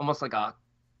almost like a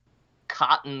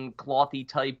cotton clothy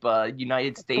type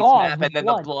United States map, and then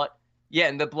the blood. Yeah,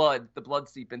 and the blood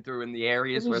seeping through in the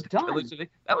areas where the killers.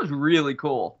 That was really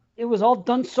cool. It was all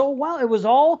done so well. It was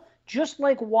all just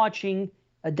like watching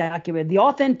a document. The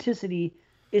authenticity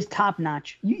is top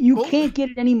notch. You can't get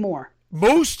it anymore.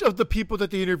 Most of the people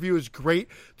that they interview is great.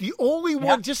 The only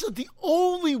one,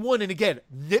 and again,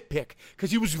 nitpick,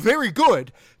 because he was very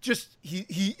good. Just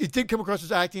it did come across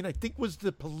as acting. I think was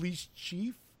the police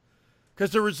chief,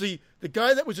 because there was the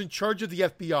guy that was in charge of the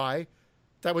FBI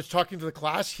that was talking to the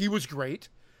class. He was great.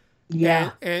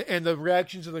 Yeah, and the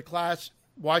reactions of the class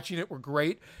watching it were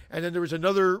great. And then there was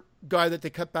another guy that they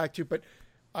cut back to, but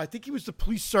I think he was the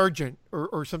police sergeant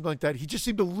or something like that. He just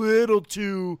seemed a little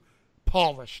too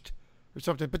polished. Or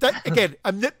something, but that again,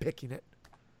 I'm nitpicking it.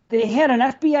 They had an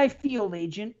FBI field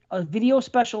agent, a video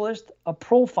specialist, a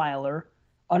profiler,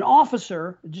 an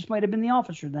officer. It just might have been the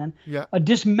officer then. Yeah. A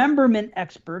dismemberment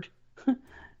expert.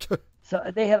 So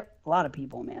they had a lot of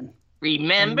people, man.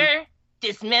 Remember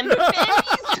dismember berries?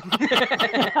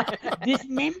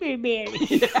 Dismember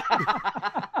berries.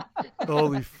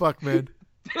 Holy fuck, man!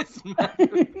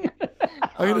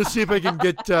 I'm gonna see if I can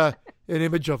get an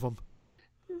image of them.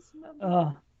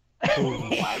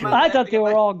 I thought they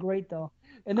were all great though,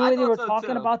 and the way they were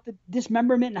talking about the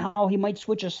dismemberment and how he might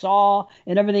switch a saw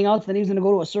and everything else. Then he was going to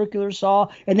go to a circular saw,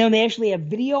 and then they actually have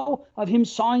video of him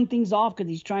sawing things off because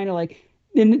he's trying to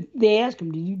Then they asked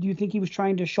him, "Do you think he was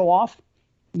trying to show off?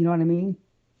 You know what I mean?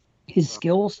 His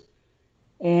skills?"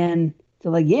 And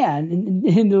they're like, "Yeah," and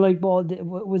they're like, "Well,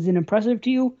 was it impressive to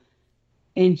you?"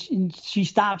 And she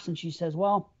stops and she says,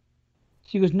 "Well."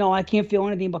 She goes, "No, I can't feel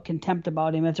anything but contempt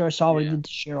about him after I saw what he did to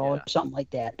Cheryl or something like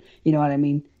that." You know what I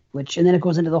mean? And then it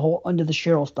goes into the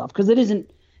Cheryl stuff because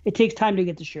it takes time to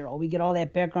get to Cheryl. We get all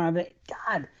that background of it.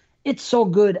 God, it's so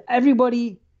good.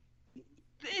 Everybody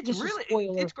It's really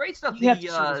it's great stuff.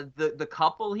 The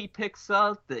couple he picks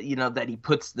up, that he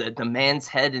puts the man's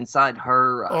head inside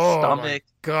her stomach. My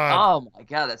God. Oh my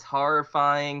God, that's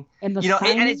horrifying. And the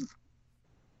and it's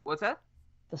what's that?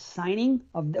 The signing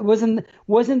of wasn't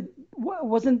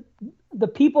the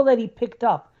people that he picked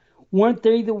up, weren't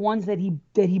they the ones that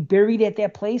he buried at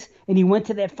that place, and he went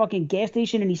to that fucking gas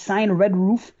station and he signed Red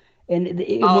Roof. And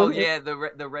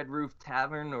the Red Roof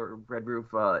Tavern or Red Roof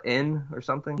Inn or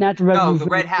something. Not the Red Roof. The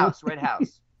Red House. Red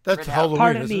House. That's Red Halloween.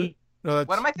 Pardon me. No, that's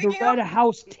what am I thinking? The Red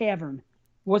House Tavern.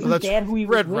 Wasn't that who he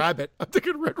was Red with? Rabbit. I'm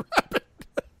thinking Red Rabbit.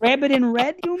 Rabbit in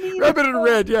Red, you mean? Rabbit in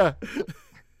Red, yeah.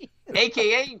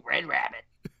 AKA Red Rabbit.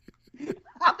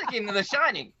 I'm thinking of The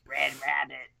Shining. Red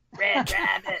Rabbit. Red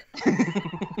Rabbit.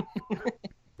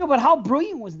 No, but how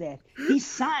brilliant was that? He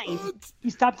signed. He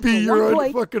stopped at the you're one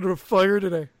on plate. fucking fire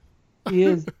today. He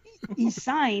is. He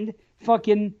signed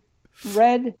fucking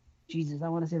Red. Jesus, I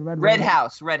want to say Red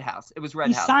House. Red House. It was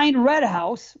Red House. He signed Red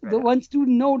House. The one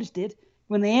student noticed it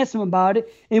when they asked him about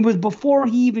it. And it was before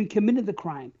he even committed the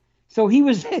crime. So he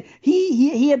was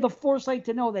he had the foresight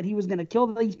to know that he was going to kill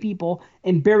these people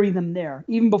and bury them there,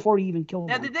 even before he even killed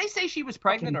them. Now, did they say she was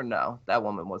pregnant or no? That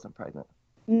woman wasn't pregnant.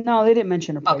 No, they didn't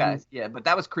mention her pregnancy. Okay, yeah, but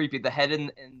that was creepy. The head in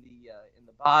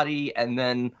the body, and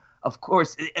then of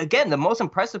course, again, the most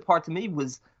impressive part to me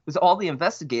was all the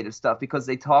investigative stuff, because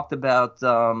they talked about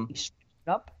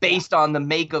based on the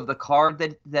make of the car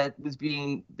that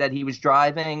he was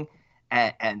driving,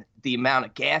 and the amount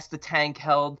of gas the tank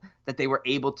held, that they were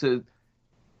able to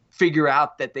figure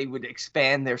out that they would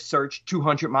expand their search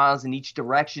 200 miles in each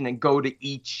direction and go to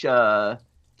each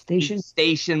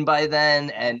station by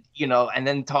then, and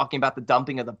then talking about the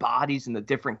dumping of the bodies in the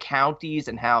different counties,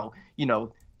 and how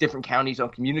different counties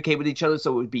don't communicate with each other,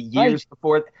 so it would be years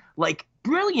before. Like,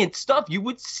 brilliant stuff you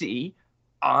would see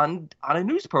on a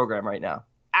news program right now.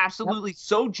 Absolutely. Yep.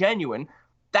 So genuine.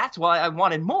 That's why I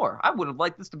wanted more. I would have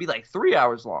liked this to be like 3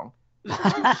 hours long.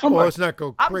 Well, let's not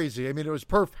go crazy. I mean, it was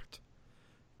perfect.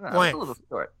 No, it was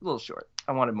a little short.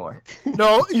 I wanted more.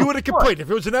 No, you would have complained. If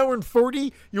it was an hour and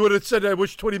 40, you would have said, I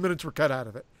wish 20 minutes were cut out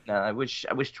of it. No, I wish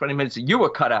 20 minutes of you were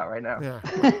cut out right now.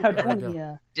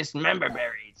 Yeah. Dismember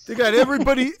berries. They got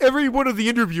every one of the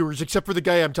interviewers except for the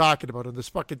guy I'm talking about on this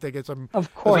fucking thing.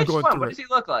 Of course. Which one? What does he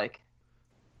look like?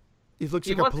 He looks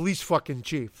like a police fucking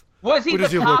chief. Was he what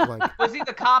does he look like? Was he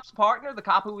the cop's partner, the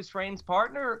cop who was Frane's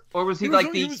partner? Or was he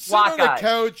like the SWAT guy? He was sitting on a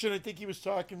couch, and I think he was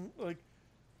talking, like,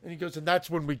 and he goes, and that's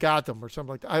when we got them, or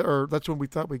something like that. Or that's when we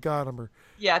thought we got them. Or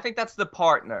yeah, I think that's the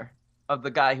partner of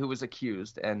the guy who was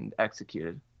accused and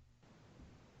executed.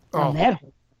 Oh,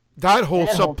 that whole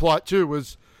subplot, too,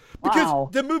 was...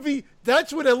 Because the movie,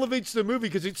 that's what elevates the movie,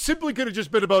 because it simply could have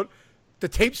just been about the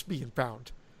tapes being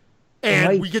found.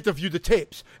 And we get to view the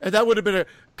tapes. And that would have been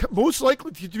most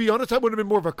likely, to be honest, that would have been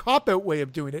more of a cop-out way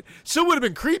of doing it. Still would have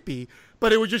been creepy,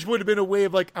 but it would have been a way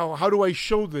of like, oh, how do I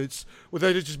show this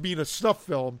without it just being a snuff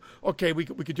film? Okay, we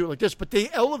could do it like this. But they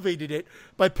elevated it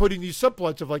by putting these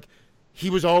subplots of like,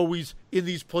 he was always in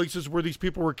these places where these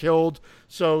people were killed,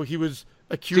 so he was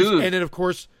accused. Dude, and then, of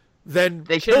course, then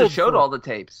they should have showed all the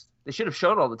tapes. They should have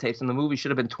showed all the tapes, and the movie should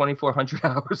have been 2,400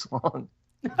 hours long.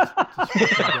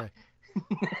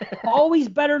 Always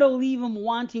better to leave them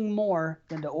wanting more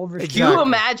than to overshoot. Exactly. Can you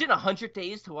imagine 100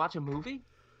 days to watch a movie?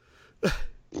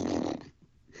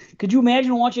 Could you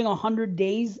imagine watching 100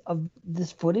 days of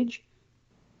this footage?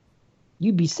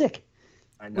 You'd be sick.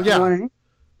 I know. Well, yeah. You know what I mean?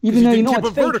 Even though you know it's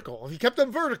fake. Vertical. If he kept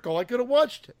them vertical, I could have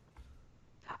watched it.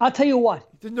 I'll tell you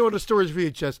what. Didn't know the story's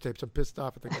VHS tapes. I'm pissed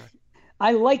off at the guy.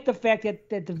 I like the fact that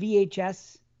the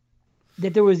VHS,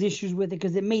 that there was issues with it,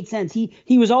 because it made sense.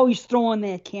 He was always throwing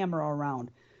that camera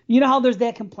around. You know how there's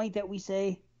that complaint that we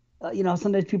say,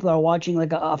 sometimes people are watching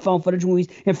like a found footage movies,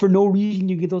 and for no reason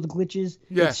you get those glitches.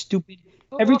 Yeah. It's stupid.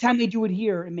 Every time they do it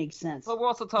here, it makes sense. But we're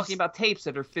also talking about tapes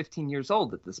that are 15 years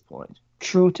old at this point.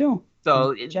 True, too.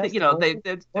 So,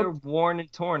 they're worn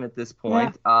and torn at this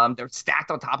point. Yeah. They're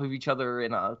stacked on top of each other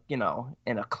in a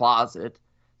closet.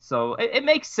 So it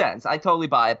makes sense. I totally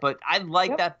buy it. But I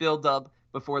like that build-up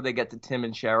before they get to Tim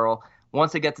and Cheryl.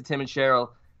 Once they get to Tim and Cheryl,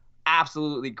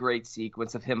 absolutely great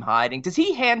sequence of him hiding. Does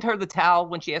he hand her the towel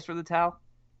when she asks for the towel?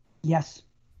 Yes.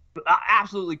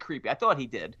 Absolutely creepy. I thought he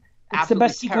did. It's the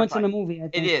best sequence in the movie, I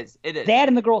think. It is. That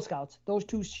and the Girl Scouts. Those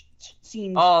two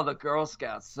scenes. Oh, the Girl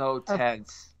Scouts. So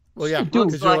tense. Well, yeah.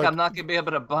 Looks like I'm not going to be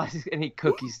able to buy any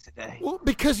cookies today. Well,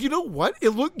 because you know what?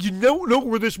 You don't know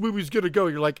where this movie's going to go.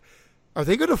 You're like, are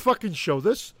they going to fucking show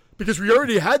this? Because we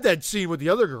already had that scene with the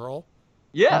other girl.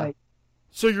 Yeah. Right.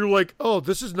 So you're like, oh,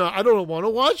 this is not, I don't want to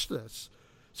watch this.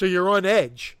 So you're on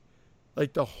edge,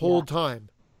 like the whole time.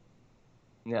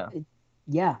 Yeah.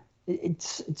 Yeah.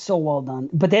 It's so well done.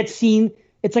 But that scene,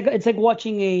 it's like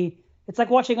watching a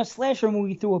slasher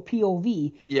movie through a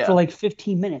POV for like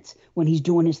 15 minutes when he's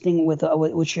doing his thing with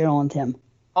Cheryl and Tim.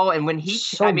 Oh, and when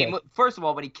first of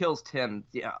all, when he kills Tim,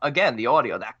 again, the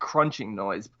audio, that crunching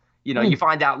noise. You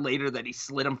find out later that he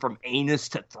slit him from anus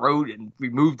to throat and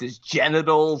removed his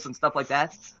genitals and stuff like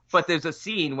that. But there's a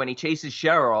scene when he chases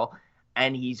Cheryl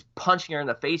and he's punching her in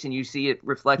the face, and you see it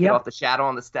reflected off the shadow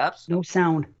on the steps. No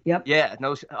sound. Yep. Yeah.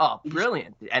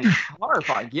 Brilliant and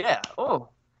horrifying. Yeah. Oh,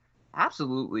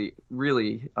 absolutely,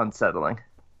 really unsettling.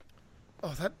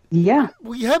 Oh, that. Yeah.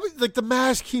 We have like the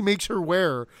mask he makes her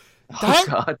wear. Oh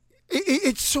God.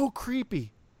 It's so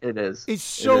creepy. It is. It's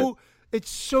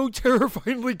so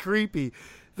terrifyingly creepy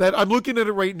that I'm looking at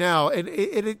it right now, and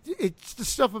it's the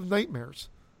stuff of nightmares.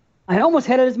 I almost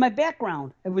had it as my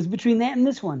background. It was between that and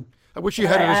this one. I wish you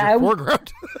had it as your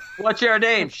foreground. What's your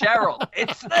name? Cheryl.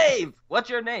 It's Slave. What's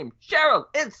your name? Cheryl.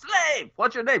 It's Slave.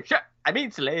 What's your name?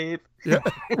 Slave. Yeah.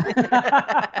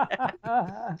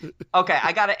 Okay,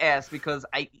 I gotta ask because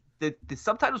the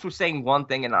subtitles were saying one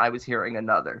thing and I was hearing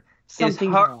another.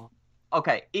 Something wrong.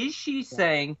 Okay, is she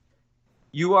saying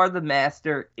you are the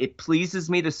master, it pleases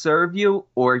me to serve you,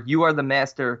 or you are the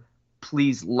master,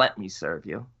 please let me serve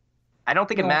you? I don't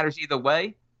think it matters either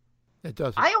way. It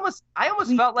doesn't. I almost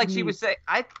felt like she was saying,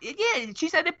 she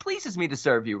said it pleases me to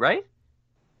serve you, right?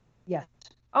 Yes.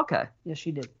 Okay. Yes,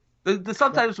 she did. The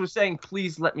subtitles were saying,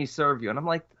 please let me serve you. And I'm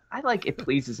like, I like it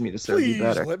pleases me to serve you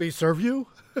better. Please let me serve you?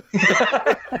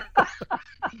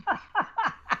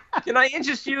 Can I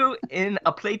interest you in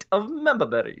a plate of member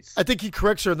berries? I think he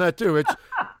corrects her on that, too.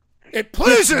 It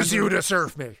pleases you to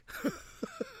serve me.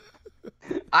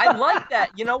 I like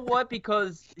that. You know what?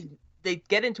 Because they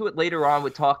get into it later on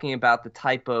with talking about the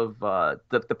type of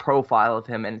the profile of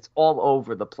him, and it's all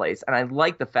over the place. And I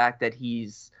like the fact that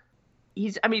he's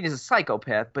a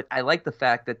psychopath, but I like the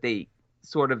fact that they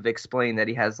sort of explain that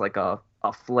he has like a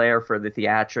flair for the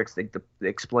theatrics. They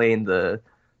explain the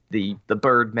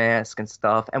bird mask and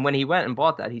stuff. And when he went and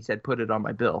bought that, he said, "Put it on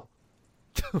my bill."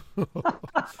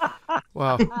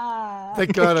 Wow.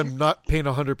 Thank God I'm not paying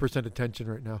 100% attention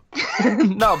right now.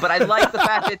 No, but I like the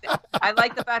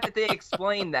fact that they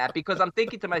explain that, because I'm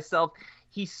thinking to myself,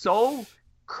 he's so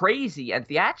crazy and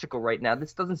theatrical right now.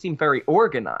 This doesn't seem very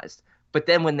organized. But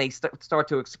then when they start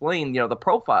to explain, the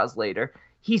profiles later,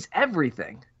 he's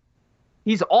everything.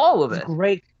 He's all of it.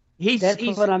 Great. That's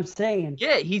what I'm saying.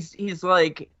 Yeah, he's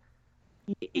like.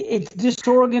 It's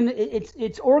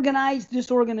It's organized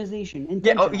disorganization.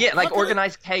 Like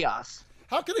organized chaos.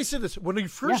 How can I say this? When you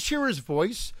first hear his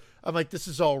voice, I'm like, this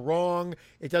is all wrong.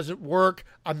 It doesn't work.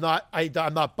 I'm not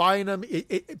buying him.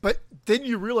 But then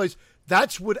you realize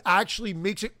that's what actually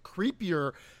makes it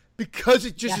creepier, because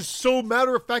it just is so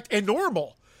matter of fact and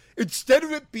normal. Instead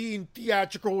of it being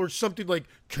theatrical or something like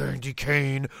Candy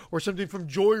Cane or something from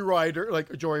Joyride or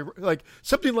like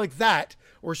something like that,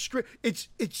 or it's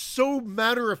so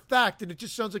matter of fact, and it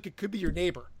just sounds like it could be your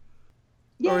neighbor.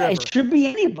 Yeah, it should be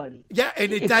anybody. Yeah,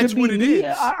 and that's what it is.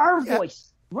 Our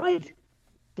voice, right?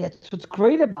 That's what's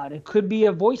great about it. It could be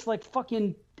a voice like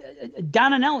fucking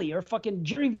Don Anelli or fucking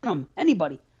Jerry Brum.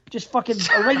 Anybody, just fucking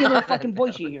a regular fucking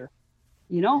voice you hear.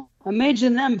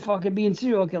 Imagine them fucking being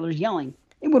serial killers yelling.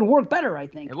 It would work better, I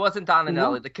think. It wasn't Don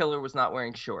Anelli. The killer was not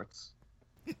wearing shorts.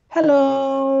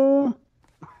 Hello.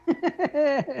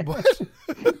 What?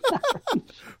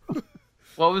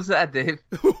 What was that, Dave?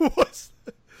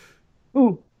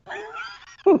 Who?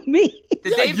 Me?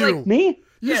 Did Dave you. like me?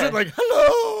 You said like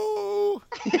hello.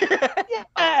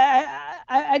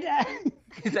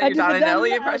 Is that your Don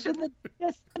Anelli impression?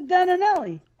 Yes, Don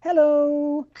Anelli.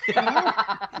 Hello. You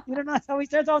don't know how he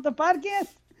starts off the podcast?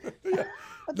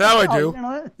 Now I do.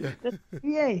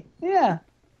 Yeah.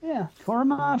 Core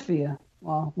Mafia.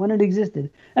 Well, when it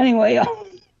existed. Anyway,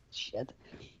 shit.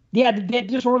 Yeah, the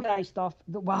disorganized stuff,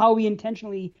 how we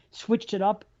intentionally switched it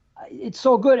up, it's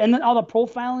so good. And then all the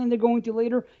profiling they're going through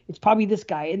later, it's probably this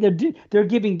guy. And they're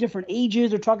giving different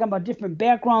ages. They're talking about different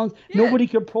backgrounds. Yeah. Nobody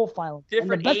could profile.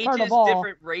 Different ages,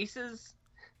 different races.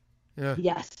 Yeah.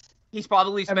 Yes. He's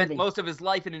probably spent most of his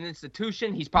life in an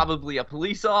institution. He's probably a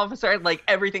police officer. Like,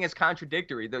 everything is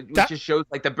contradictory, which just shows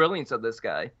like the brilliance of this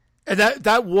guy. And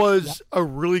that was a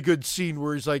really good scene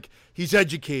where he's like, he's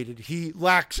educated, he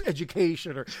lacks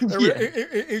education,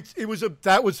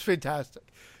 that was fantastic.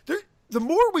 The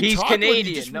more we he's talk,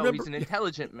 Canadian. No, he's an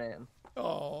intelligent man.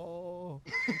 Oh,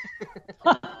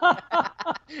 wow!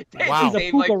 He's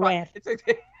a puka rat.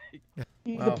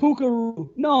 He's a pookaroo.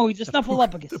 No, he's a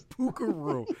snuffleupagus. The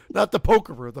pookaroo, not the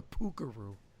pokeroo, the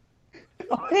pookaroo.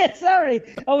 Oh, yeah, sorry.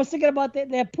 I was thinking about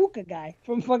that Puka guy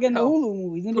from fucking the Hulu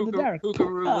movies, Into the Dark.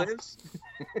 Pukaroo lives.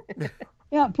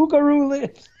 Yeah, Pukaroo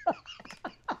lives.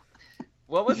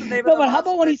 What was the name of No, the but how monster?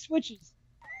 about when he switches?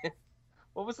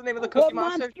 What was the name of the Cookie What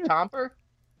Monster? monster?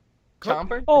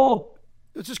 Chomper? Oh,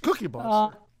 It's just Cookie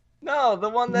Monster. No, the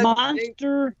one that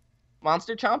Monster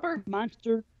Chomper?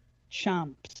 Monster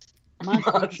Chomps.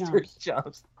 Monster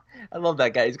Chomps. I love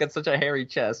that guy. He's got such a hairy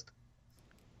chest.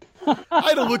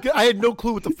 I had no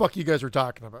clue what the fuck you guys were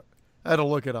talking about. I had to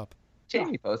look it up.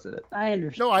 Jamie posted it. I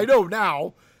understand. No, I know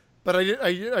now, but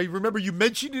I remember you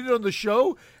mentioning it on the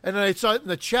show, and then I saw it in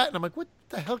the chat, and I'm like, what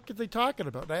the hell are they talking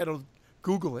about? And I had to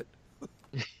Google it.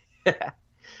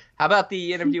 How about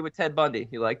the interview with Ted Bundy?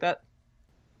 You like that?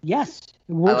 Yes,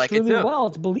 it works like it really too. well.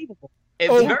 It's believable.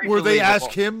 It's very where they believable.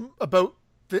 ask him about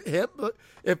him?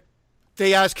 If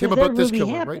they ask him about this really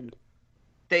killer, happened. right?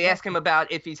 They ask him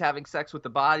about if he's having sex with the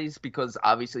bodies because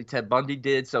obviously Ted Bundy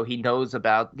did, so he knows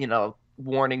about,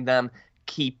 warning them,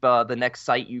 keep the next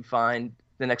site you find,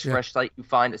 the next fresh site you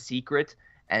find a secret,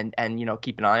 and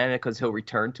keep an eye on it because he'll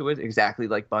return to it exactly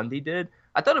like Bundy did.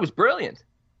 I thought it was brilliant.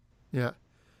 Yeah.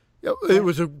 It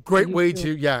was a great way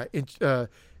to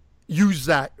use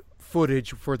that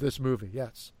footage for this movie.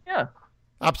 Yes. Yeah.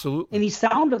 Absolutely. And he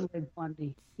sounded like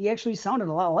Bundy. He actually sounded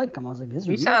a lot like him. I was like, this is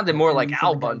He weird. sounded more And like he's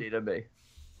Al like, Bundy to me.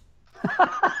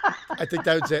 I think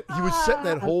that was it. He was setting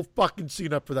that whole fucking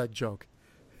scene up for that joke.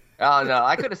 Oh, no.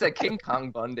 I could have said King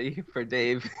Kong Bundy for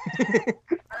Dave.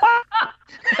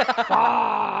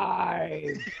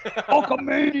 5.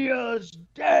 Hulkamania's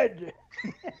dead.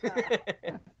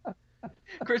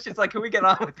 Christian's like, can we get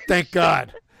on with this? Thank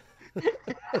God.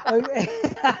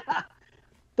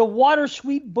 The Water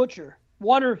Street Butcher.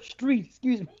 Water Street,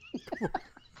 excuse me.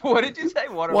 What did you say?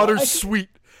 Water's sweet.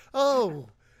 Oh.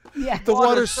 Yeah. The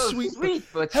water's so sweet.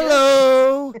 but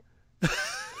Hello.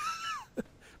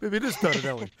 Maybe it is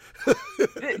Donatelli.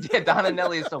 yeah,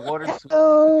 Donatelli is the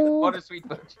water sweet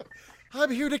butcher. I'm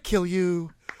here to kill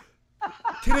you.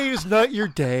 Today is not your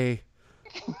day.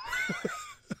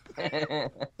 Oh,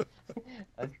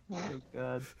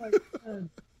 God.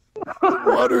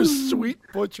 Water's sweet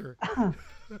butcher.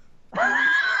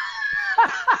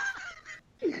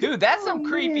 Dude, that's some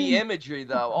creepy imagery,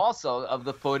 though, also, of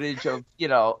the footage of,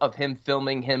 of him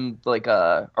filming him, like,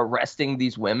 arresting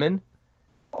these women.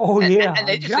 Oh, yeah. And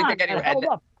they just think they're getting...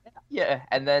 Yeah,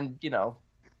 and then,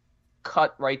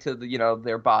 cut right to the,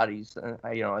 their bodies, at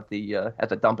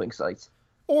the dumping sites.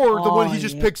 Or the one he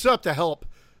just picks up to help.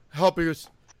 He goes,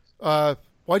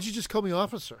 why'd you just call me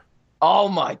officer? Oh,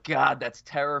 my God, that's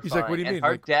terrifying. He's like, what do you mean? And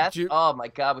her Like, death, oh, my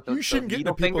God, with those you shouldn't get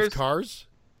into needle people's fingers. cars.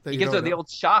 He gives her the old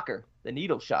shocker, the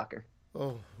needle shocker.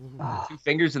 Oh. 2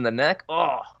 fingers in the neck.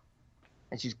 Oh.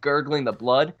 And she's gurgling the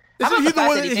blood. Isn't he the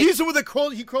one he's the one that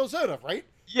crawls out of, right?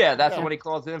 Yeah, that's the one he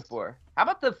crawls in for. How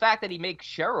about the fact that he makes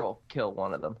Cheryl kill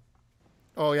one of them?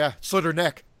 Oh, yeah. Slit her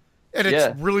neck. And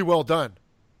it's really well done.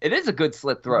 It is a good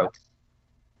slit throat.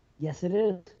 Yes, it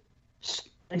is.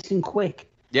 Nice and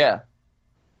quick. Yeah.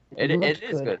 It is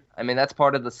good. good. I mean, that's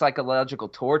part of the psychological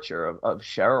torture of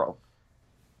Cheryl.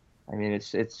 I mean,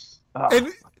 it's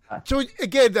and so,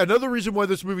 again, another reason why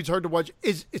this movie's hard to watch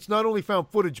is it's not only found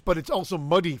footage, but it's also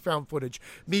muddy found footage,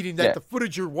 meaning that the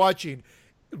footage you're watching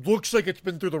looks like it's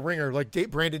been through the ringer, like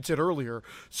Brandon said earlier.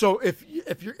 So if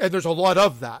you're, and there's a lot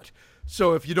of that.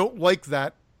 So if you don't like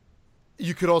that,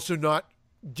 you could also not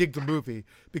dig the movie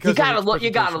because you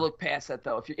gotta look past that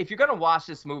though. If you're gonna watch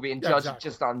this movie and judge it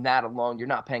just on that alone, you're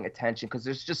not paying attention because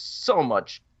there's just so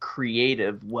much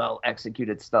creative, well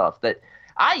executed stuff that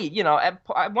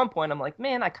at one point I'm like,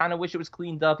 man, I kind of wish it was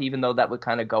cleaned up, even though that would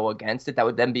kind of go against it. That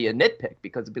would then be a nitpick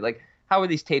because it'd be like, how are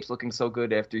these tapes looking so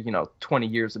good after 20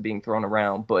 years of being thrown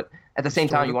around? But at the same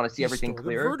time, you want to see everything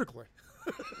clear. Vertically.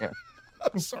 Yeah.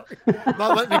 I'm sorry,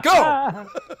 not letting it go.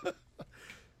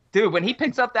 Dude, when he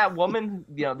picks up that woman,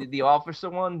 the officer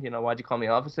one, why'd you call me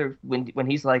officer? When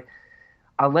he's like,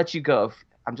 I'll let you go.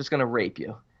 I'm just gonna rape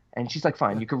you. And she's like,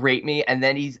 fine, you can rape me. And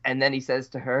then he says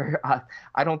to her,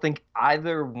 I don't think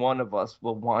either one of us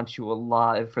will want you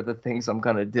alive for the things I'm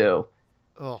gonna do.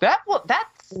 Oh. That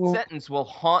sentence will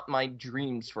haunt my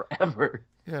dreams forever.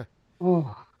 Yeah.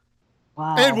 Oh.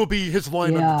 Wow. And will be his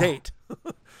line on the date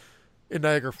in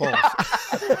Niagara Falls.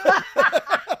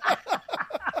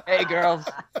 Hey, girls.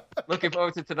 Looking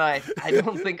forward to tonight. I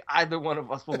don't think either one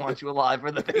of us will want you alive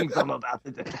for the things I'm about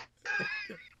to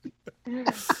do.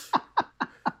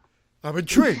 I'm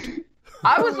intrigued.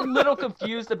 I was a little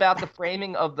confused about the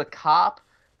framing of the cop,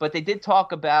 but they did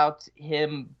talk about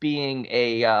him being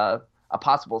a a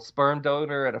possible sperm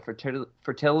donor at a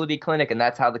fertility clinic, and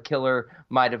that's how the killer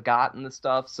might have gotten the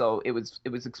stuff. So it was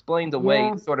explained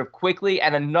away sort of quickly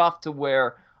and enough to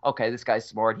where, okay, this guy's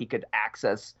smart. He could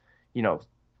access,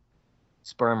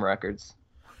 sperm records.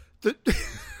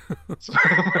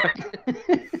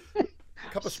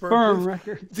 Couple sperm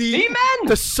records.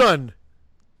 The son,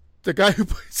 the guy who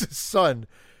plays his son,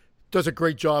 does a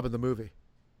great job in the movie.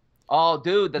 Oh,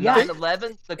 dude, the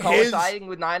 9/11, the coinciding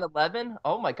with 9/11.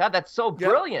 Oh my God, that's so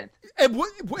brilliant! And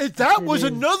that was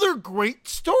another great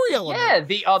story element. Yeah,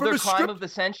 the other crime of the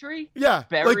century. Yeah,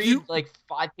 buried like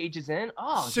 5 pages in.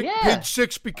 Oh, page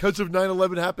 6 because of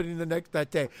 9/11 happening that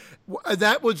day.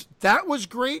 That was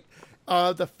great.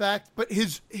 The fact, but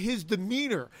his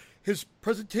demeanor, his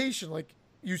presentation, like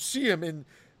you see him in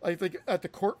like at the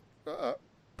court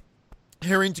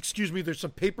hearings. Excuse me. There's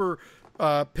some paper.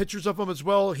 Pictures of him as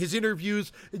well, his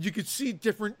interviews, and you could see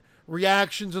different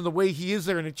reactions and the way he is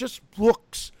there, and it just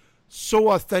looks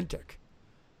so authentic.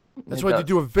 That's why they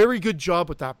do a very good job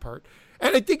with that part.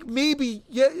 And I think maybe,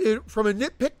 from a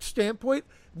nitpick standpoint,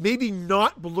 maybe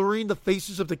not blurring the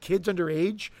faces of the kids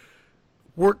underage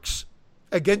works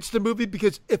against the movie,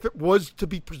 because if it was to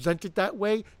be presented that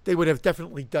way, they would have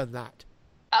definitely done that.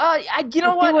 You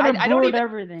know what? I don't even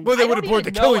everything. Well, they would have blurred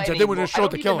the killings, and they would have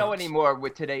showed the killings. I don't even know anymore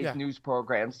with today's news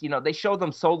programs. They show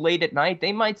them so late at night.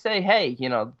 They might say, "Hey,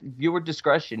 viewer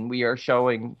discretion. We are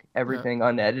showing everything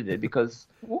unedited because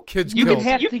kids. You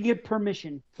have to get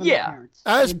permission from the parents."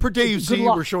 As per Dave Z,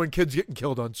 we're showing kids getting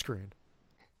killed on screen.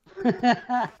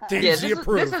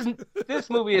 This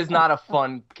movie is not a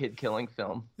fun kid killing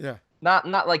film. Yeah.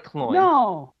 Not like Cloyne.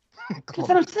 No. That's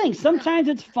what I'm saying. Sometimes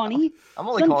it's funny. I'm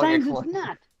only sometimes calling it it's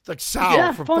not. It's like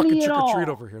Sal from fucking Trick or Treat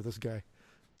over here, this guy.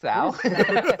 Sal?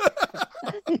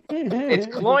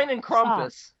 It's Cloyne and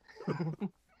Krampus.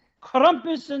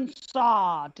 Krampus and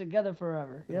Saw together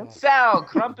forever. Yep. Sal,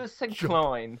 Krampus, and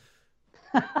Cloyne.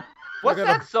 What's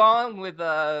that song with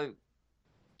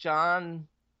John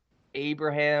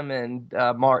Abraham and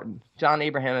Martin? John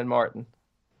Abraham and Martin.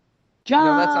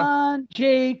 John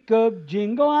Jacob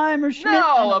Jingleheimer Schmidt.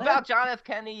 No, about John F.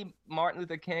 Kennedy, Martin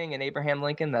Luther King, and Abraham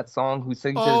Lincoln. That song, who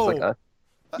sings it? It's like a,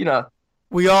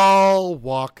 We all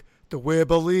walk the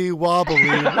wibbly wobbly.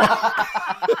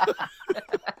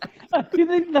 You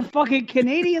think the fucking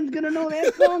Canadians gonna know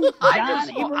that song?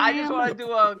 I just want to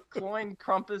do a Cloyne,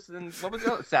 Krampus, and what was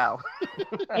it? Sal.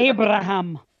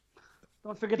 Abraham.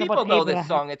 Don't forget People about know Abraham. this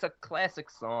song. It's a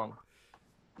classic song.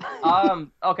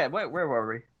 Okay, where were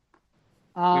we?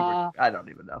 I don't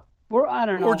even know. I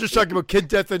don't know. We're just talking about kid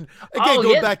death, and again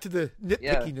going back to the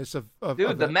nitpickiness of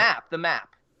the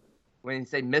map. When you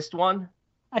say missed one,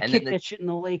 I kicked that shit in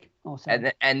the lake. Oh,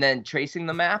 sorry. And then tracing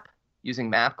the map using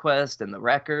MapQuest and the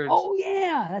records. Oh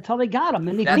yeah, that's how they got them.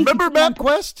 And remember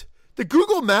MapQuest? The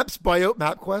Google Maps buy out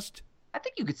MapQuest. I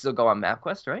think you could still go on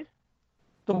MapQuest, right?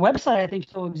 The website, I think,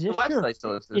 still exists. The website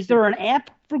still exists. Is there an app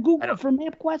for Google for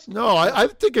MapQuest? No, I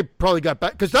think it probably got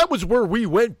back, because that was where we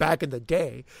went back in the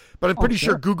day. But I'm pretty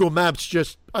sure Google Maps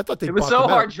I thought they It was so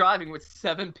hard driving with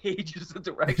 7 pages of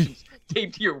directions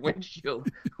taped to your windshield.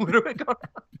 What are we going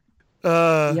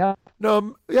on?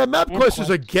 MapQuest is,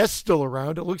 I guess, still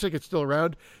around. It looks like it's still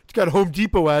around. It's got Home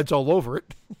Depot ads all over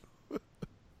it.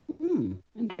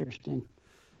 Interesting.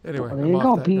 Anyway, there you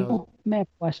go, people.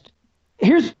 MapQuest.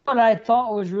 Here's what I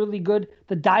thought was really good.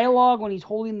 The dialogue when he's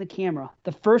holding the camera.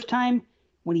 The first time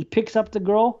when he picks up the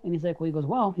girl and he's like,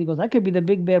 I could be the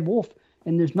big bad wolf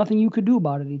and there's nothing you could do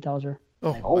about it, he tells her.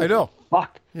 I know.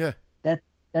 Fuck. Yeah.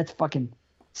 That's fucking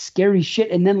scary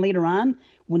shit. And then later on,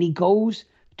 when he goes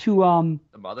to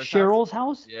Cheryl's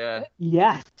house. Yeah.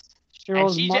 Yes.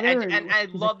 Cheryl's mother. And I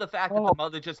love the fact that the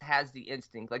mother just has the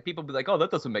instinct. Like, people be like, oh,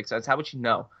 that doesn't make sense. How would she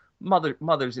know?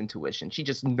 Mother's intuition. She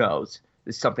just knows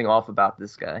there's something off about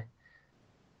this guy.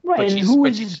 Right, and who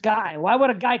is this guy? Why would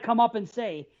a guy come up and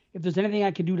say, if there's anything I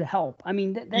could do to help? I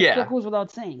mean, that goes without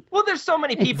saying. Well, there's so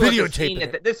many people at the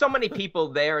scene. There's so many people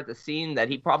there at the scene that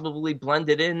he probably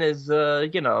blended in as,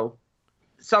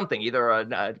 something. Either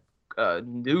a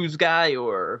news guy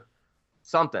or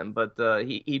something. But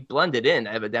he blended in,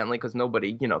 evidently, because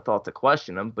nobody, thought to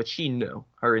question him. But she knew.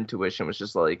 Her intuition was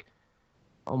just like,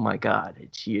 oh, my God,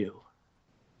 it's you.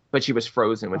 But she was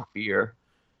frozen with fear.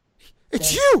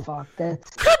 It's you! Fuck,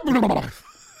 that's...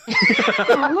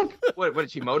 What did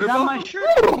she motorboat? On my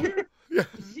shirt. Yeah.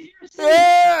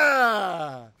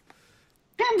 Yeah.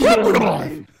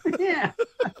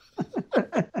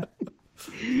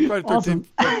 Friday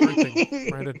 13th,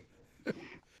 Brandon.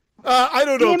 I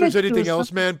don't know if there's anything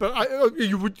else, man, but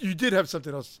you did have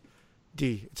something else,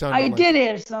 D. I did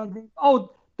have something.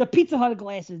 Oh, The Pizza Hut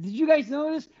glasses. Did you guys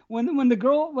notice when the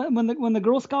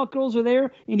Girl Scout girls were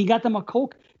there and he got them a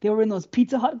Coke? They were in those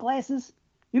Pizza Hut glasses.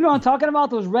 You know what I'm talking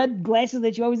about? Those red glasses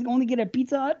that you always only get at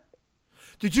Pizza Hut.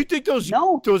 Did you think those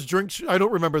drinks? I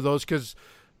don't remember those because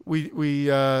we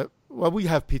have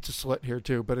Pizza Slut here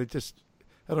too, but I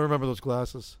don't remember those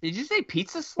glasses. Did you say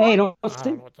Pizza Slut? Hey, don't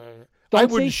I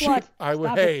wouldn't say shit. slut. I would.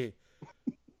 Stop Hey,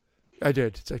 I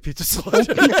did say Pizza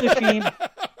Slut. Pizza shame.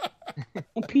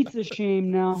 Pizza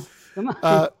shame now. Come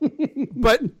on.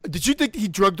 But did you think he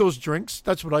drugged those drinks?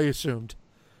 That's what I assumed.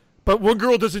 But one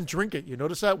girl doesn't drink it. You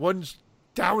notice that? One's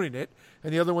downing it,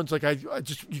 and the other one's like, I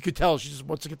just, you could tell she just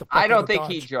wants to get the fuck I don't out of think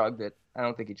Dodge. he drugged it. I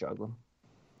don't think he drugged them.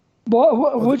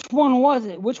 Which one was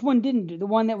it? Which one didn't do? The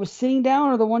one that was sitting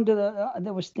down, or the one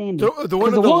that was standing? The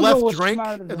one on the left was drank,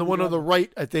 smarter and than the one on the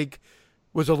right, I think,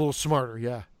 was a little smarter.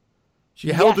 Yeah,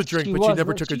 she held a drink, but she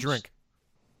never took a drink.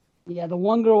 Yeah, the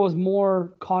one girl was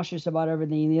more cautious about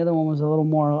everything, and the other one was a little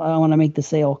more, I want to make the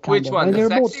sale. Which one, and the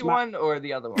sexy one or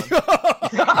the other one?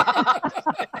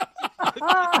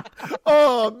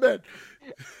 Oh, man.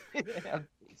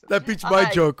 That beats my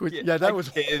joke. Yeah, that was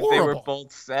horrible. They were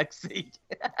both sexy.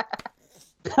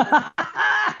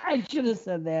 I should have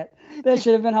said that. That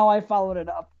should have been how I followed it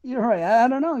up. You're right. I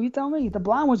don't know. You tell me. The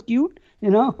blonde was cute, you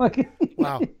know?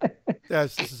 Wow.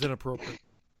 Yes, this is inappropriate.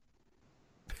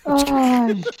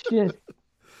 Oh, shit.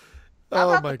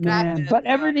 Oh, my God. Man, but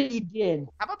everything he did.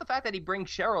 How about the fact that he brings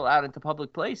Cheryl out into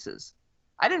public places?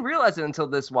 I didn't realize it until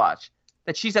this watch,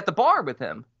 that she's at the bar with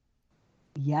him.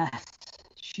 Yes,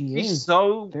 she She's is.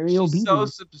 so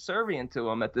obedient. subservient to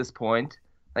him at this point.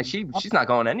 Like she's not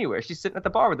going anywhere. She's sitting at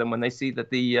the bar with him when they see that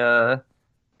the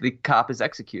cop is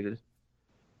executed.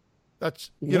 That's,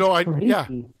 crazy. I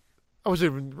didn't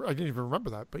even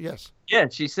remember that, but yes. Yeah,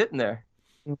 she's sitting there.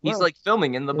 He's like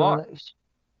filming in the bar.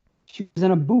 She was in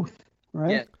a booth,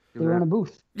 right? Yeah. They were in a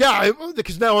booth. Yeah,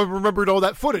 because now I remembered all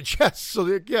that footage. Yes,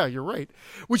 so yeah, you're right.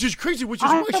 Which is crazy. Which is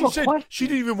why she said she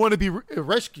didn't even want to be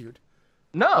rescued.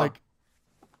 No.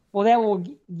 Well, that will.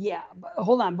 Yeah, but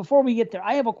hold on. Before we get there,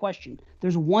 I have a question.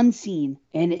 There's one scene,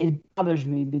 and it bothers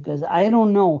me because I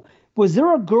don't know. Was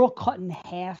there a girl cut in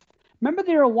half? Remember,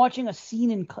 they were watching a scene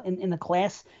in the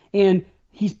class, and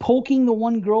he's poking the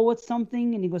one girl with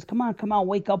something, and he goes, come on,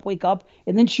 wake up.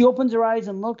 And then she opens her eyes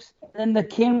and looks, and then the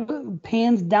camera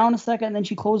pans down a second, and then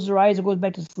she closes her eyes and goes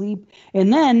back to sleep.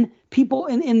 And then people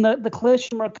in the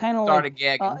classroom are kind of like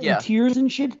in tears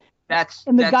and shit. That's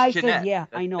guy Jeanette. says, yeah,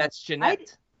 I know. That's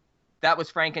Jeanette. That was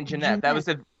Frank and Jeanette. That was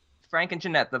Frank and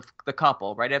Jeanette, the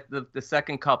couple, right after the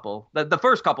second couple. The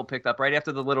first couple picked up right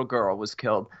after the little girl was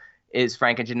killed is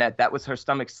Frank and Jeanette. That was her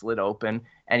stomach slit open,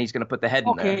 and he's going to put the head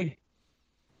in there.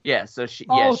 Yeah, so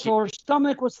so her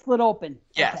stomach was slit open.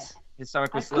 Yes, okay. His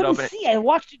stomach was slit open. I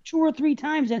watched it 2 or 3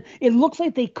 times, and it looks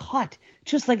like they cut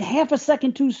just like half a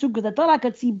second too soon because I thought I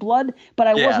could see blood, but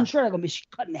I wasn't sure. I go, is she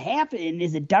cut in half? And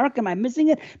is it dark? Am I missing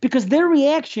it? Because their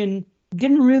reaction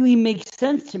didn't really make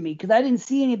sense to me because I didn't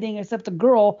see anything except the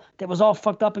girl that was all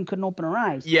fucked up and couldn't open her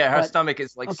eyes. Yeah, her stomach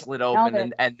is slit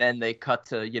open, and then they cut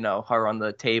to her on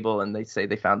the table, and they say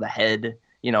they found the head,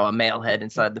 a male head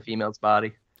inside the female's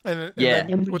body. And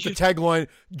with the tagline,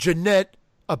 Jeanette,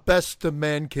 a best a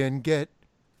man can get.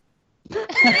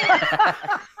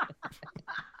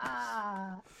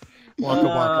 Waka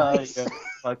waka.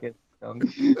 Fucking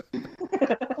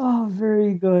Oh,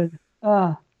 very good.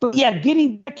 But yeah,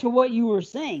 getting back to what you were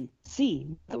saying,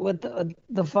 with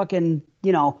the fucking,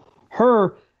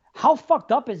 her, how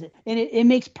fucked up is it? And it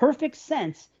makes perfect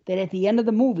sense that at the end of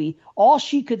the movie, all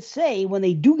she could say when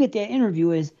they do get that interview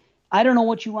is, I don't know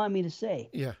what you want me to say.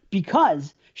 Yeah.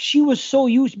 Because she was so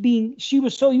used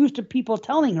to people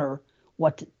telling her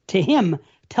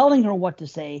telling her what to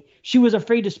say. She was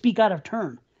afraid to speak out of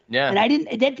turn. Yeah. And I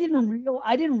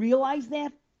didn't realize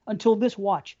that until this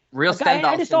watch. Real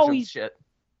Stendhal syndrome shit.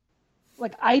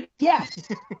 Yes.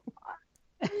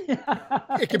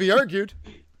 It can be argued.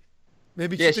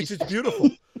 Maybe she thinks it's beautiful.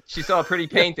 She saw a pretty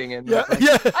painting and yeah.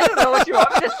 I don't know what you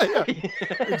want me to say.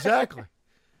 Exactly.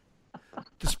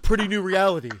 This pretty new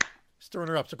reality is throwing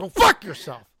her up. So go fuck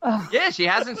yourself. Yeah, she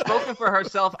hasn't spoken for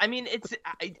herself. I mean,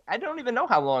 I don't even know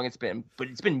how long it's been, but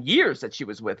it's been years that she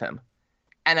was with him.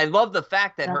 And I love the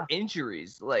fact that her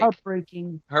injuries,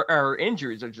 heartbreaking. Her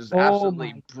injuries are just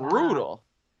absolutely brutal.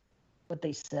 What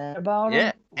they said about her.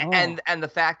 Yeah, and the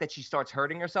fact that she starts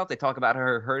hurting herself. They talk about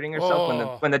her hurting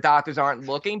herself when the doctors aren't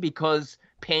looking because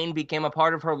pain became a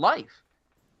part of her life.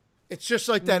 It's just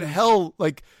like that hell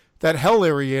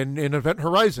area in Event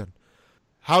Horizon.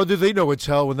 How do they know it's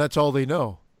hell when that's all they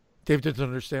know? Dave doesn't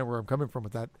understand where I'm coming from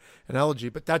with that analogy,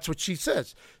 but that's what she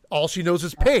says. All she knows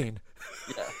is pain.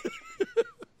 Yeah.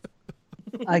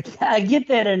 I get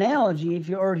that analogy if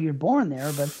you're born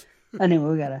there, but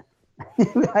anyway, we gotta.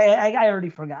 I already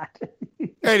forgot.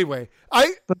 Anyway,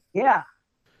 yeah.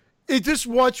 This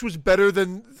watch was better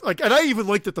than and I even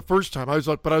liked it the first time. I was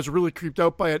but I was really creeped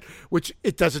out by it, which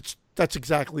it does. That's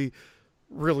exactly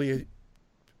really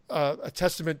a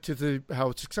testament to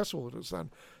how successful it is.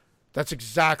 Then that's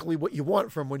exactly what you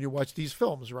want from when you watch these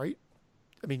films, right?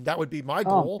 I mean, that would be my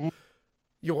goal. Man.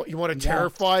 You want to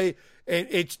terrify, and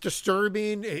it's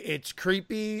disturbing, it's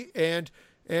creepy, and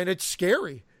it's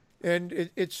scary, and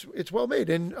it's well made.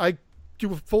 And I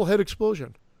do a full head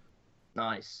explosion.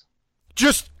 Nice.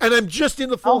 I'm just in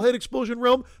the full head explosion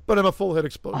realm, but I'm a full head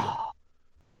explosion. Oh,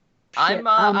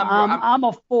 I'm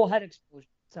a full head explosion.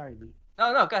 Sorry, B.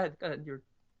 No, go ahead.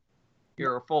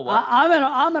 You're a full what?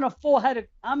 I'm in a full head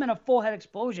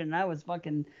explosion. I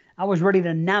was ready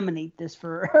to nominate this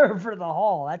for for the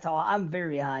Hall. That's how I'm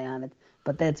very high on it.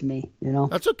 But that's me,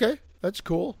 That's okay. That's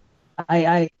cool.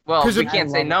 Well, we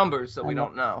can't say numbers, so we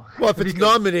don't know. Well, if it's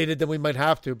nominated, then we might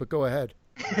have to. But go ahead.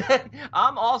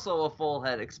 I'm also a full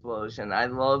head explosion. I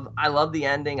love the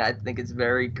ending. I think it's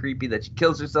very creepy that she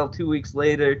kills herself 2 weeks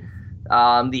later.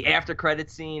 The after credit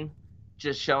scene,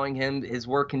 just showing him his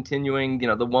work continuing.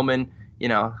 The woman.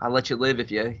 I'll let you live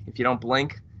if you don't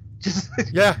blink. Just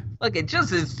yeah. It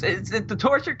just is. The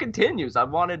torture continues. I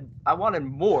wanted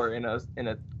more in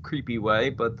a creepy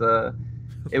way, but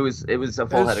it was a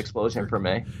full head explosion for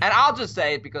me. And I'll just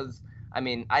say it because I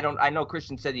know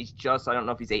Christian said I don't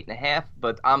know if he's 8.5,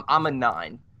 but I'm a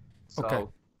 9. So okay.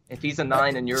 If he's a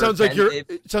 9 and you're sounds a 10,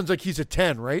 like it sounds like he's a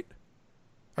 10, right?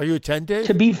 Are you a 10, Dave?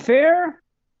 To be fair,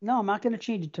 no, I'm not going to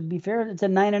change it. To be fair, it's a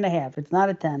 9.5. It's not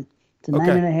a 10. It's a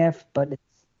 9.5, but it's.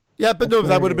 Yeah, but no,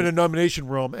 that would have been a nomination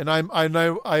room, and I am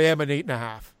an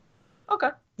 8.5. Okay.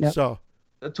 Yep. So.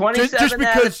 27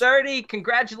 out of 30.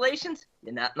 Congratulations.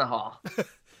 You're not in the Hall.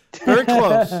 Very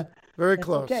close. Very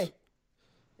close. Okay.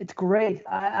 It's great.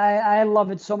 I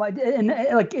love it so much, and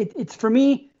it's for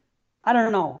me. I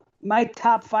don't know. My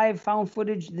top 5 found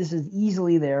footage. This is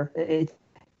easily there.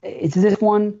 It's this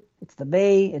one. It's The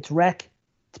Bay. It's Wreck.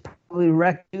 It's probably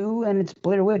Wreck 2, and it's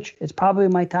Blair Witch. It's probably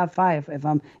my top 5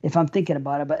 if I'm thinking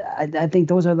about it. But I think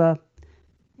those are the,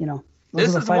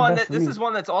 This is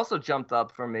one that's also jumped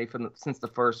up for me since the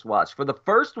first watch. For the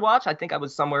first watch, I think I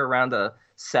was somewhere around a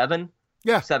 7.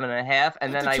 Yeah, 7.5,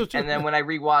 and then when I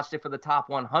rewatched it for the top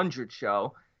 100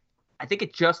 show, I think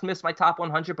it just missed my top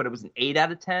 100, but it was an 8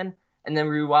 out of 10. And then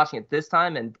rewatching it this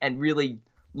time and really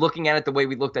looking at it the way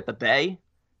we looked at The Bay,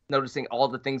 noticing all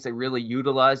the things they really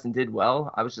utilized and did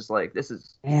well, I was just like, this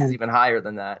is even higher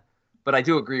than that. But I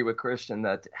do agree with Christian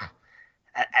that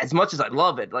as much as I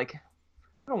love it, I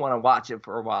don't want to watch it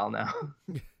for a while now.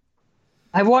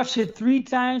 I've watched it 3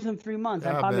 times in 3 months.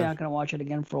 I'm probably not going to watch it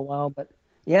again for a while, but.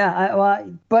 Yeah,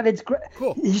 but it's great.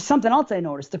 Cool. There's something else I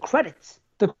noticed. The credits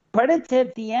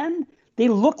at the end, they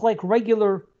look like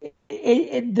regular.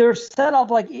 They're set up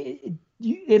like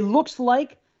it looks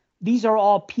like these are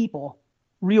all people,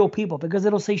 real people, because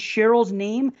it'll say Cheryl's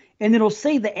name and it'll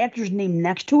say the actor's name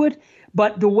next to it.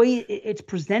 But the way it's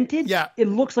presented, it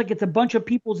looks like it's a bunch of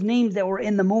people's names that were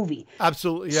in the movie.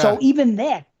 Absolutely. Yeah. So even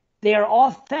that. They are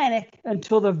authentic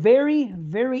until the very,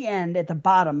 very end. At the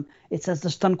bottom, it says the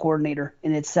stunt coordinator,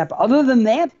 and it's separate. Other than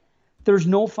that, there's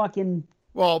no fucking.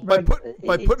 Well, by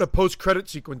putting a post-credit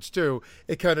sequence too,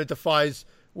 it kind of defies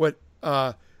what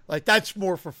that's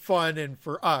more for fun and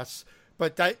for us,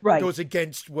 but that goes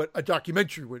against what a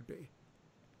documentary would be.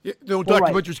 No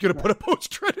documentary's going to put a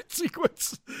post-credit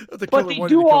sequence. But they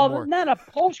do not a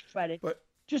post-credit. But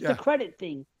just a credit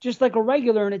thing, just like a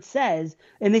regular, and it says,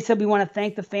 and they said we want to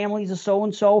thank the families of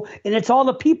so-and-so, and it's all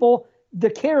the people, the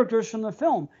characters from the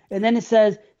film. And then it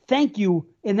says, thank you,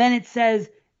 and then it says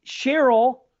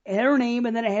Cheryl, and her name,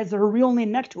 and then it has her real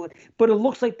name next to it. But it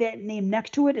looks like that name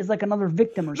next to it is like another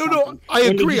victim or something. No, I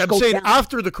agree. I'm saying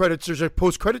after the credits, there's a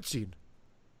post-credit scene.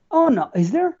 Oh, no.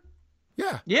 Is there?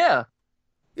 Yeah. Yeah.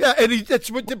 Yeah, and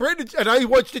that's what Brandon, and I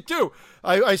watched it too.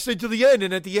 I stayed to the end,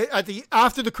 and at the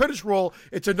after the credits roll,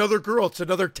 it's another girl, it's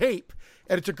another tape,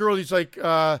 and it's a girl. He's like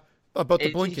about the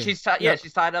blinking. She's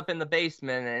tied up in the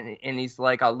basement, and he's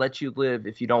like, "I'll let you live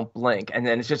if you don't blink." And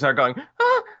then it's just her going,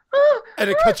 and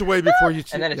it cuts away before you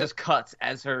see. And then it just cuts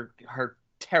as her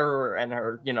terror and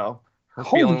her her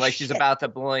feeling like she's about to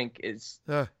blink is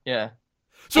So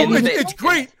it's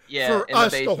great for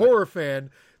us, the horror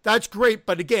fan. That's great,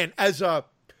 but again, as a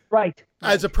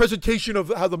presentation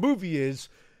of how the movie is,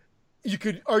 you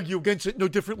could argue against it no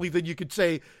differently than you could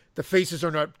say the faces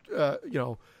are not, Yeah,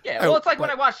 well, it's like when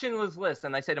I watched Schindler's List,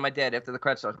 and I say to my dad after the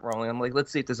credits start rolling, I'm like,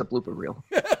 let's see if there's a blooper reel.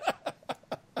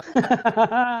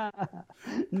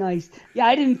 Nice. Yeah,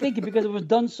 I didn't think it because it was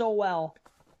done so well.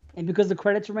 And because the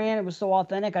credits ran, it was so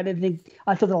authentic. I didn't think.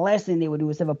 I thought the last thing they would do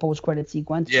was have a post-credit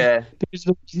sequence. Yeah, because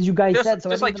you guys said so.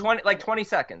 Just like 20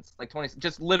 seconds,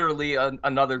 just literally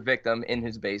another victim in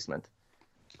his basement.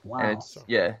 Wow.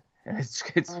 And it's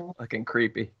fucking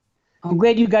creepy. I'm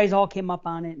glad you guys all came up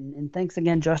on it, and thanks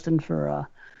again, Justin, for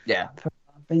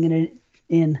bringing it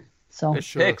in. So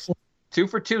picks 2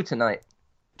 for 2 tonight.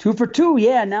 2 for 2,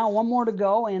 yeah. Now one more to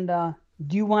go, and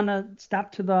do you want to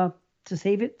stop to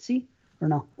save it? See or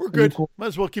no? We're good. Cool? Might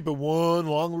as well keep it one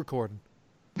long recording.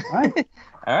 All right,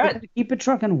 all right. Keep it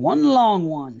trucking. One long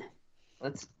one.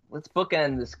 Let's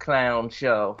bookend this clown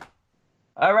show.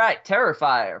 All right,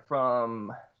 Terrifier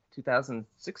from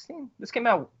 2016. This came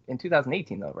out in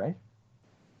 2018, though, right?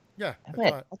 Yeah.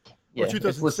 Yeah,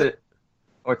 it's listed,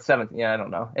 or it's 17. Yeah, I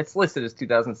don't know. It's listed as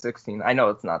 2016. I know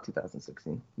it's not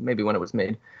 2016. Maybe when it was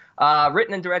made.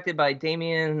 Written and directed by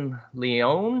Damien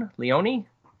Leone.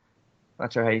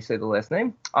 Not sure how you say the last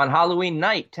name. On Halloween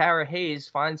night, Tara Hayes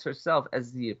finds herself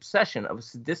as the obsession of a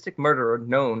sadistic murderer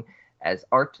known as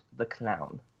Art the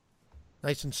Clown.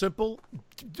 Nice and simple.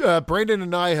 Brandon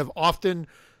and I have often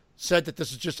said that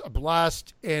this is just a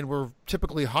blast, and we're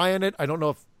typically high on it. I don't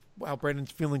know how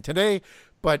Brandon's feeling today,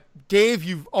 but Dave,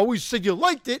 you've always said you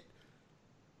liked it,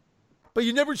 but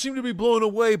you never seem to be blown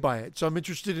away by it. So I'm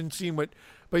interested in seeing what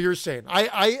you're saying.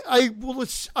 I will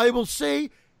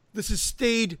say this has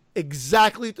stayed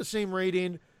exactly at the same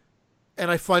rating,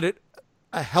 and I find it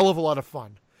a hell of a lot of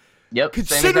fun. Yep,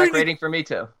 same exact rating for me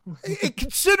too.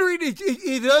 Considering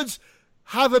it does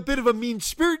have a bit of a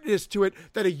mean-spiritedness to it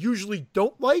that I usually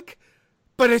don't like,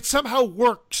 but it somehow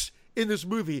works in this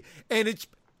movie. And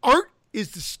Art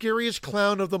is the scariest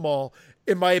clown of them all,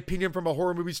 in my opinion, from a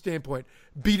horror movie standpoint,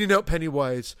 beating out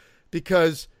Pennywise.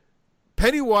 Because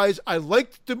Pennywise, I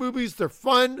liked the movies. They're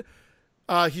fun.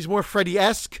 He's more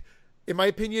Freddy-esque, in my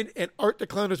opinion, and Art the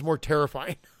Clown is more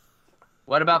terrifying.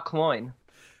 What about Cloyne?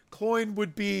 Cloyne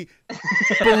would be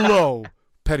below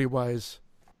Pennywise.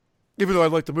 Even though I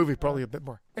like the movie probably a bit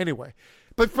more. Anyway.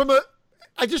 But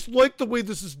I just like the way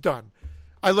this is done.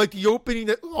 I like the opening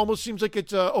that almost seems like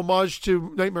it's a homage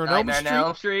to Nightmare on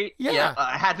Elm Street. Yeah.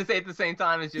 I had to say it at the same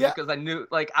time as you because I knew,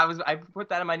 I put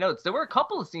that in my notes. There were a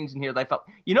couple of scenes in here that I felt,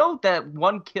 that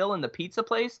one kill in the pizza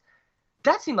place?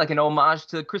 That seemed like an homage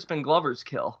to Crispin Glover's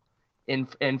kill in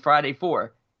Friday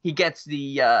 4. He gets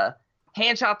the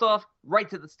hand chopped off right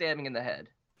to the stabbing in the head.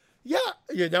 Yeah.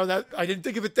 No, that I didn't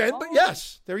think of it then, but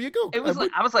yes, there you go. It was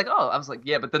I was like,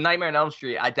 yeah, but the Nightmare on Elm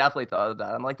Street, I definitely thought of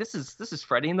that. I'm like, this is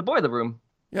Freddy in the boiler room,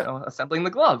 assembling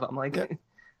the glove. I'm like,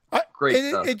 great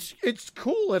stuff. It's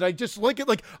cool, and I just like it.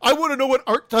 Like, I want to know what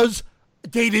Art does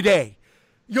day to day.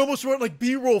 You almost want like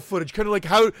B-roll footage, kind of like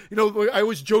how I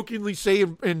always jokingly say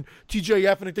in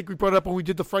TJF, and I think we brought it up when we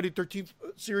did the Friday 13th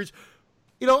series.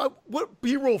 What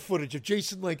B-roll footage of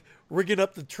Jason like rigging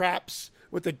up the traps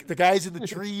with the guys in the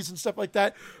trees and stuff like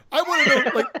that. I want to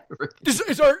know, like,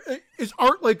 is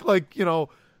Art like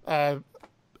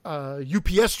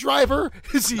UPS driver?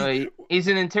 Is he? He's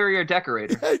an interior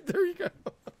decorator. Yeah, there you go.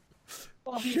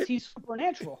 Well, he's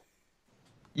supernatural.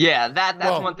 Yeah,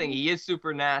 that's one thing. He is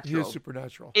supernatural. He is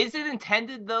supernatural. Is it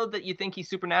intended though that you think he's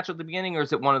supernatural at the beginning, or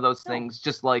is it one of those things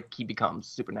just like he becomes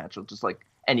supernatural, just like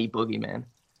any boogeyman?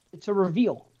 It's a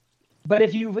reveal. But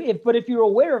if you're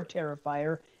aware of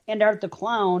Terrifier and Art the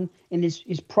Clown in his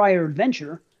prior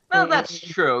adventure. Well, that's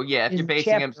true. Yeah, if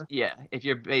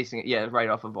you're basing it, right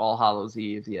off of All Hallows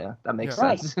Eve. Yeah, that makes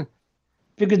sense. Right.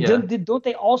 Because don't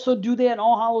they also do that in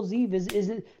All Hallows Eve?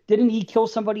 Didn't he kill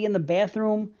somebody in the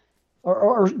bathroom,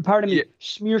 or pardon me,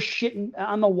 smear shit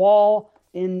on the wall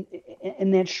in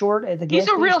that short at the gas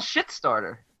station? He's a real shit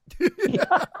starter.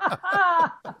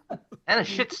 And a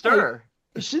shit stirrer.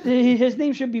 His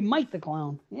name should be Mike the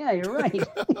Clown. Yeah, you're right.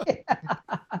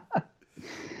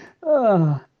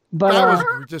 But that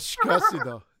was disgusting,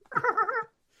 though.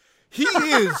 He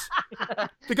is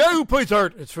the guy who plays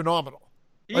Art is phenomenal.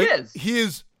 He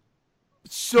is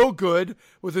so good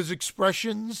with his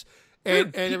expressions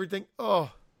and everything.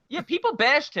 Oh. Yeah, people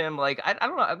bashed him. Like I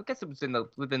don't know. I guess it was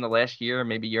within the last year,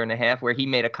 maybe year and a half, where he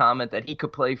made a comment that he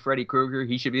could play Freddy Krueger.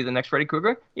 He should be the next Freddy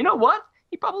Krueger. You know what?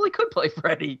 He probably could play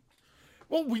Freddy.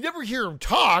 Well, we never hear him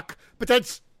talk, but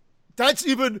that's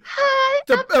even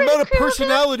the amount of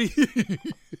personality.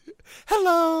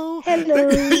 Hello. Hello.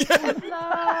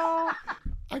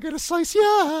 I gotta slice you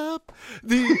up.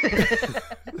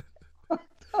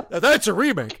 Now that's a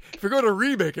remake. If you're going to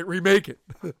remake it.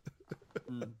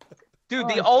 Dude,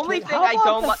 the only thing I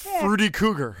don't like... Fruity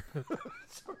Cougar.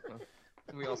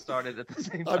 We all started at the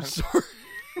same time. I'm sorry.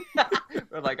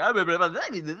 We're like,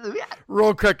 we're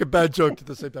all cracking bad jokes at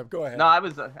the same time. Go ahead. No, I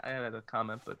had a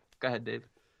comment, but go ahead, Dave.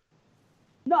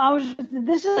 No,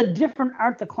 this is a different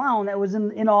Art the Clown that was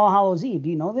in All Hallows Eve. Do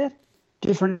you know that?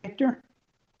 Different actor?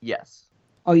 Yes.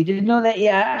 Oh, you didn't know that?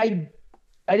 Yeah,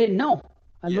 I didn't know.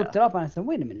 I looked it up and I said,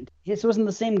 wait a minute. This wasn't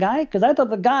the same guy? Because I thought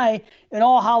the guy in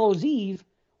All Hallows Eve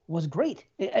was great.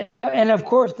 And of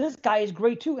course, this guy is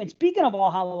great too. And speaking of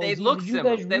All Hallows Eve, look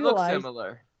similar. They look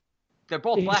similar. They're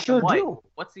both black and white. Do.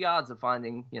 What's the odds of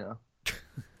finding,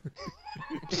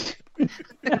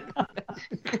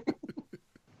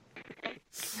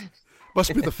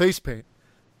 Must be the face paint.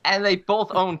 And they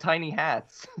both own tiny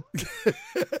hats.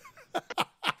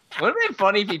 Wouldn't it be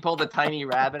funny if he pulled a tiny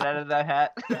rabbit out of that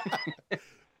hat?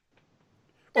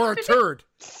 Or a turd.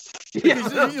 He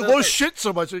loves shit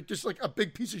so much, it's just like a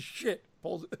big piece of shit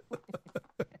pulls it.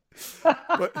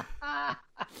 But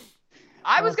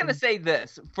I was going to say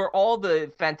this. For all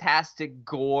the fantastic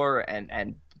gore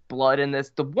and blood in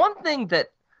this, the one thing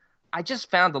that I just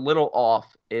found a little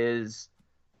off is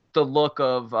the look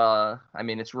of,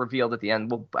 it's revealed at the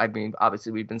end. Well,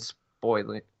 obviously we've been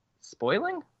spoiling?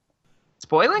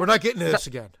 We're not getting to this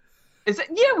again. Is it?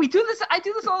 Yeah, we do this. I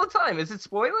do this all the time. Is it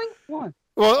spoiling? What?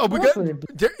 Well,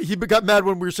 he got mad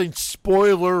when we were saying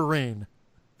spoiler-ing.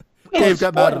 Dave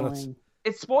got mad at us.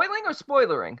 It's spoiling or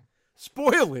spoilering?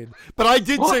 Spoiling. But I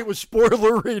did say it was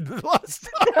spoiler-ing last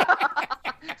time.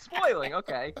 Spoiling,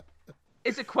 okay.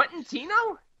 Is it Quentin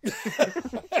Tino?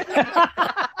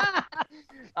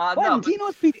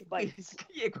 Tino's pizza bites.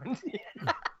 Yeah, Quentin.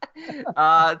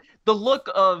 The look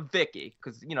of Vicky,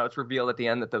 because it's revealed at the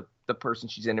end that the person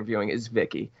she's interviewing is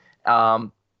Vicky.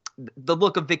 The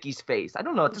look of Vicky's face, I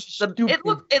don't know.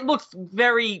 It looks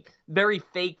very, very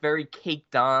fake, very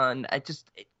caked on.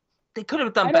 They could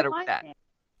have done better with that.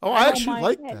 Oh, I actually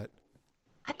like that.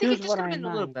 I think it just could have been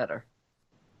a little better.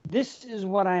 This is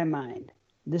what I mind.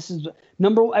 This is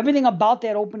everything about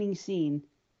that opening scene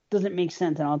doesn't make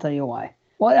sense, and I'll tell you why.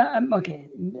 Well, okay,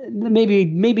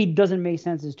 maybe doesn't make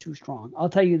sense is too strong. I'll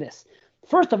tell you this.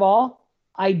 First of all,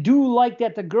 I do like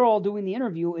that the girl doing the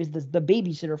interview is the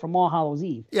babysitter from All Hallows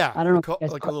Eve. Yeah, I don't know,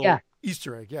 like a little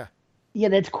Easter egg. Yeah, yeah,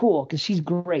 that's cool because she's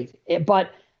great.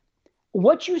 But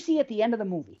what you see at the end of the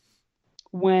movie,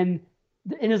 when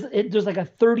there's like a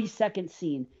 30-second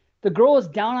scene, the girl is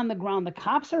down on the ground, the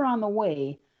cops are on the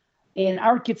way. And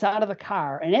Art gets out of the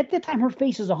car. And at that time, her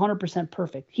face is 100%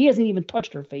 perfect. He hasn't even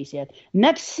touched her face yet.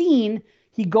 Next scene,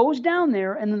 he goes down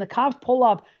there, and then the cops pull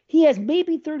up. He has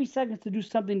maybe 30 seconds to do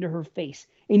something to her face.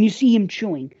 And you see him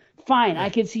chewing. Fine, I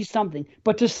can see something.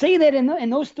 But to say that in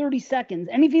those 30 seconds,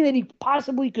 anything that he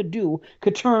possibly could do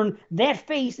could turn that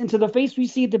face into the face we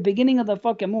see at the beginning of the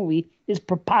fucking movie is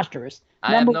preposterous.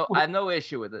 I have no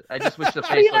issue with it. I just wish the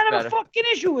face looked better. I have a fucking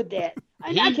issue with that.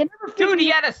 I can never dude,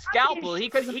 he had a scalpel. He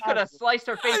could have sliced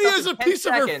her face. He has a piece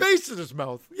of her face in his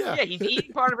mouth. Yeah. Yeah, he's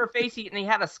eating part of her face, and he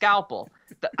had a scalpel.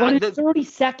 But in 30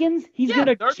 seconds, he's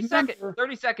gonna 30 seconds.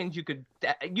 30 seconds. You give me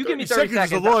 30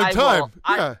 seconds. Is a long time.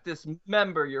 I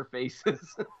dismember your faces.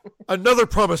 Another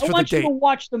promise for the date. I want you to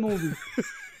watch the movie.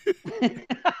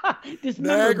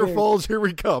 Niagara Falls, here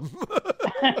we come.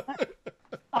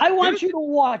 I want you to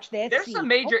watch that There's scene. some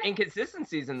major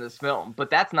inconsistencies in this film, but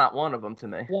that's not one of them to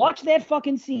me. Watch that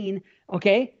fucking scene,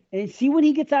 okay? And see when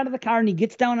he gets out of the car and he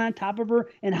gets down on top of her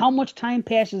and how much time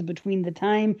passes between the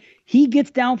time he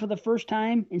gets down for the first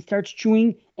time and starts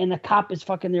chewing and the cop is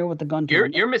fucking there with the gun to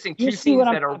him. You're missing two scenes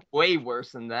that are way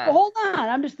worse than that. Well, hold on.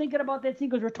 I'm just thinking about that scene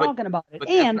because we're talking about it.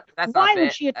 And that's why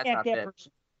would she attack that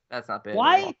person? That's not bad.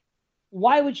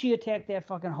 Why would she attack that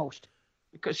fucking host?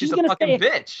 Because she's a fucking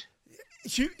bitch.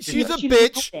 She's a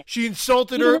bitch. She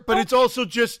insulted her, but it's also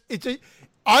just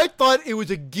I thought it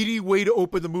was a giddy way to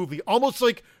open the movie, almost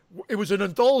like it was an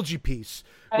anthology piece.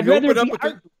 We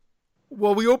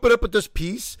open up with this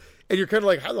piece, and you're kind of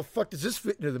like, how the fuck does this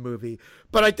fit into the movie?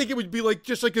 But I think it would be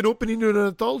just like an opening to an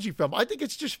anthology film. I think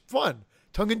it's just fun,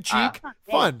 tongue in cheek,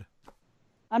 fun.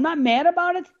 I'm not mad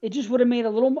about it. It just would have made a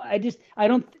little. It's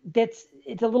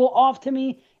a little off to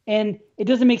me. And it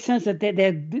doesn't make sense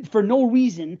that for no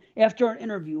reason, after an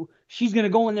interview, she's going to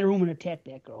go in their room and attack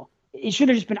that girl. It should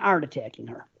have just been Art attacking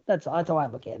her. That's how I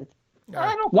look at it.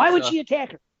 Why would she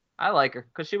attack her? I like her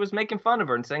because she was making fun of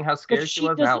her and saying how scared she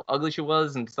was and how ugly she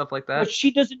was and stuff like that. But she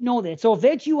doesn't know that. So if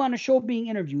that's you on a show being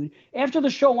interviewed, after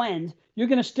the show ends, you're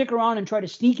going to stick around and try to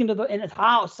sneak into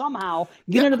somehow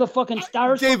get into the fucking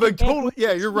stars. David, totally.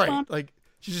 Yeah, you're right. Like,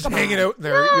 she's just hanging out in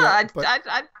there.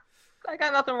 I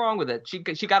got nothing wrong with it. She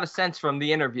got a sense from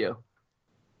the interview.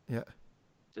 Yeah.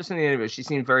 Just in the interview, she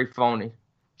seemed very phony.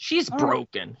 She's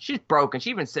broken. Right. She's broken.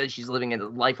 She even says she's living in a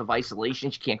life of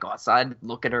isolation. She can't go outside.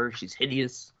 Look at her. She's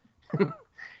hideous.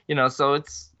 So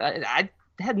I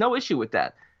had no issue with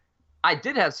that. I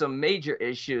did have some major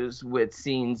issues with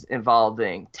scenes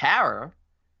involving Tara,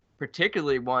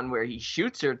 particularly one where he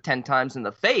shoots her 10 times in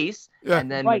the face,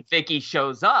 and then when Vicky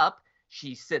shows up,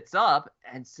 she sits up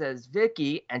and says,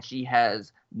 Vicky, and she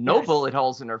has no bullet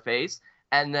holes in her face,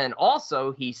 and then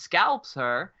also he scalps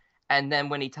her, and then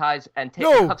when he ties and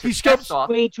cuts her chest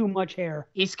off, way too much hair.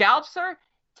 He scalps her,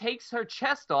 takes her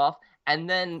chest off, and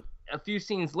then a few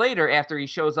scenes later, after he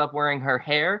shows up wearing her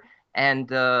hair and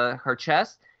her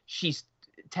chest,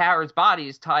 Tara's body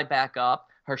is tied back up.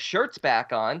 Her shirt's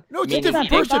back on. No, it's a different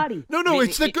person. No,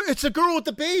 it's the girl with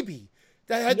the baby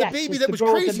that had the baby that was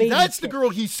crazy. That's the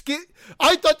girl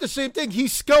I thought the same thing. He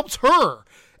scalps her,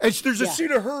 and there's a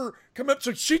scene of her come up.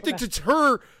 So she thinks it's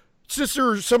her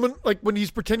sister or someone, like when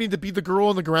he's pretending to be the girl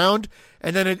on the ground,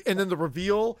 and then the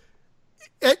reveal.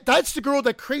 That's the girl,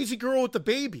 that crazy girl with the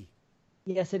baby.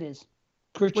 Yes, it is.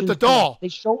 With the doll. They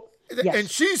show, and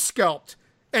she's scalped.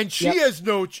 And she has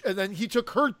no, and then he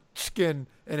took her skin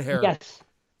and hair. Yes.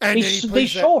 And they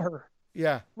show her.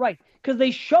 Yeah. Right. Because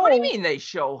they show. What do you mean they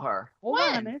show her? Hold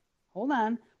on a minute. Hold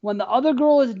on. When the other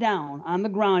girl is down on the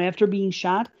ground after being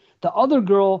shot, the other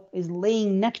girl is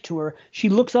laying next to her. She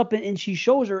looks up and she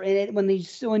shows her. And when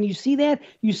you see that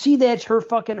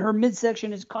her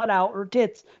midsection is cut out, her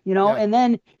tits, and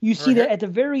then you see that at the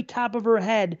very top of her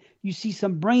head, you see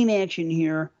some brain action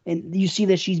here, and you see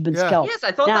that she's been scalped. Yes,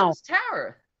 I thought that was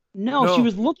Tara. No, she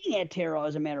was looking at Tara,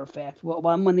 as a matter of fact. Well,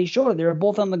 when they showed her, they were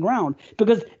both on the ground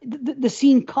because the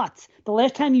scene cuts. The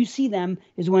last time you see them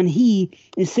is when he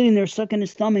is sitting there sucking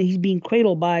his thumb and he's being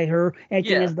cradled by her,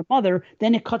 acting as the mother.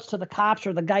 Then it cuts to the cops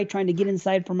or the guy trying to get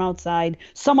inside from outside.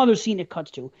 Some other scene it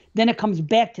cuts to. Then it comes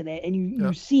back to that, and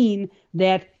you've seen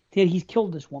that he's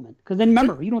killed this woman. Because then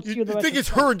remember, you don't see her the rest think it's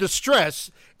her in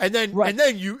distress, and then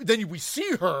we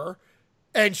see her,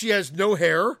 and she has no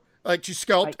hair. Like she's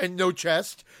scalped and no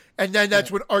chest. And then that's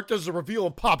when Art does the reveal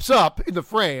and pops up in the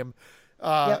frame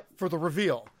for the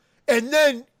reveal. And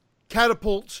then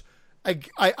catapults.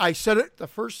 I said it the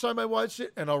first time I watched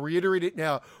it, and I'll reiterate it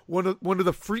now. One of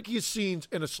the freakiest scenes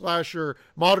in a slasher,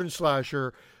 modern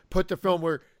slasher, put the film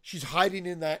where she's hiding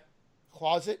in that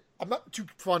closet. I'm not too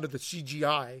fond of the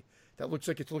CGI that looks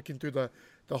like it's looking through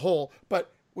the hole.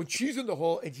 But when she's in the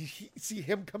hole and you see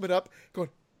him coming up, going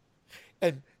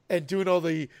and doing all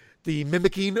the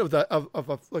mimicking of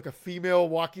like a female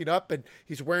walking up, and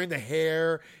he's wearing the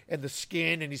hair and the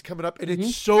skin, and he's coming up, and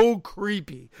it's so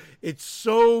creepy. It's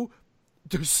so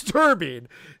disturbing.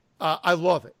 I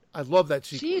love it. I love that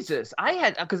sequence. Jesus,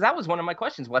 because that was one of my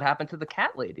questions. What happened to the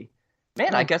cat lady?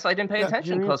 Man, I guess I didn't pay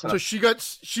attention close enough. So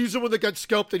she's the one that got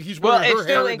scalped, and he's wearing her hair. Well,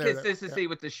 it's still inconsistency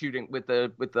with the shooting, with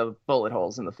the bullet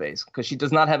holes in the face, because she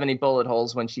does not have any bullet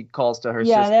holes when she calls to her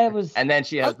sister, and then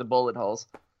she has the bullet holes.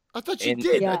 I thought she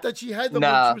did. I thought she had them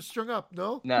when she was strung up.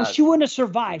 No? Well, she wouldn't have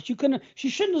survived. She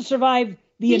shouldn't have survived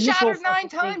the initial. He shot her 9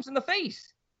 times in the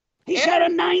face. He shot her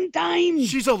 9 times.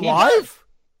 She's alive?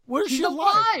 Where's she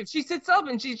alive? She sits up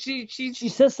and she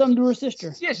says something to her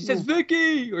sister. Yeah, she says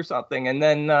Vicky or something, and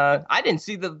then I didn't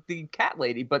see the cat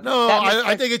lady, but no,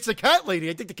 I think it's the cat lady.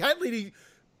 I think the cat lady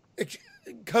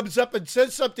comes up and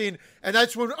says something, and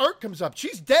that's when Art comes up.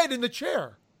 She's dead in the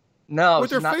chair. No,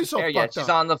 with her face all fucked up. She's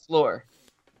on the floor.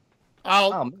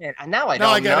 Oh man! Now I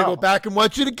gotta go back and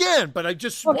watch it again. But I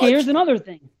just Here's another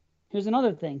thing. There's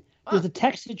a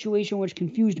text situation which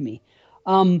confused me.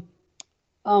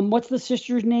 What's the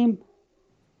sister's name?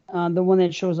 The one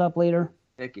that shows up later.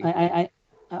 Vicky.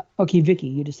 Okay, Vicky.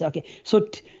 You just okay. So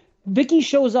Vicky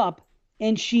shows up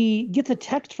and she gets a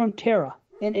text from Tara,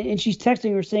 and she's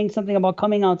texting her saying something about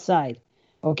coming outside.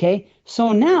 Okay,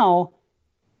 so now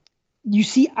you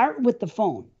see Art with the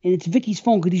phone, and it's Vicky's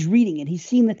phone because he's reading it. He's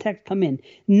seeing the text come in.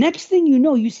 Next thing you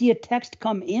know, you see a text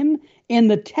come in, and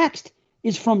the text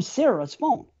is from Sarah's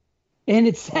phone. And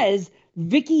it says,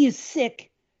 Vicky is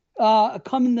sick,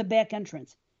 come in the back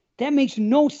entrance. That makes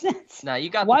no sense. No,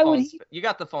 you got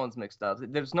the phones mixed up.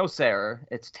 There's no Sarah,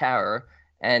 it's Tara,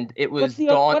 and it was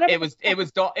Dawn. It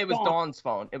was Dawn's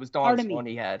phone. It was Dawn's phone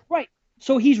he had. Right.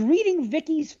 So he's reading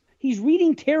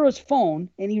Tara's phone,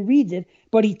 and he reads it,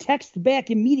 but he texts back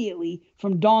immediately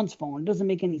from Dawn's phone. It doesn't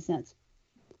make any sense.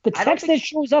 The text that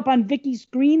shows up on Vicky's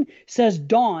screen says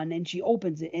Dawn, and she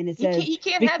opens it, and it says... He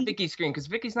can't have Vicky's screen, because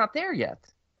Vicky's not there yet.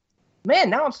 Man,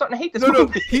 now I'm starting to hate this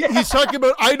movie. No, he's talking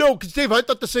about... I know, because Dave, I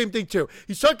thought the same thing, too.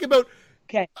 He's talking about...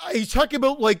 Okay. He's talking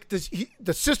about, like,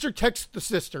 the sister texts the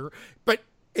sister, but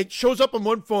it shows up on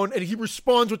one phone, and he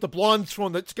responds with the blonde's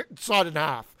phone that's sawed in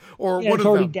half, or one of them. It's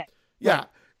already dead. Yeah.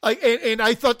 Right. And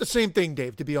I thought the same thing,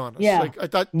 Dave, to be honest. Yeah. Like, I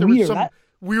thought there was some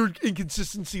weird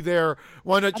inconsistency there.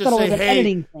 Why not just say, hey.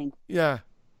 Editing thing. Yeah.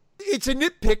 It's a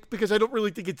nitpick because I don't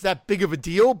really think it's that big of a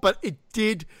deal, but I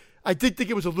did think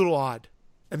it was a little odd.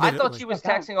 I thought she was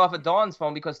texting off of Dawn's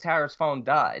phone because Tara's phone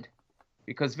died.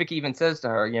 Because Vicky even says to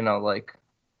her, like...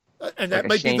 And that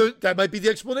might be the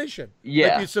explanation. Yeah. It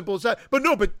might be as simple as that. But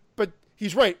no, but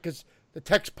he's right, because the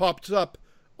text pops up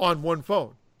on one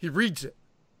phone. He reads it.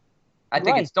 I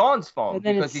think it's Dawn's phone. And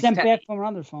then it's sent back from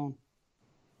another phone.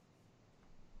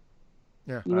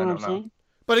 Yeah. You know what I'm saying?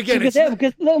 But again,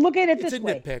 because look at it this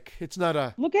way. It's a nitpick. It's not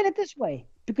a... Look at it this way.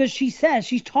 Because she says,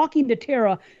 she's talking to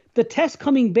Tara, the test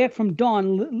coming back from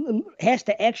Dawn has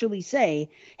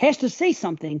to say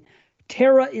something.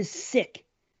 Tara is sick.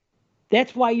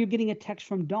 That's why you're getting a text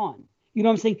from Dawn. You know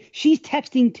what I'm saying? She's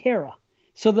texting Tara.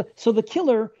 So the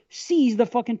killer sees the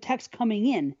fucking text coming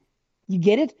in. You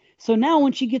get it? So now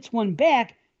when she gets one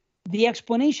back, the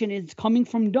explanation is coming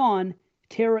from Dawn.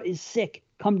 Tara is sick.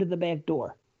 Come to the back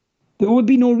door. There would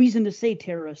be no reason to say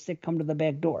Tara is sick. Come to the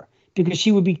back door. Because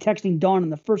she would be texting Dawn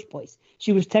in the first place.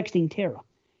 She was texting Tara.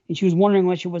 And she was wondering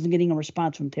why she wasn't getting a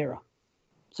response from Tara.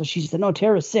 So she said, no,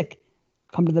 Tara's sick.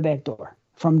 Come to the back door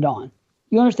from Dawn.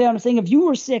 You understand what I'm saying? If you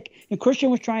were sick and Christian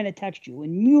was trying to text you,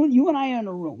 and you and I are in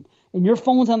a room, and your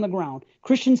phone's on the ground,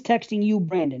 Christian's texting you,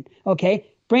 Brandon. Okay,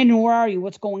 Brandon, where are you?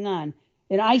 What's going on?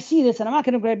 And I see this, and I'm not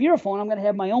going to grab your phone. I'm going to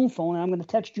have my own phone, and I'm going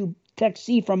to text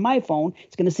C from my phone.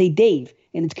 It's going to say Dave,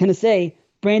 and it's going to say,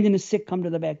 Brandon is sick, come to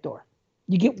the back door.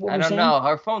 You get what we're saying? I don't know.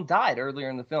 Her phone died earlier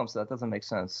in the film, so that doesn't make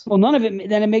sense. Well, none of it.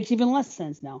 Then it makes even less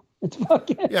sense now. It's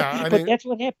fucking. Yeah, but that's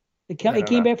what happened. It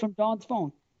came back from Dawn's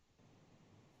phone.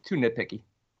 Too nitpicky.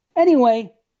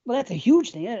 Anyway, well, that's a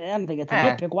huge thing. I don't think it's a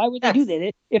nitpick. Why would they do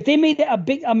that? If they made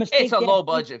a mistake, it's a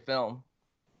low-budget film.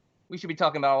 We should be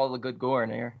talking about all the good gore in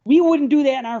here. We wouldn't do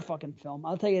that in our fucking film.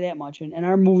 I'll tell you that much. And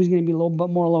our movie's going to be a little bit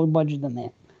more low budget than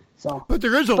that. So, but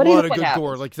there is a lot of good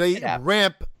gore. Like they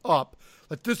ramp up.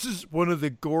 Like this is one of the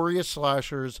goriest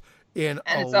slashers in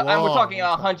a long and we're talking a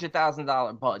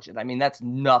 $100,000 budget. I mean, that's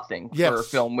nothing for a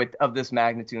film of this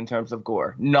magnitude in terms of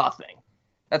gore. Nothing.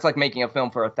 That's like making a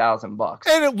film for $1,000.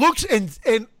 And it looks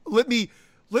and let me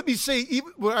say,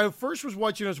 even when I first was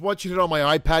watching it on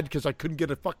my iPad because I couldn't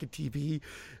get a fucking TV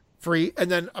free,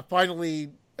 and then finally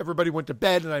everybody went to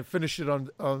bed and I finished it on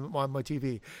my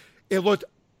TV. It looked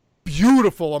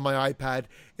beautiful on my iPad.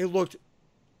 It looked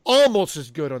almost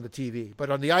as good on the TV, but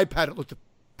on the iPad it looked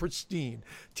pristine.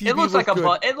 TV it looks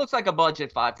like a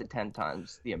budget 5 to 10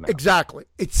 times the amount. Exactly.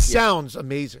 It sounds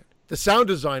amazing. The sound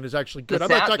design is actually good. The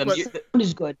sound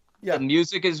is good. Yeah. The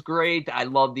music is great. I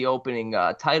love the opening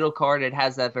title card. It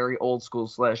has that very old school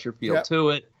slasher feel to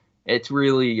it. It's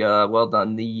really well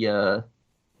done. The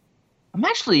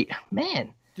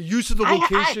use of the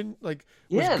location,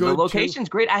 the location's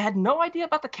great. I had no idea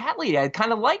about the cat lady. I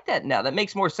kind of like that now. That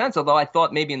makes more sense. Although I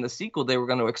thought maybe in the sequel they were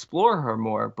going to explore her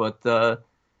more, but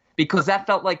because that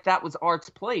felt like that was Art's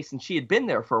place and she had been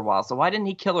there for a while. So why didn't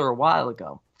he kill her a while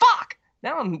ago? Fuck.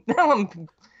 Now I'm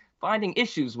finding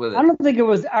issues with it. I don't think it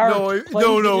was our place.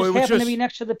 No, it happened to be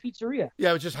next to the pizzeria. Yeah,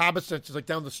 it was just Hobson's, like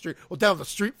down the street. Well, down the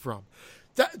street from.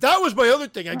 That was my other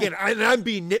thing. Again, I'm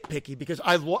being nitpicky because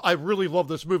I really love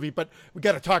this movie, but we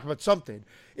got to talk about something.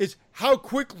 Is how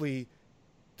quickly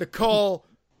the call,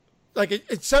 like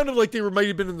it sounded like they might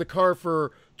have been in the car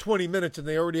for 20 minutes and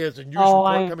they already has a news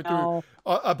report coming through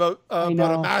about a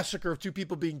massacre of 2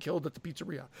 people being killed at the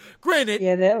pizzeria. Granted,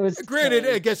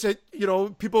 I guess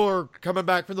people are coming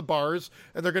back from the bars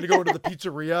and they're going to go into the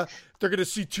pizzeria. They're going to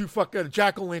see 2 fucking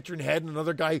jack-o'-lantern head and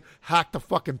another guy hacked to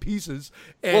fucking pieces.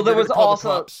 And that's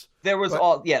the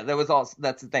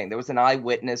thing. There was an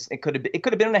eyewitness. It could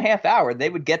have been in a half hour. They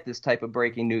would get this type of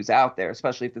breaking news out there,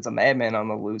 especially if there's a madman on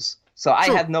the loose. So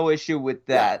I have no issue with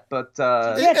that, but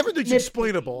everything's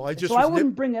explainable. I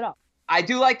wouldn't bring it up. I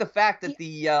do like the fact that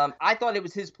I thought it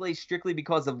was his place strictly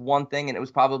because of one thing, and it was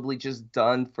probably just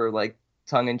done for like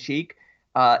tongue in cheek.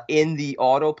 In the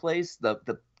auto place, the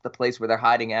place where they're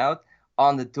hiding out,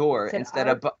 on the door instead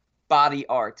of body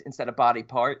art instead of body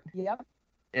part. Yeah,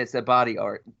 it's a body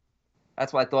art.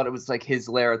 That's why I thought it was like his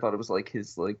lair. I thought it was like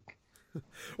his like.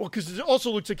 Well, because it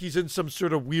also looks like he's in some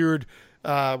sort of weird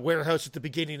warehouse at the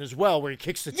beginning as well, where he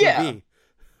kicks the TV.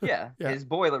 Yeah, his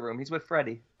boiler room. He's with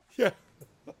Freddy. Yeah.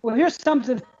 Well, here's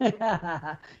something.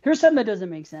 That doesn't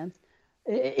make sense.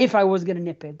 If I was going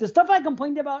to nitpick, the stuff I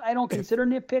complained about, I don't consider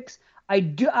nitpicks. I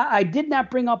did not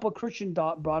bring up what Christian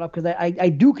brought up because I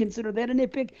do consider that a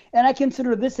nitpick, and I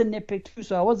consider this a nitpick too.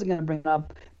 So I wasn't going to bring it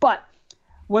up. But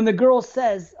when the girl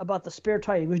says about the spare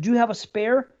tire, he goes, "Do you have a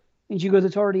spare?" And she goes,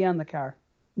 "It's already on the car."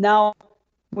 Now,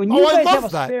 when you guys have a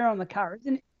spare on the car,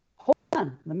 hold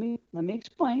on, let me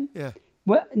explain. Yeah.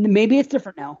 Well, maybe it's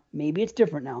different now.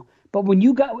 But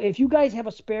if you guys have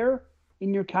a spare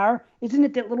in your car, isn't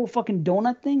it that little fucking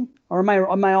donut thing? Or am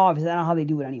I off? Is that not how they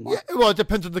do it anymore? Yeah, well, it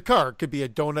depends on the car. It could be a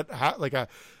donut, like a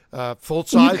full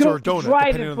size, or a donut,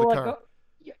 depending on the car.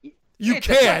 You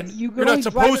can. You're not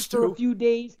supposed to. For a few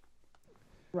days.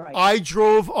 Right. I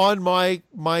drove on my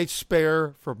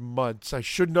Spare for months. I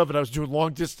shouldn't have, and I was doing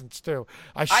long distance too.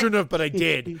 I shouldn't have, but I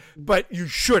did. But you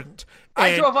shouldn't.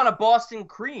 I drove on a Boston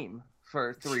Cream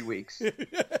for 3 weeks.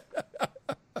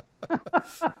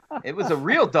 It was a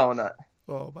real donut.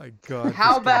 Oh my God!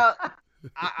 How about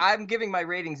I'm giving my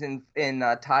ratings in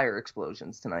tire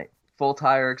explosions tonight. Full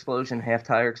tire explosion, half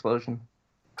tire explosion.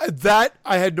 That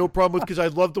I had no problem with because I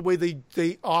love the way they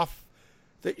play off.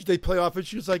 And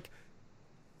she was like,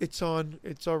 "It's on.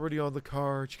 It's already on the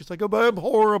car." She was like, "Oh, but I'm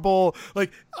horrible."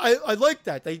 Like I like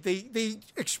that. They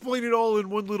explain it all in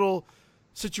one little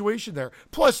situation there.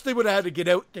 Plus, they would have had to get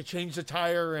out to change the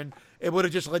tire, and it would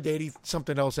have just led to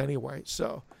something else anyway.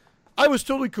 So I was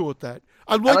totally cool with that.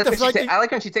 I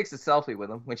like when she takes a selfie with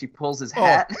him when she pulls his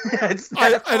hat.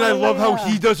 I love how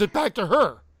he does it back to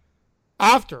her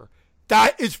after.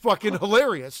 That is fucking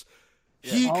hilarious.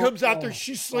 Yeah. He comes after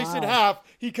she sliced in half.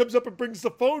 He comes up and brings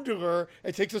the phone to her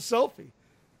and takes a selfie.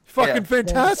 Fucking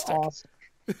fantastic. Awesome.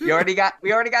 We already got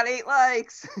 8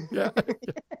 likes. Yeah.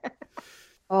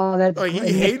 Oh, that's he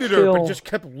hated her, but just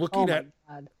kept looking at.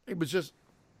 It was just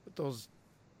those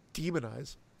demon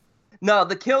eyes. No,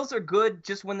 the kills are good.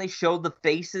 Just when they show the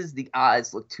faces, the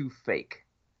eyes look too fake.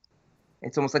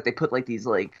 It's almost like they put like these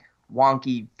like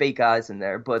wonky fake eyes in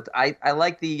there. But I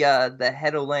like the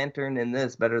head of lantern in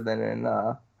this better than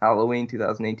in Halloween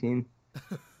 2018.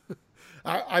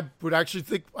 I would actually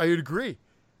think I would agree.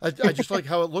 I just like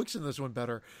how it looks in this one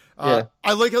better. Yeah.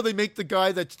 I like how they make the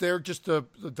guy that's there just to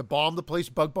bomb the place,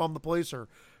 bug bomb the place, or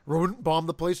rodent bomb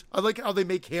the place. I like how they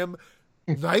make him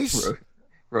nice.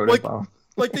 Rodent bomb.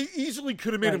 Like they easily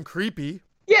could have made him creepy.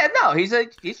 Yeah, no, he's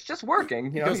just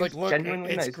working. You know, he's like, look,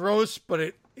 it's nice. Gross,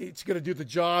 but it's gonna do the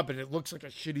job, and it looks like a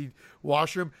shitty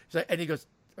washroom. And he goes,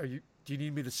 do you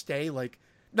need me to stay? Like,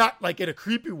 not like in a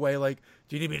creepy way. Like,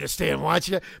 do you need me to stay and watch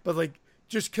it? But like,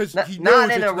 just because he knows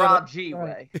not in a Rob G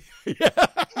way. Yeah.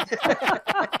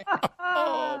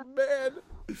 Oh man.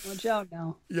 Watch out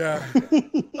now. Yeah.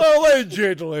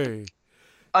 Allegedly.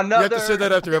 You have to say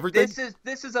that after everything.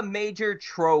 This is a major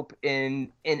trope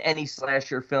in any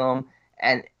slasher film,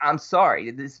 and I'm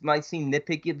sorry, this might seem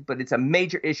nitpicky, but it's a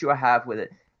major issue I have with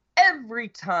it. Every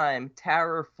time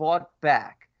Tara fought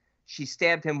back, she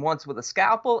stabbed him once with a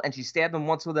scalpel, and she stabbed him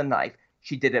once with a knife.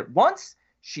 She did it once,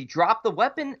 she dropped the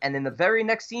weapon, and in the very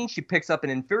next scene, she picks up an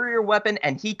inferior weapon,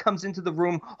 and he comes into the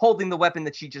room holding the weapon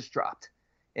that she just dropped.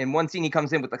 In one scene, he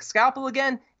comes in with a scalpel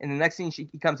again, and the next scene, he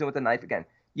comes in with a knife again.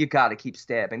 You got to keep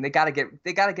stabbing. They got to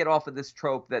get off of this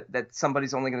trope that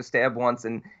somebody's only going to stab once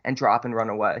and drop and run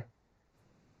away.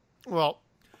 Well,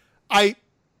 I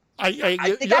agree.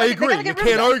 You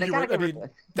can't argue it. I mean,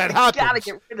 that happens. You got to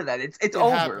get rid of that. It's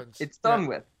over. Happens. It's done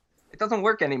with. It doesn't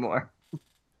work anymore.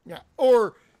 Yeah.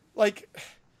 Or like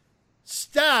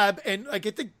stab and like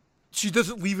I think she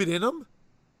doesn't leave it in him.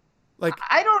 Like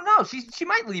I don't know. She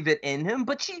might leave it in him,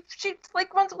 but she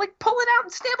like runs like pull it out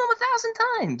and stab him 1,000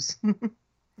 times.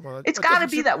 Well, it's got to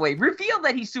be that way. Reveal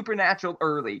that he's supernatural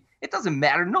early. It doesn't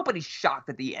matter. Nobody's shocked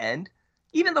at the end.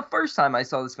 Even the first time I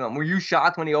saw this film, were you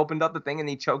shocked when he opened up the thing and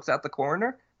he chokes out the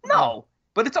coroner? No.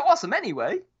 But it's awesome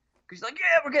anyway. Because he's like,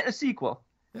 yeah, we're getting a sequel.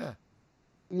 Yeah.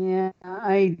 Yeah,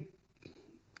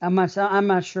 I'm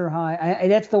not sure how I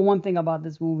that's the one thing about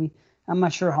this movie. I'm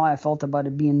not sure how I felt about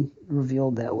it being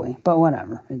revealed that way. But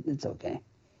whatever. It's okay.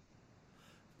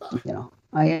 You know.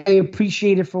 I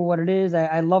appreciate it for what it is.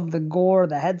 I love the gore.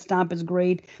 The head stomp is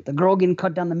great. The girl getting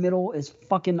cut down the middle is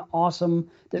fucking awesome.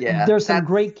 There's some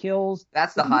great kills.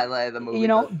 That's the highlight of the movie. You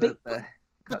know, but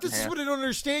this is what I don't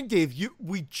understand, Dave.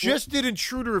 We just did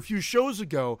Intruder a few shows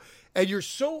ago, and you're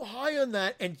so high on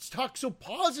that and talk so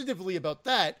positively about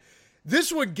that.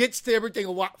 This one gets to everything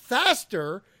a lot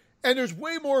faster, and there's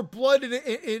way more blood in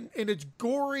it, and it's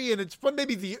gory, and it's fun.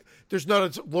 Maybe there's not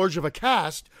as large of a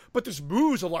cast, but this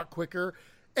moves a lot quicker,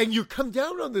 and you come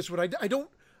down on this one. I don't.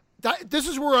 This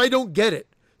is where I don't get it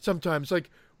sometimes. Like,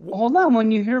 hold on,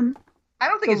 when you hear, I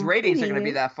don't think his ratings are going to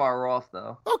be that far off,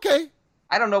 though. Okay.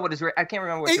 I don't know what his. I can't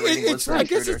remember what the rating was. I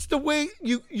guess it's the way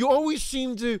you always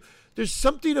seem to. There's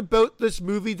something about this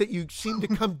movie that you seem to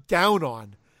come down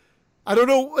on. I don't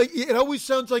know. It always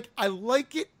sounds like I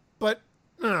like it, but.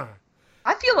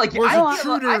 I feel like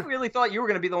I really thought you were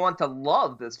going to be the one to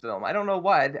love this film. I don't know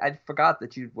why. I forgot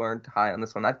that you weren't high on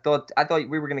this one. I thought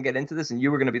we were going to get into this, and you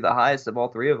were going to be the highest of all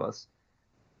three of us.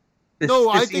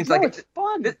 I think it's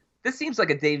fun. This seems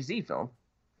like a Dave Z film.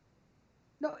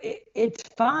 No, it's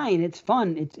fine. It's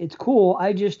fun. It's cool.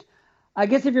 I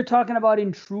guess if you're talking about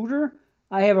Intruder,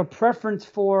 I have a preference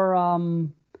for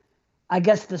I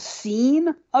guess the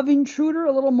scene of Intruder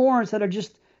a little more instead of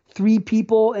just three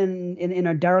people in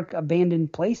a dark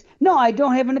abandoned place. No, I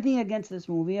don't have anything against this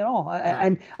movie at all.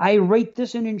 And I rate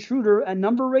this in Intruder. A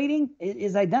number rating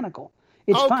is identical.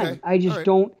 It's fine. I just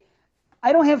don't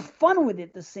have fun with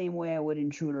it the same way I would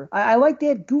Intruder. I like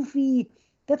that goofy.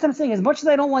 That's what I'm saying. As much as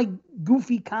I don't like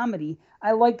goofy comedy,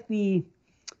 I like the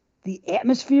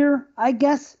atmosphere, I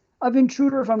guess, of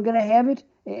Intruder if I'm gonna have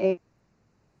it.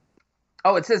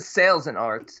 Oh, it says sales and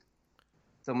art.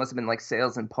 So it must have been like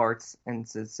sales and parts, and it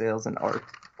says sales and art.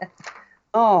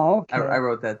 Oh, okay. I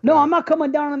wrote that. No, I'm not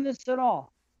coming down on this at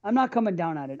all. I'm not coming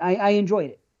down on it. I enjoyed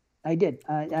it. I did.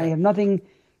 I have nothing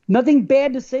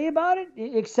bad to say about it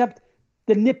except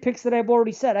the nitpicks that I've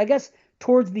already said. I guess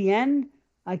towards the end,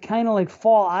 I kind of like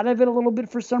fall out of it a little bit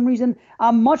for some reason.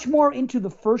 I'm much more into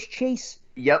the first chase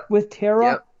with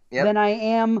Tara than I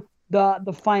am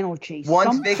the final chase.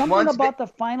 Something about the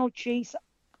final chase.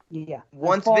 Yeah.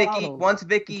 Once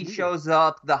Vicky shows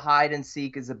up, the hide and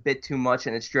seek is a bit too much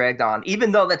and it's dragged on.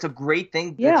 Even though that's a great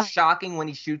thing, it's shocking when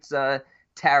he shoots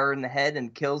Tara in the head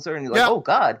and kills her, and you're like, oh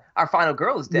God, our final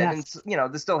girl is dead. Yes. And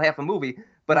there's still half a movie.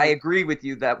 But I agree with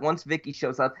you that once Vicky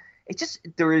shows up,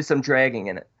 there is some dragging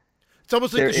in it. It's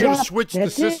almost like they should have switched the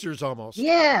sisters almost.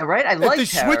 Yeah, right? I like Tara. If they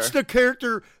switched the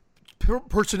character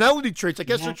personality traits, I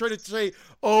guess they're trying to say,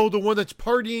 oh, the one that's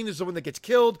partying is the one that gets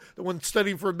killed. The one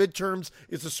studying for midterms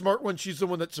is the smart one. She's the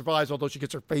one that survives, although she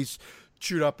gets her face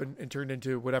chewed up and turned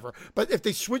into whatever. But if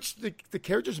they switched the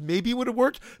characters, maybe it would have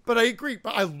worked. But I agree.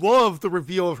 But I love the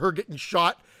reveal of her getting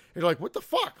shot. And you're like, what the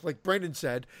fuck? Like Brandon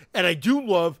said. And I do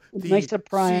love the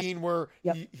scene where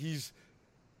he's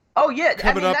oh, yeah.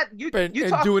 coming up and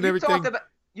doing everything.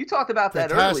 You talked about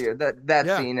that earlier, that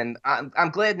scene, and I'm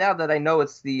glad now that I know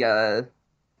it's the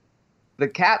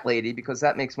cat lady, because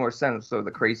that makes more sense. So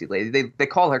the crazy lady, they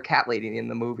call her Cat Lady in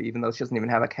the movie, even though she doesn't even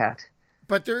have a cat.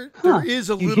 But there is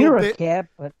a little bit.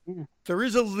 There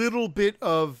is a little bit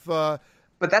of. But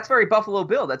that's very Buffalo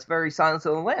Bill. That's very Silence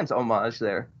of the Lambs homage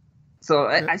there. So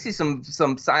I see some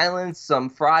Silence, some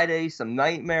Friday, some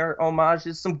Nightmare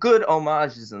homages, some good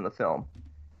homages in the film.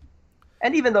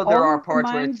 And even though there are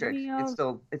parts where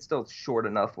it's still short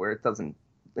enough where it doesn't,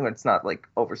 it's not like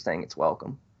overstaying its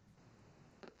welcome.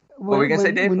 What were you gonna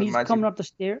say, Dave? When he's coming up the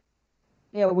stairs,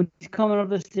 when he's coming up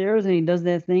the stairs and he does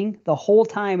that thing the whole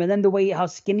time, and then the way how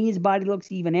skinny his body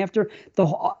looks even after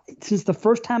since the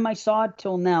first time I saw it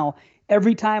till now,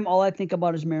 every time all I think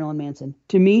about is Marilyn Manson.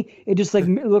 To me, it just it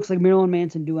looks like Marilyn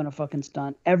Manson doing a fucking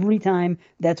stunt every time.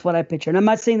 That's what I picture, and I'm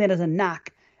not saying that as a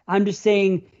knock. I'm just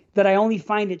saying that I only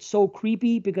find it so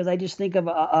creepy because I just think of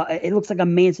it looks like a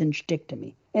Manson shtick to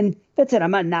me. And that's it.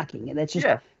 I'm not knocking it. That's just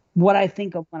what I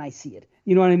think of when I see it.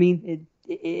 You know what I mean?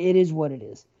 It is what it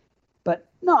is. But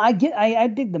no, I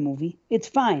dig the movie. It's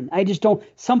fine. I just don't.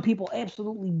 Some people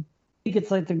absolutely think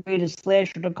it's like the greatest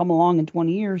slasher to come along in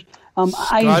 20 years.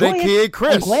 I enjoy it.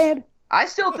 Chris. I'm glad. I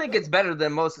still think it's better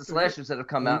than most of the slashers that have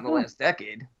come out in the last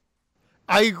decade.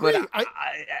 I agree. But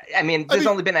I mean, there's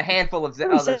only been a handful of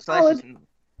other slashers.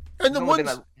 And the ones, been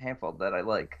a handful that I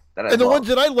like. The ones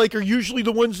that I like are usually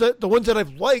the ones that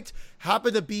I've liked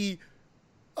happen to be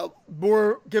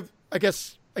more, I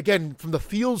guess, again, from the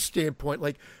feels standpoint,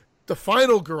 like The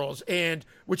Final Girls, and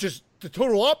which is the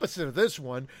total opposite of this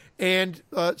one, and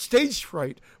Stage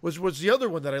Fright was the other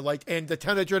one that I liked, and The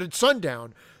Town I Dreaded,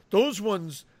 Sundown. Those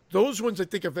ones I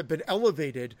think have been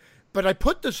elevated, but I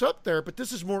put this up there, but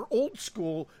this is more old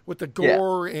school with the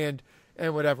gore and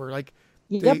whatever. Like,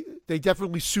 they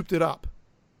definitely souped it up.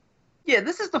 Yeah,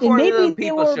 this is the formula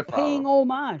people should follow. Paying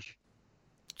homage.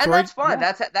 And that's fine.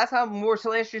 Yeah. That's how more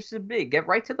slashers should be. Get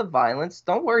right to the violence.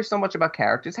 Don't worry so much about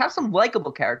characters. Have some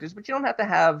likable characters, but you don't have to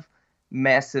have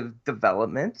massive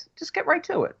development. Just get right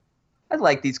to it. I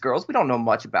like these girls. We don't know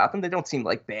much about them. They don't seem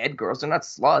like bad girls. They're not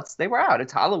sluts. They were out.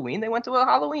 It's Halloween. They went to a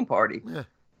Halloween party. Yeah.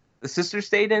 The sister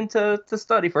stayed in to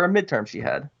study for a midterm she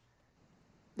had.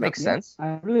 Makes sense.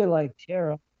 I really like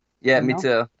Tara. Yeah, me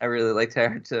too. I really like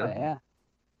Tara too. Yeah.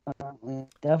 Definitely.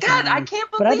 God, I can't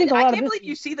believe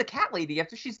you see the cat lady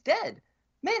after she's dead.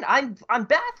 Man, I'm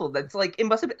baffled. That's like, it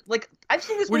must have been like, I've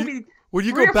seen this movie. When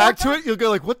you go back to it, you'll go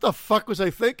like, what the fuck was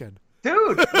I thinking?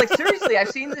 Dude, like seriously, I've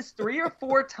seen this 3 or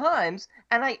 4 times,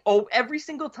 and every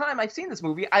single time I've seen this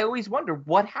movie, I always wonder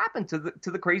what happened to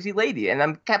the crazy lady, and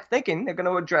I kept thinking they're going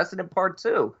to address it in part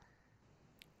 2.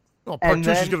 Oh, part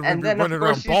 2 she's going to be running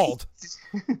around bald.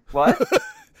 What?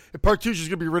 In part 2 she's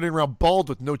going to be running around bald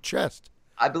with no chest.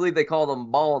 I believe they call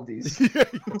them baldies.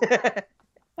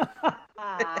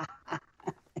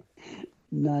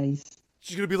 Nice.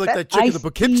 She's gonna be like that chick in the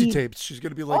Poughkeepsie tapes. She's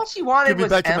gonna be like, all she wanted was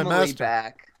back Emily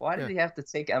back. Why did he have to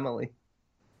take Emily?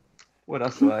 What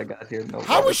else do I got here? No.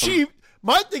 How is she?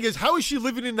 My thing is, how is she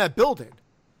living in that building?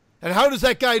 And how does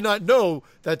that guy not know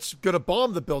that's gonna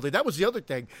bomb the building? That was the other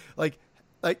thing. Like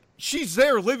she's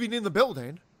there living in the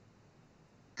building.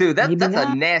 Dude, that's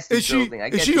a nasty building.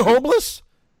 Is she homeless?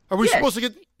 Are we supposed to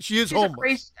get? She is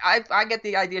homeless. I get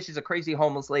the idea she's a crazy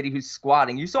homeless lady who's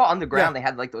squatting. You saw underground they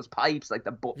had like those pipes, like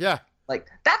the yeah. Like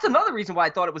that's another reason why I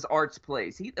thought it was Art's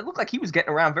place. It looked like he was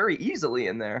getting around very easily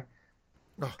in there.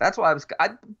 Oh. That's why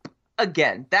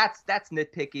again, that's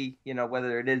nitpicky, you know,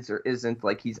 whether it is or isn't.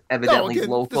 Like he's evidently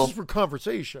local. This is for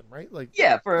conversation, right? Like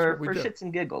for shits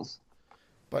and giggles.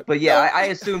 But yeah, I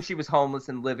assume she was homeless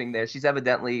and living there. She's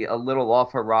evidently a little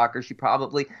off her rocker.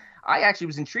 I actually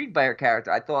was intrigued by her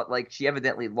character. I thought like she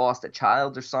evidently lost a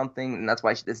child or something, and that's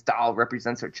why this doll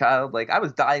represents her child. Like I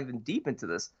was diving deep into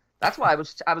this. That's why I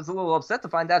was a little upset to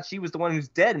find out she was the one who's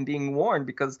dead and being warned,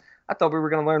 because I thought we were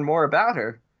going to learn more about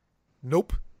her.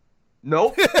 Nope.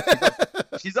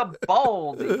 She's a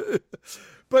baldy.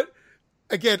 But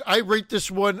again, I rate this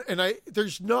one, and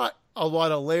there's not a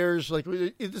lot of layers. Like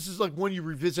this is like one you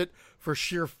revisit for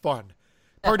sheer fun.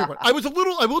 Party one. I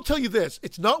will tell you this: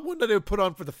 it's not one that I would put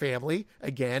on for the family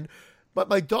again. But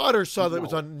my daughter saw that it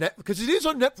was on Netflix, because it is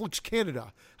on Netflix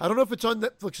Canada. I don't know if it's on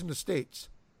Netflix in the States.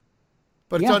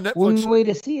 But it's on Netflix. One way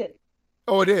to see it.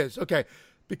 Oh, it is? Okay.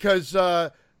 Because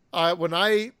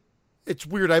it's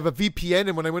weird. I have a VPN,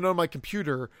 and when I went on my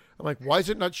computer, I'm like, why is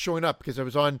it not showing up? Because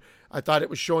I thought it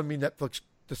was showing me Netflix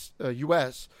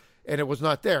US, and it was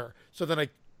not there. So then I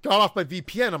got off my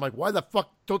VPN. I'm like, why the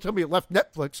fuck? Don't tell me it left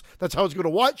Netflix. That's how I was going to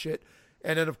watch it.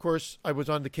 And then, of course, I was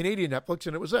on the Canadian Netflix,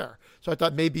 and it was there. So I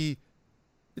thought maybe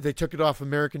they took it off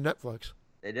American Netflix.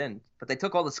 They didn't. But they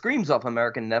took all the screams off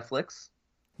American Netflix.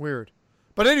 Weird.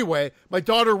 But anyway, my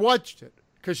daughter watched it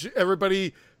because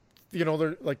everybody, you know,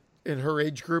 they're like in her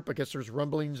age group. I guess there's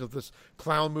rumblings of this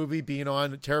clown movie being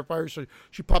on Terrifier. So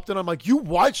she popped in. I'm like, you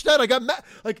watched that? I got mad.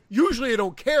 Like, usually I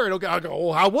don't care. I go,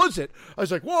 oh, how was it? I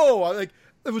was like, whoa.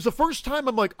 It was the first time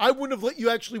I'm like, I wouldn't have let you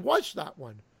actually watch that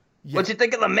one. Yeah. What'd you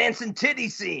think of the Manson titty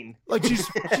scene? Like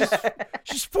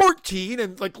she's 14,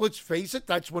 and like, let's face it,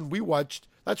 that's when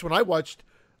I watched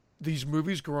these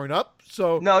movies growing up.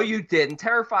 So no, you didn't.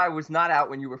 Terrifier was not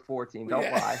out when you were 14.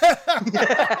 Don't lie.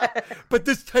 But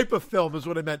this type of film is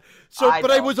what I meant. So,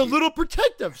 I was a little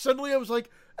protective. Suddenly, I was like,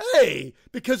 "Hey,"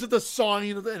 because of the sawing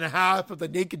and a half of the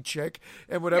naked chick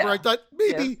and whatever. Yeah. I thought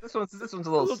maybe this one's a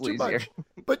little sleazier.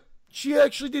 But she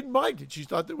actually didn't mind it. She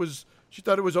thought it was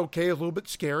okay, a little bit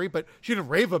scary, but she didn't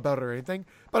rave about it or anything.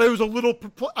 But I was a little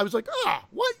I was like,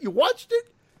 what? You watched it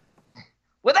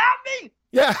without me?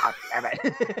 Yeah. Oh, damn it.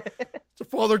 It's a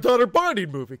father-daughter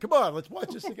bonding movie. Come on, let's watch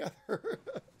this together.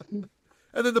 And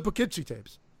then the Poughkeepsie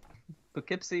tapes.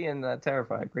 Poughkeepsie and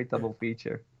Terrifier. Great double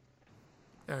feature.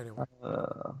 Anyway.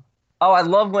 I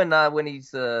love when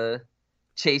he's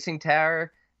chasing Tara,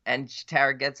 and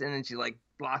Tara gets in and she like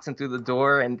blocks him through the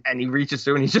door, and he reaches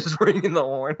through and he's just ringing the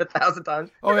horn 1,000 times.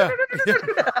 Oh, yeah.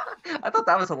 I thought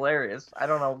that was hilarious. I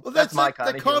don't know. Well, that's my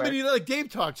kind of comedy that Dave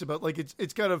talks about. Like,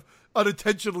 it's kind of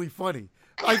unintentionally funny.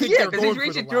 I think because he's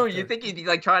reaching through. You think he'd be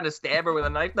like trying to stab her with a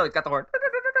knife? No, he's got the horn.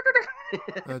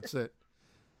 That's it.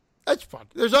 That's fun.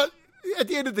 At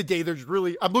the end of the day,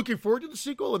 I'm looking forward to the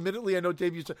sequel. Admittedly, I know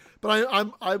Dave used to, but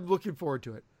I'm looking forward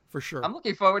to it for sure. I'm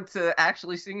looking forward to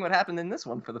actually seeing what happened in this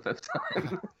one for the 5th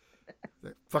time.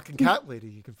 That fucking cat lady,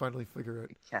 you can finally figure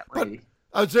it. Cat lady.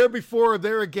 But I was there before.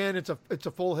 There again, it's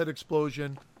a full head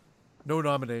explosion. No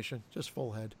nomination, just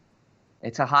full head.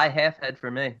 It's a high half head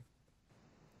for me.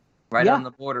 Right on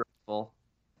the border of full.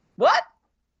 What?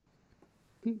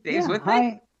 Dave's with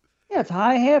me? Yeah, it's a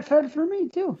high half head for me,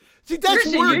 too. See, that's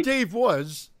where Dave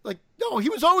was. Like, no, he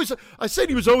was always, I said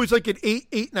he was always like an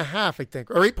 8.5, I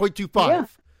think, or 8.25.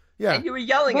 Yeah. And you were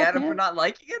yelling at him for not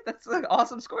liking it? That's an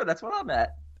awesome score. That's what I'm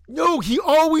at. No,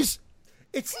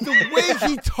 it's the way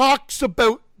he talks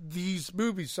about these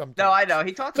movies sometimes. No, I know.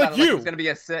 He talks about it like it's going to be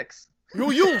a 6.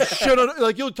 You'll shit on it.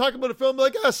 Like, you'll talk about a film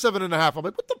like, 7.5. I'm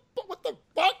like, what the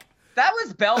fuck? That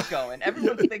was Belko, and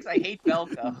everyone thinks I hate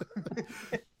Belko.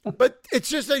 But it's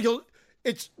just that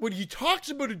when he talks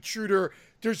about Intruder,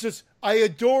 there's this, I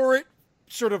adore it,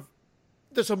 sort of,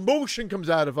 this emotion comes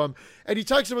out of him. And he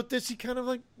talks about this, he kind of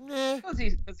like, Because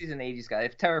he's an 80s guy.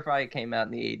 If Terrifier came out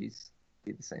in the 80s, it'd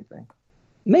be the same thing.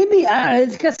 Maybe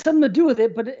it's got something to do with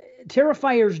it, but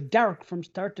Terrifier's dark from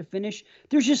start to finish.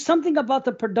 There's just something about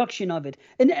the production of it.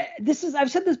 And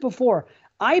I've said this before,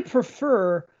 I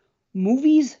prefer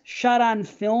movies shot on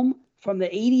film from the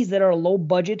 80s that are low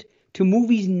budget to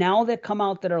movies now that come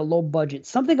out that are low budget.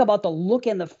 Something about the look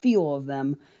and the feel of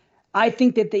them. I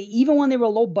think that even when they were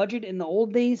low budget in the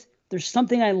old days, there's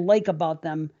something I like about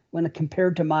them when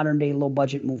compared to modern day low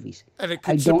budget movies. And it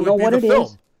could I don't know what it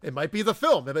is. It might be the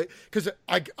film, because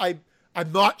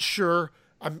I'm not sure.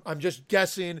 I'm just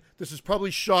guessing. This is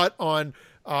probably shot on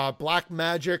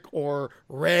Blackmagic or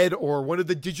Red or one of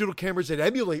the digital cameras that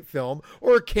emulate film,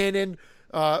 or a Canon,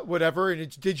 whatever, and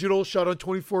it's digital, shot on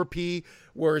 24p.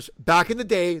 Whereas back in the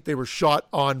day, they were shot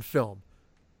on film,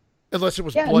 unless it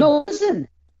was blood. No, listen.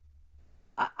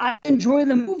 I enjoy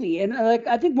the movie, and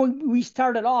I think when we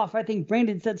started off, I think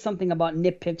Brandon said something about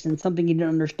nitpicks and something he didn't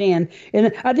understand,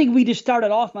 and I think we just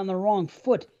started off on the wrong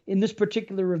foot in this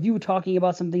particular review, talking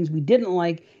about some things we didn't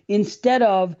like instead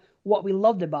of what we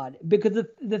loved about it. Because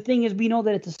the thing is, we know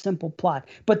that it's a simple plot,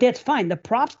 but that's fine. The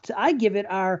props I give it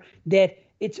are that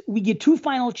we get 2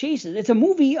 final chases. It's a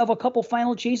movie of a couple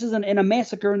final chases and a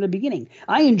massacre in the beginning.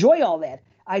 I enjoy all that.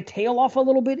 I tail off a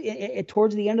little bit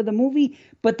towards the end of the movie,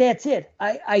 but that's it.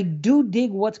 I do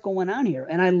dig what's going on here,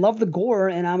 and I love the gore,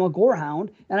 and I'm a gore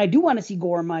hound, and I do want to see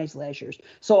gore in my slashers.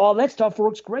 So all that stuff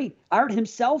works great. Art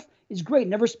himself is great.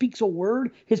 Never speaks a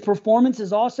word. His performance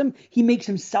is awesome. He makes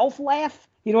himself laugh.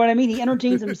 You know what I mean? He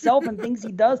entertains himself and things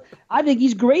he does. I think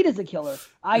he's great as a killer.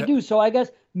 I do. So I guess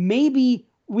maybe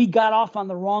we got off on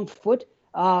the wrong foot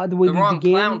the way we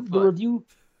began the review.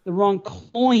 The wrong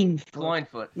cloyne foot. Cloyne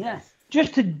foot. Yes.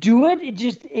 Just to do it,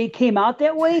 it came out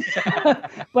that way.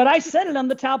 But I said it on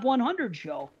the Top 100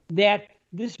 show that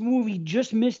this movie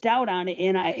just missed out on it,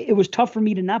 and it was tough for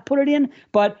me to not put it in.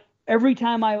 But every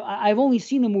time I've only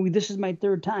seen the movie, this is my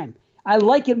 3rd time. I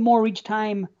like it more each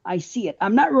time I see it.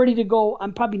 I'm not ready to go.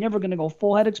 I'm probably never going to go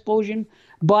full head explosion.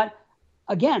 But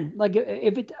again, like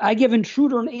I give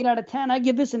Intruder an 8 out of 10. I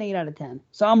give this an 8 out of 10.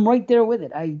 So I'm right there with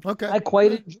it. I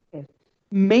quite enjoy it.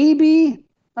 Maybe,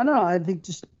 I don't know.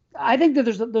 I think that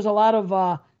there's a lot of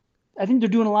I think they're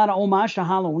doing a lot of homage to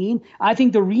Halloween. I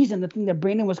think the thing that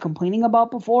Brandon was complaining about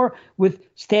before with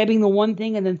stabbing the one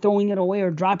thing and then throwing it away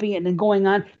or dropping it and then going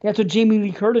on, that's what Jamie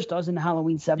Lee Curtis does in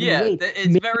Halloween 78. Yeah,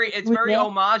 it's very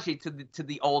homage to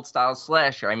the old style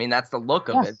slasher. I mean, that's the look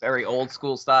of it, very old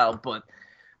school style.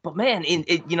 But man,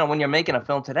 when you're making a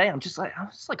film today, I'm just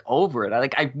like over it.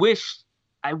 I wish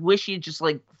you just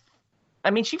like. I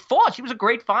mean, she fought. She was a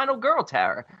great final girl,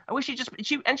 Tara. I wish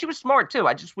she was smart too.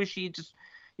 I just wish she just,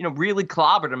 really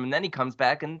clobbered him, and then he comes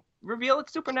back and reveal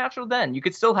it's supernatural. Then you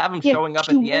could still have him showing up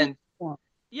at the end.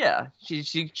 Yeah,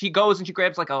 she goes and she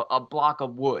grabs like a block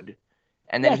of wood,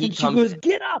 and then he comes. She goes,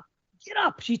 get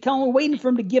up. She's telling him, waiting for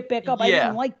him to get back up. I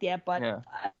didn't like that, but I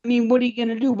mean, what are you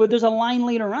gonna do? But there's a line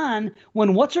later on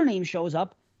when what's her name shows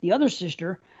up, the other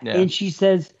sister, and she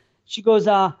goes,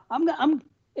 I'm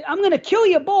gonna kill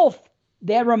you both.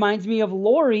 That reminds me of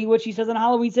Laurie, what she says on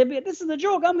Halloween. Said, "This is a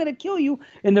joke. I'm going to kill you,"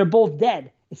 and they're both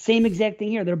dead. Same exact thing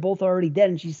here. They're both already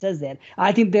dead, and she says that.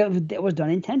 I think that was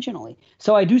done intentionally.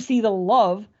 So I do see the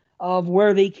love of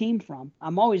where they came from.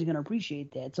 I'm always going to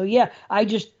appreciate that. So yeah, it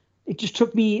just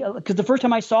took me because the first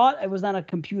time I saw it was on a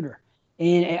computer,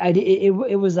 and I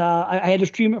had to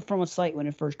stream it from a site when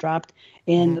it first dropped,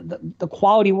 and the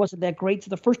quality wasn't that great.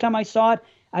 So the first time I saw it,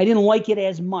 I didn't like it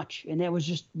as much, and that was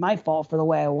just my fault for the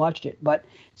way I watched it. But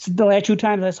the last 2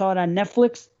 times I saw it on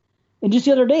Netflix, and just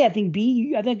the other day, I think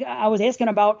I was asking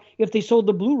about if they sold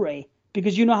the Blu-ray,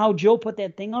 because you know how Joe put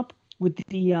that thing up with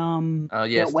the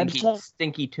website?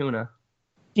 Stinky Tuna.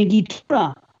 Stinky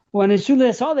Tuna. Well, and as soon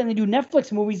as I saw that they do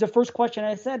Netflix movies, the first question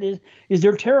I said is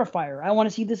there Terrifier? I want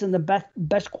to see this in the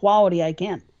best quality I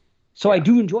can. So I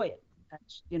do enjoy it.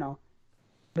 That's,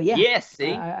 but yeah. Yes,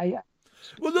 see?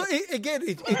 Well, no,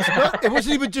 it's not. It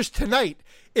wasn't even just tonight.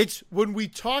 It's when we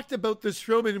talked about this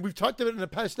film, and we've talked about it in a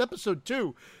past episode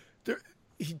too.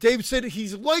 Dave said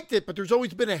he's liked it, but there's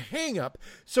always been a hang-up.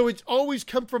 So it's always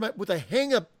come from with a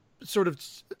hang-up sort of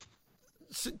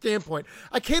standpoint.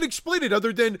 I can't explain it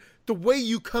other than the way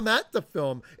you come at the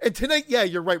film. And tonight, yeah,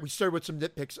 you're right. We started with some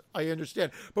nitpicks. I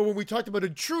understand. But when we talked about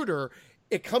Intruder,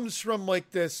 it comes from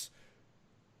like this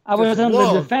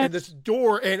love and this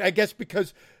door. And I guess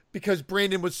because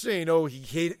Brandon was saying,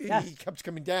 he keeps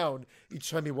coming down each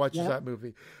time he watches that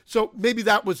movie. So maybe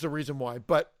that was the reason why.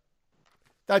 But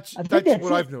that's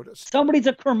what I've noticed. Somebody's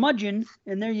a curmudgeon,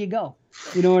 and there you go.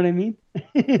 You know what I mean?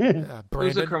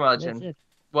 Who's a curmudgeon?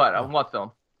 What? On what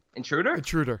film? Intruder?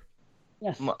 Intruder.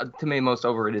 Yes. To me, most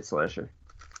overrated slasher.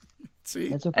 See?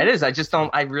 That's okay. It is.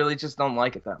 I really just don't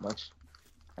like it that much.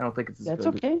 I don't think it's as good. That's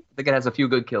okay. I think it has a few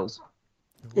good kills.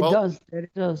 It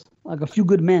does. Like a few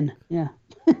good men. Yeah.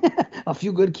 A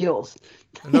few good kills.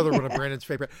 Another one of Brandon's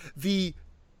favorite. The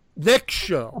next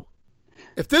show.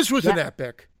 If this was an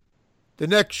epic, The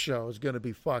next show is going to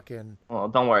be fucking Well,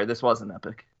 don't worry. This wasn't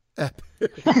epic.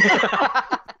 epic.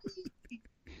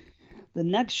 The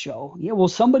next show. Yeah, will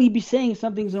somebody be saying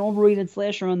something's an overrated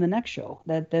slasher on the next show?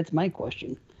 That's my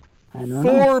question. I don't know.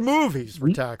 4 movies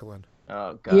we're tackling.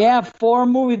 Oh god. Yeah, 4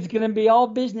 movies. It's going to be all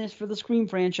business for the Scream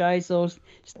franchise. So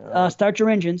start your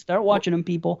engines. Start watching them,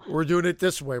 people. We're doing it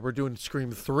this way. We're doing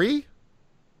Scream 3,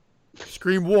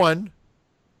 Scream 1,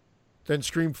 then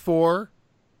Scream 4,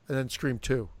 and then Scream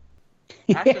 2.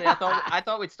 Actually, I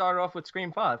thought we'd start off with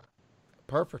Scream 5.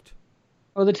 Perfect.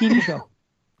 Or the TV show.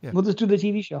 Yeah. We'll just do the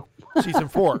TV show. Season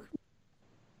 4.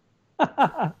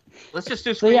 Let's just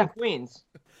do Scream yeah. Queens.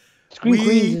 Scream We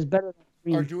Queens is better than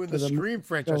Scream. Are doing the for Scream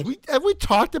franchise. shows. Have we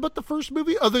talked about the first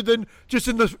movie other than just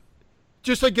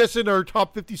I guess in our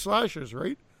top 50 slashers,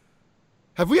 right?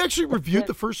 Have we actually reviewed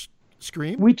the first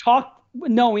Scream?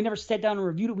 No, we never sat down and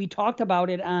reviewed it. We talked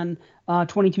about it on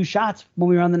 22 Shots when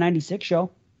we were on the 96 show.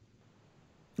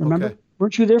 Remember? Okay.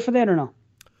 Weren't you there for that or no?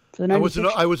 For the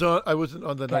 96 I wasn't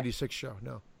on the 96 show,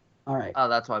 no. All right. Oh,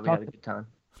 that's why we had a good time.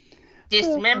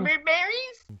 Dismember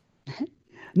berries?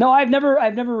 No, I've never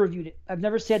reviewed it. I've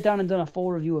never sat down and done a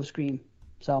full review of Scream.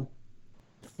 So,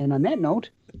 and on that note,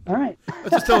 all right. I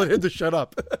was just telling him to shut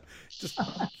up. Just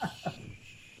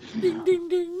ding, ding,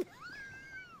 ding.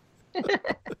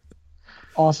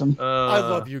 Awesome. I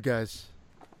love you guys.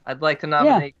 I'd like to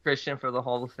nominate Christian for the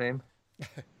Hall of Fame.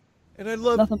 And I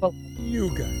love Nothing but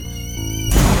you guys.